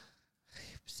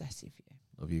 Obsessive, you.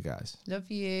 Love you guys. Love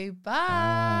you.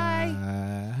 Bye.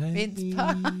 Vince,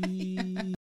 bye.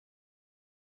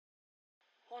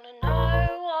 Wanna know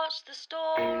what's the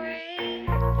story?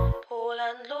 Paul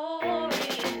and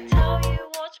Laurie tell you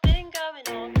what's been going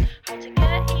on. How to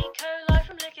get E. coli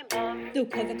from licking bum. They'll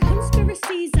cover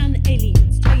conspiracies and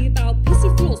aliens. Tell you about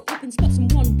pissy floors, popping spots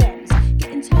and one bombs.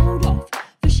 Getting told off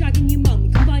for shagging your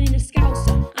mum. Combining a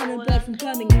scouser and a bird from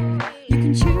Birmingham. You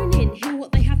can tune in, hear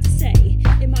what they have to say.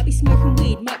 It might be smoking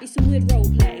weed, might be some weird role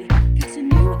play.